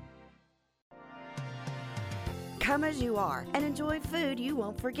 Come as you are and enjoy food you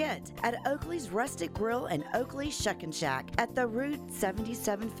won't forget at Oakley's Rustic Grill and Oakley's Shuck and Shack at the Route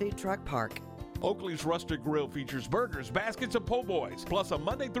 77 Food Truck Park. Oakley's Rustic Grill features burgers, baskets, and po' boys, plus a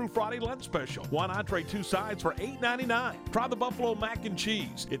Monday through Friday lunch special. 1 entree, 2 sides for $8.99. Try the Buffalo Mac and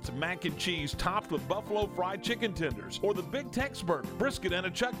Cheese. It's mac and cheese topped with buffalo fried chicken tenders. Or the Big Tex Burger, brisket and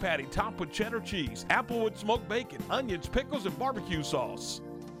a chuck patty topped with cheddar cheese, applewood smoked bacon, onions, pickles, and barbecue sauce.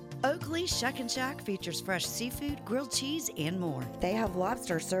 Oakley's Shuck and Shack features fresh seafood, grilled cheese, and more. They have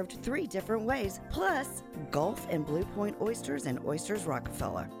lobster served 3 different ways, plus Gulf and Blue Point oysters and Oysters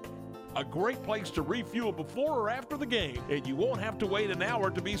Rockefeller. A great place to refuel before or after the game, and you won't have to wait an hour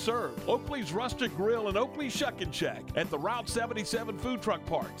to be served. Oakley's Rustic Grill and Oakley's Shuck and Shack at the Route 77 Food Truck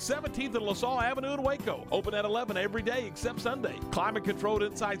Park, 17th and LaSalle Avenue in Waco. Open at 11 every day except Sunday. Climate-controlled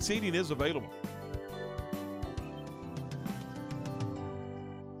inside seating is available.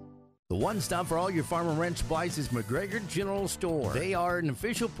 The one stop for all your farm and ranch supplies is McGregor General Store. They are an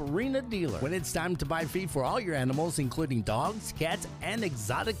official Purina dealer when it's time to buy feed for all your animals, including dogs, cats, and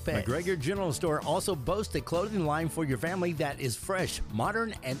exotic pets. McGregor General Store also boasts a clothing line for your family that is fresh,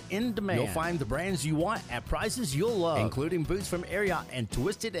 modern, and in demand. You'll find the brands you want at prices you'll love, including boots from Ariat and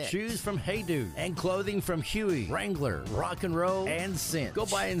Twisted X, shoes from Hey Dude, and clothing from Huey, Wrangler, Rock and Roll, and Cinch. Go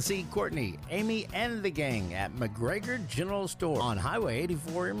by and see Courtney, Amy, and the gang at McGregor General Store on Highway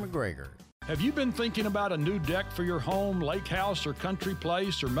 84 in McGregor. Have you been thinking about a new deck for your home, lake house, or country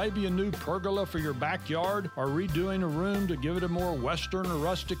place, or maybe a new pergola for your backyard, or redoing a room to give it a more western or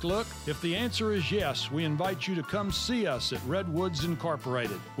rustic look? If the answer is yes, we invite you to come see us at Redwoods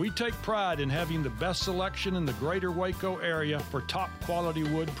Incorporated. We take pride in having the best selection in the greater Waco area for top quality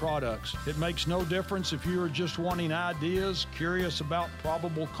wood products. It makes no difference if you are just wanting ideas, curious about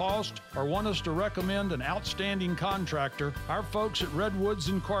probable cost, or want us to recommend an outstanding contractor. Our folks at Redwoods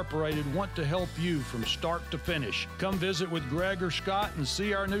Incorporated want to help you from start to finish. Come visit with Greg or Scott and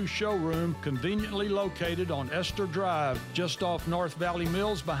see our new showroom conveniently located on Esther Drive, just off North Valley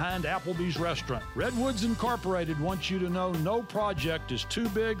Mills behind Applebee's restaurant. Redwoods Incorporated wants you to know no project is too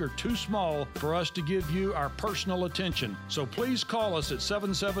big or too small for us to give you our personal attention. So please call us at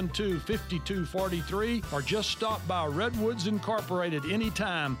 772-5243 or just stop by Redwoods Incorporated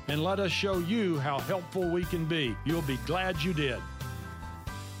anytime and let us show you how helpful we can be. You'll be glad you did.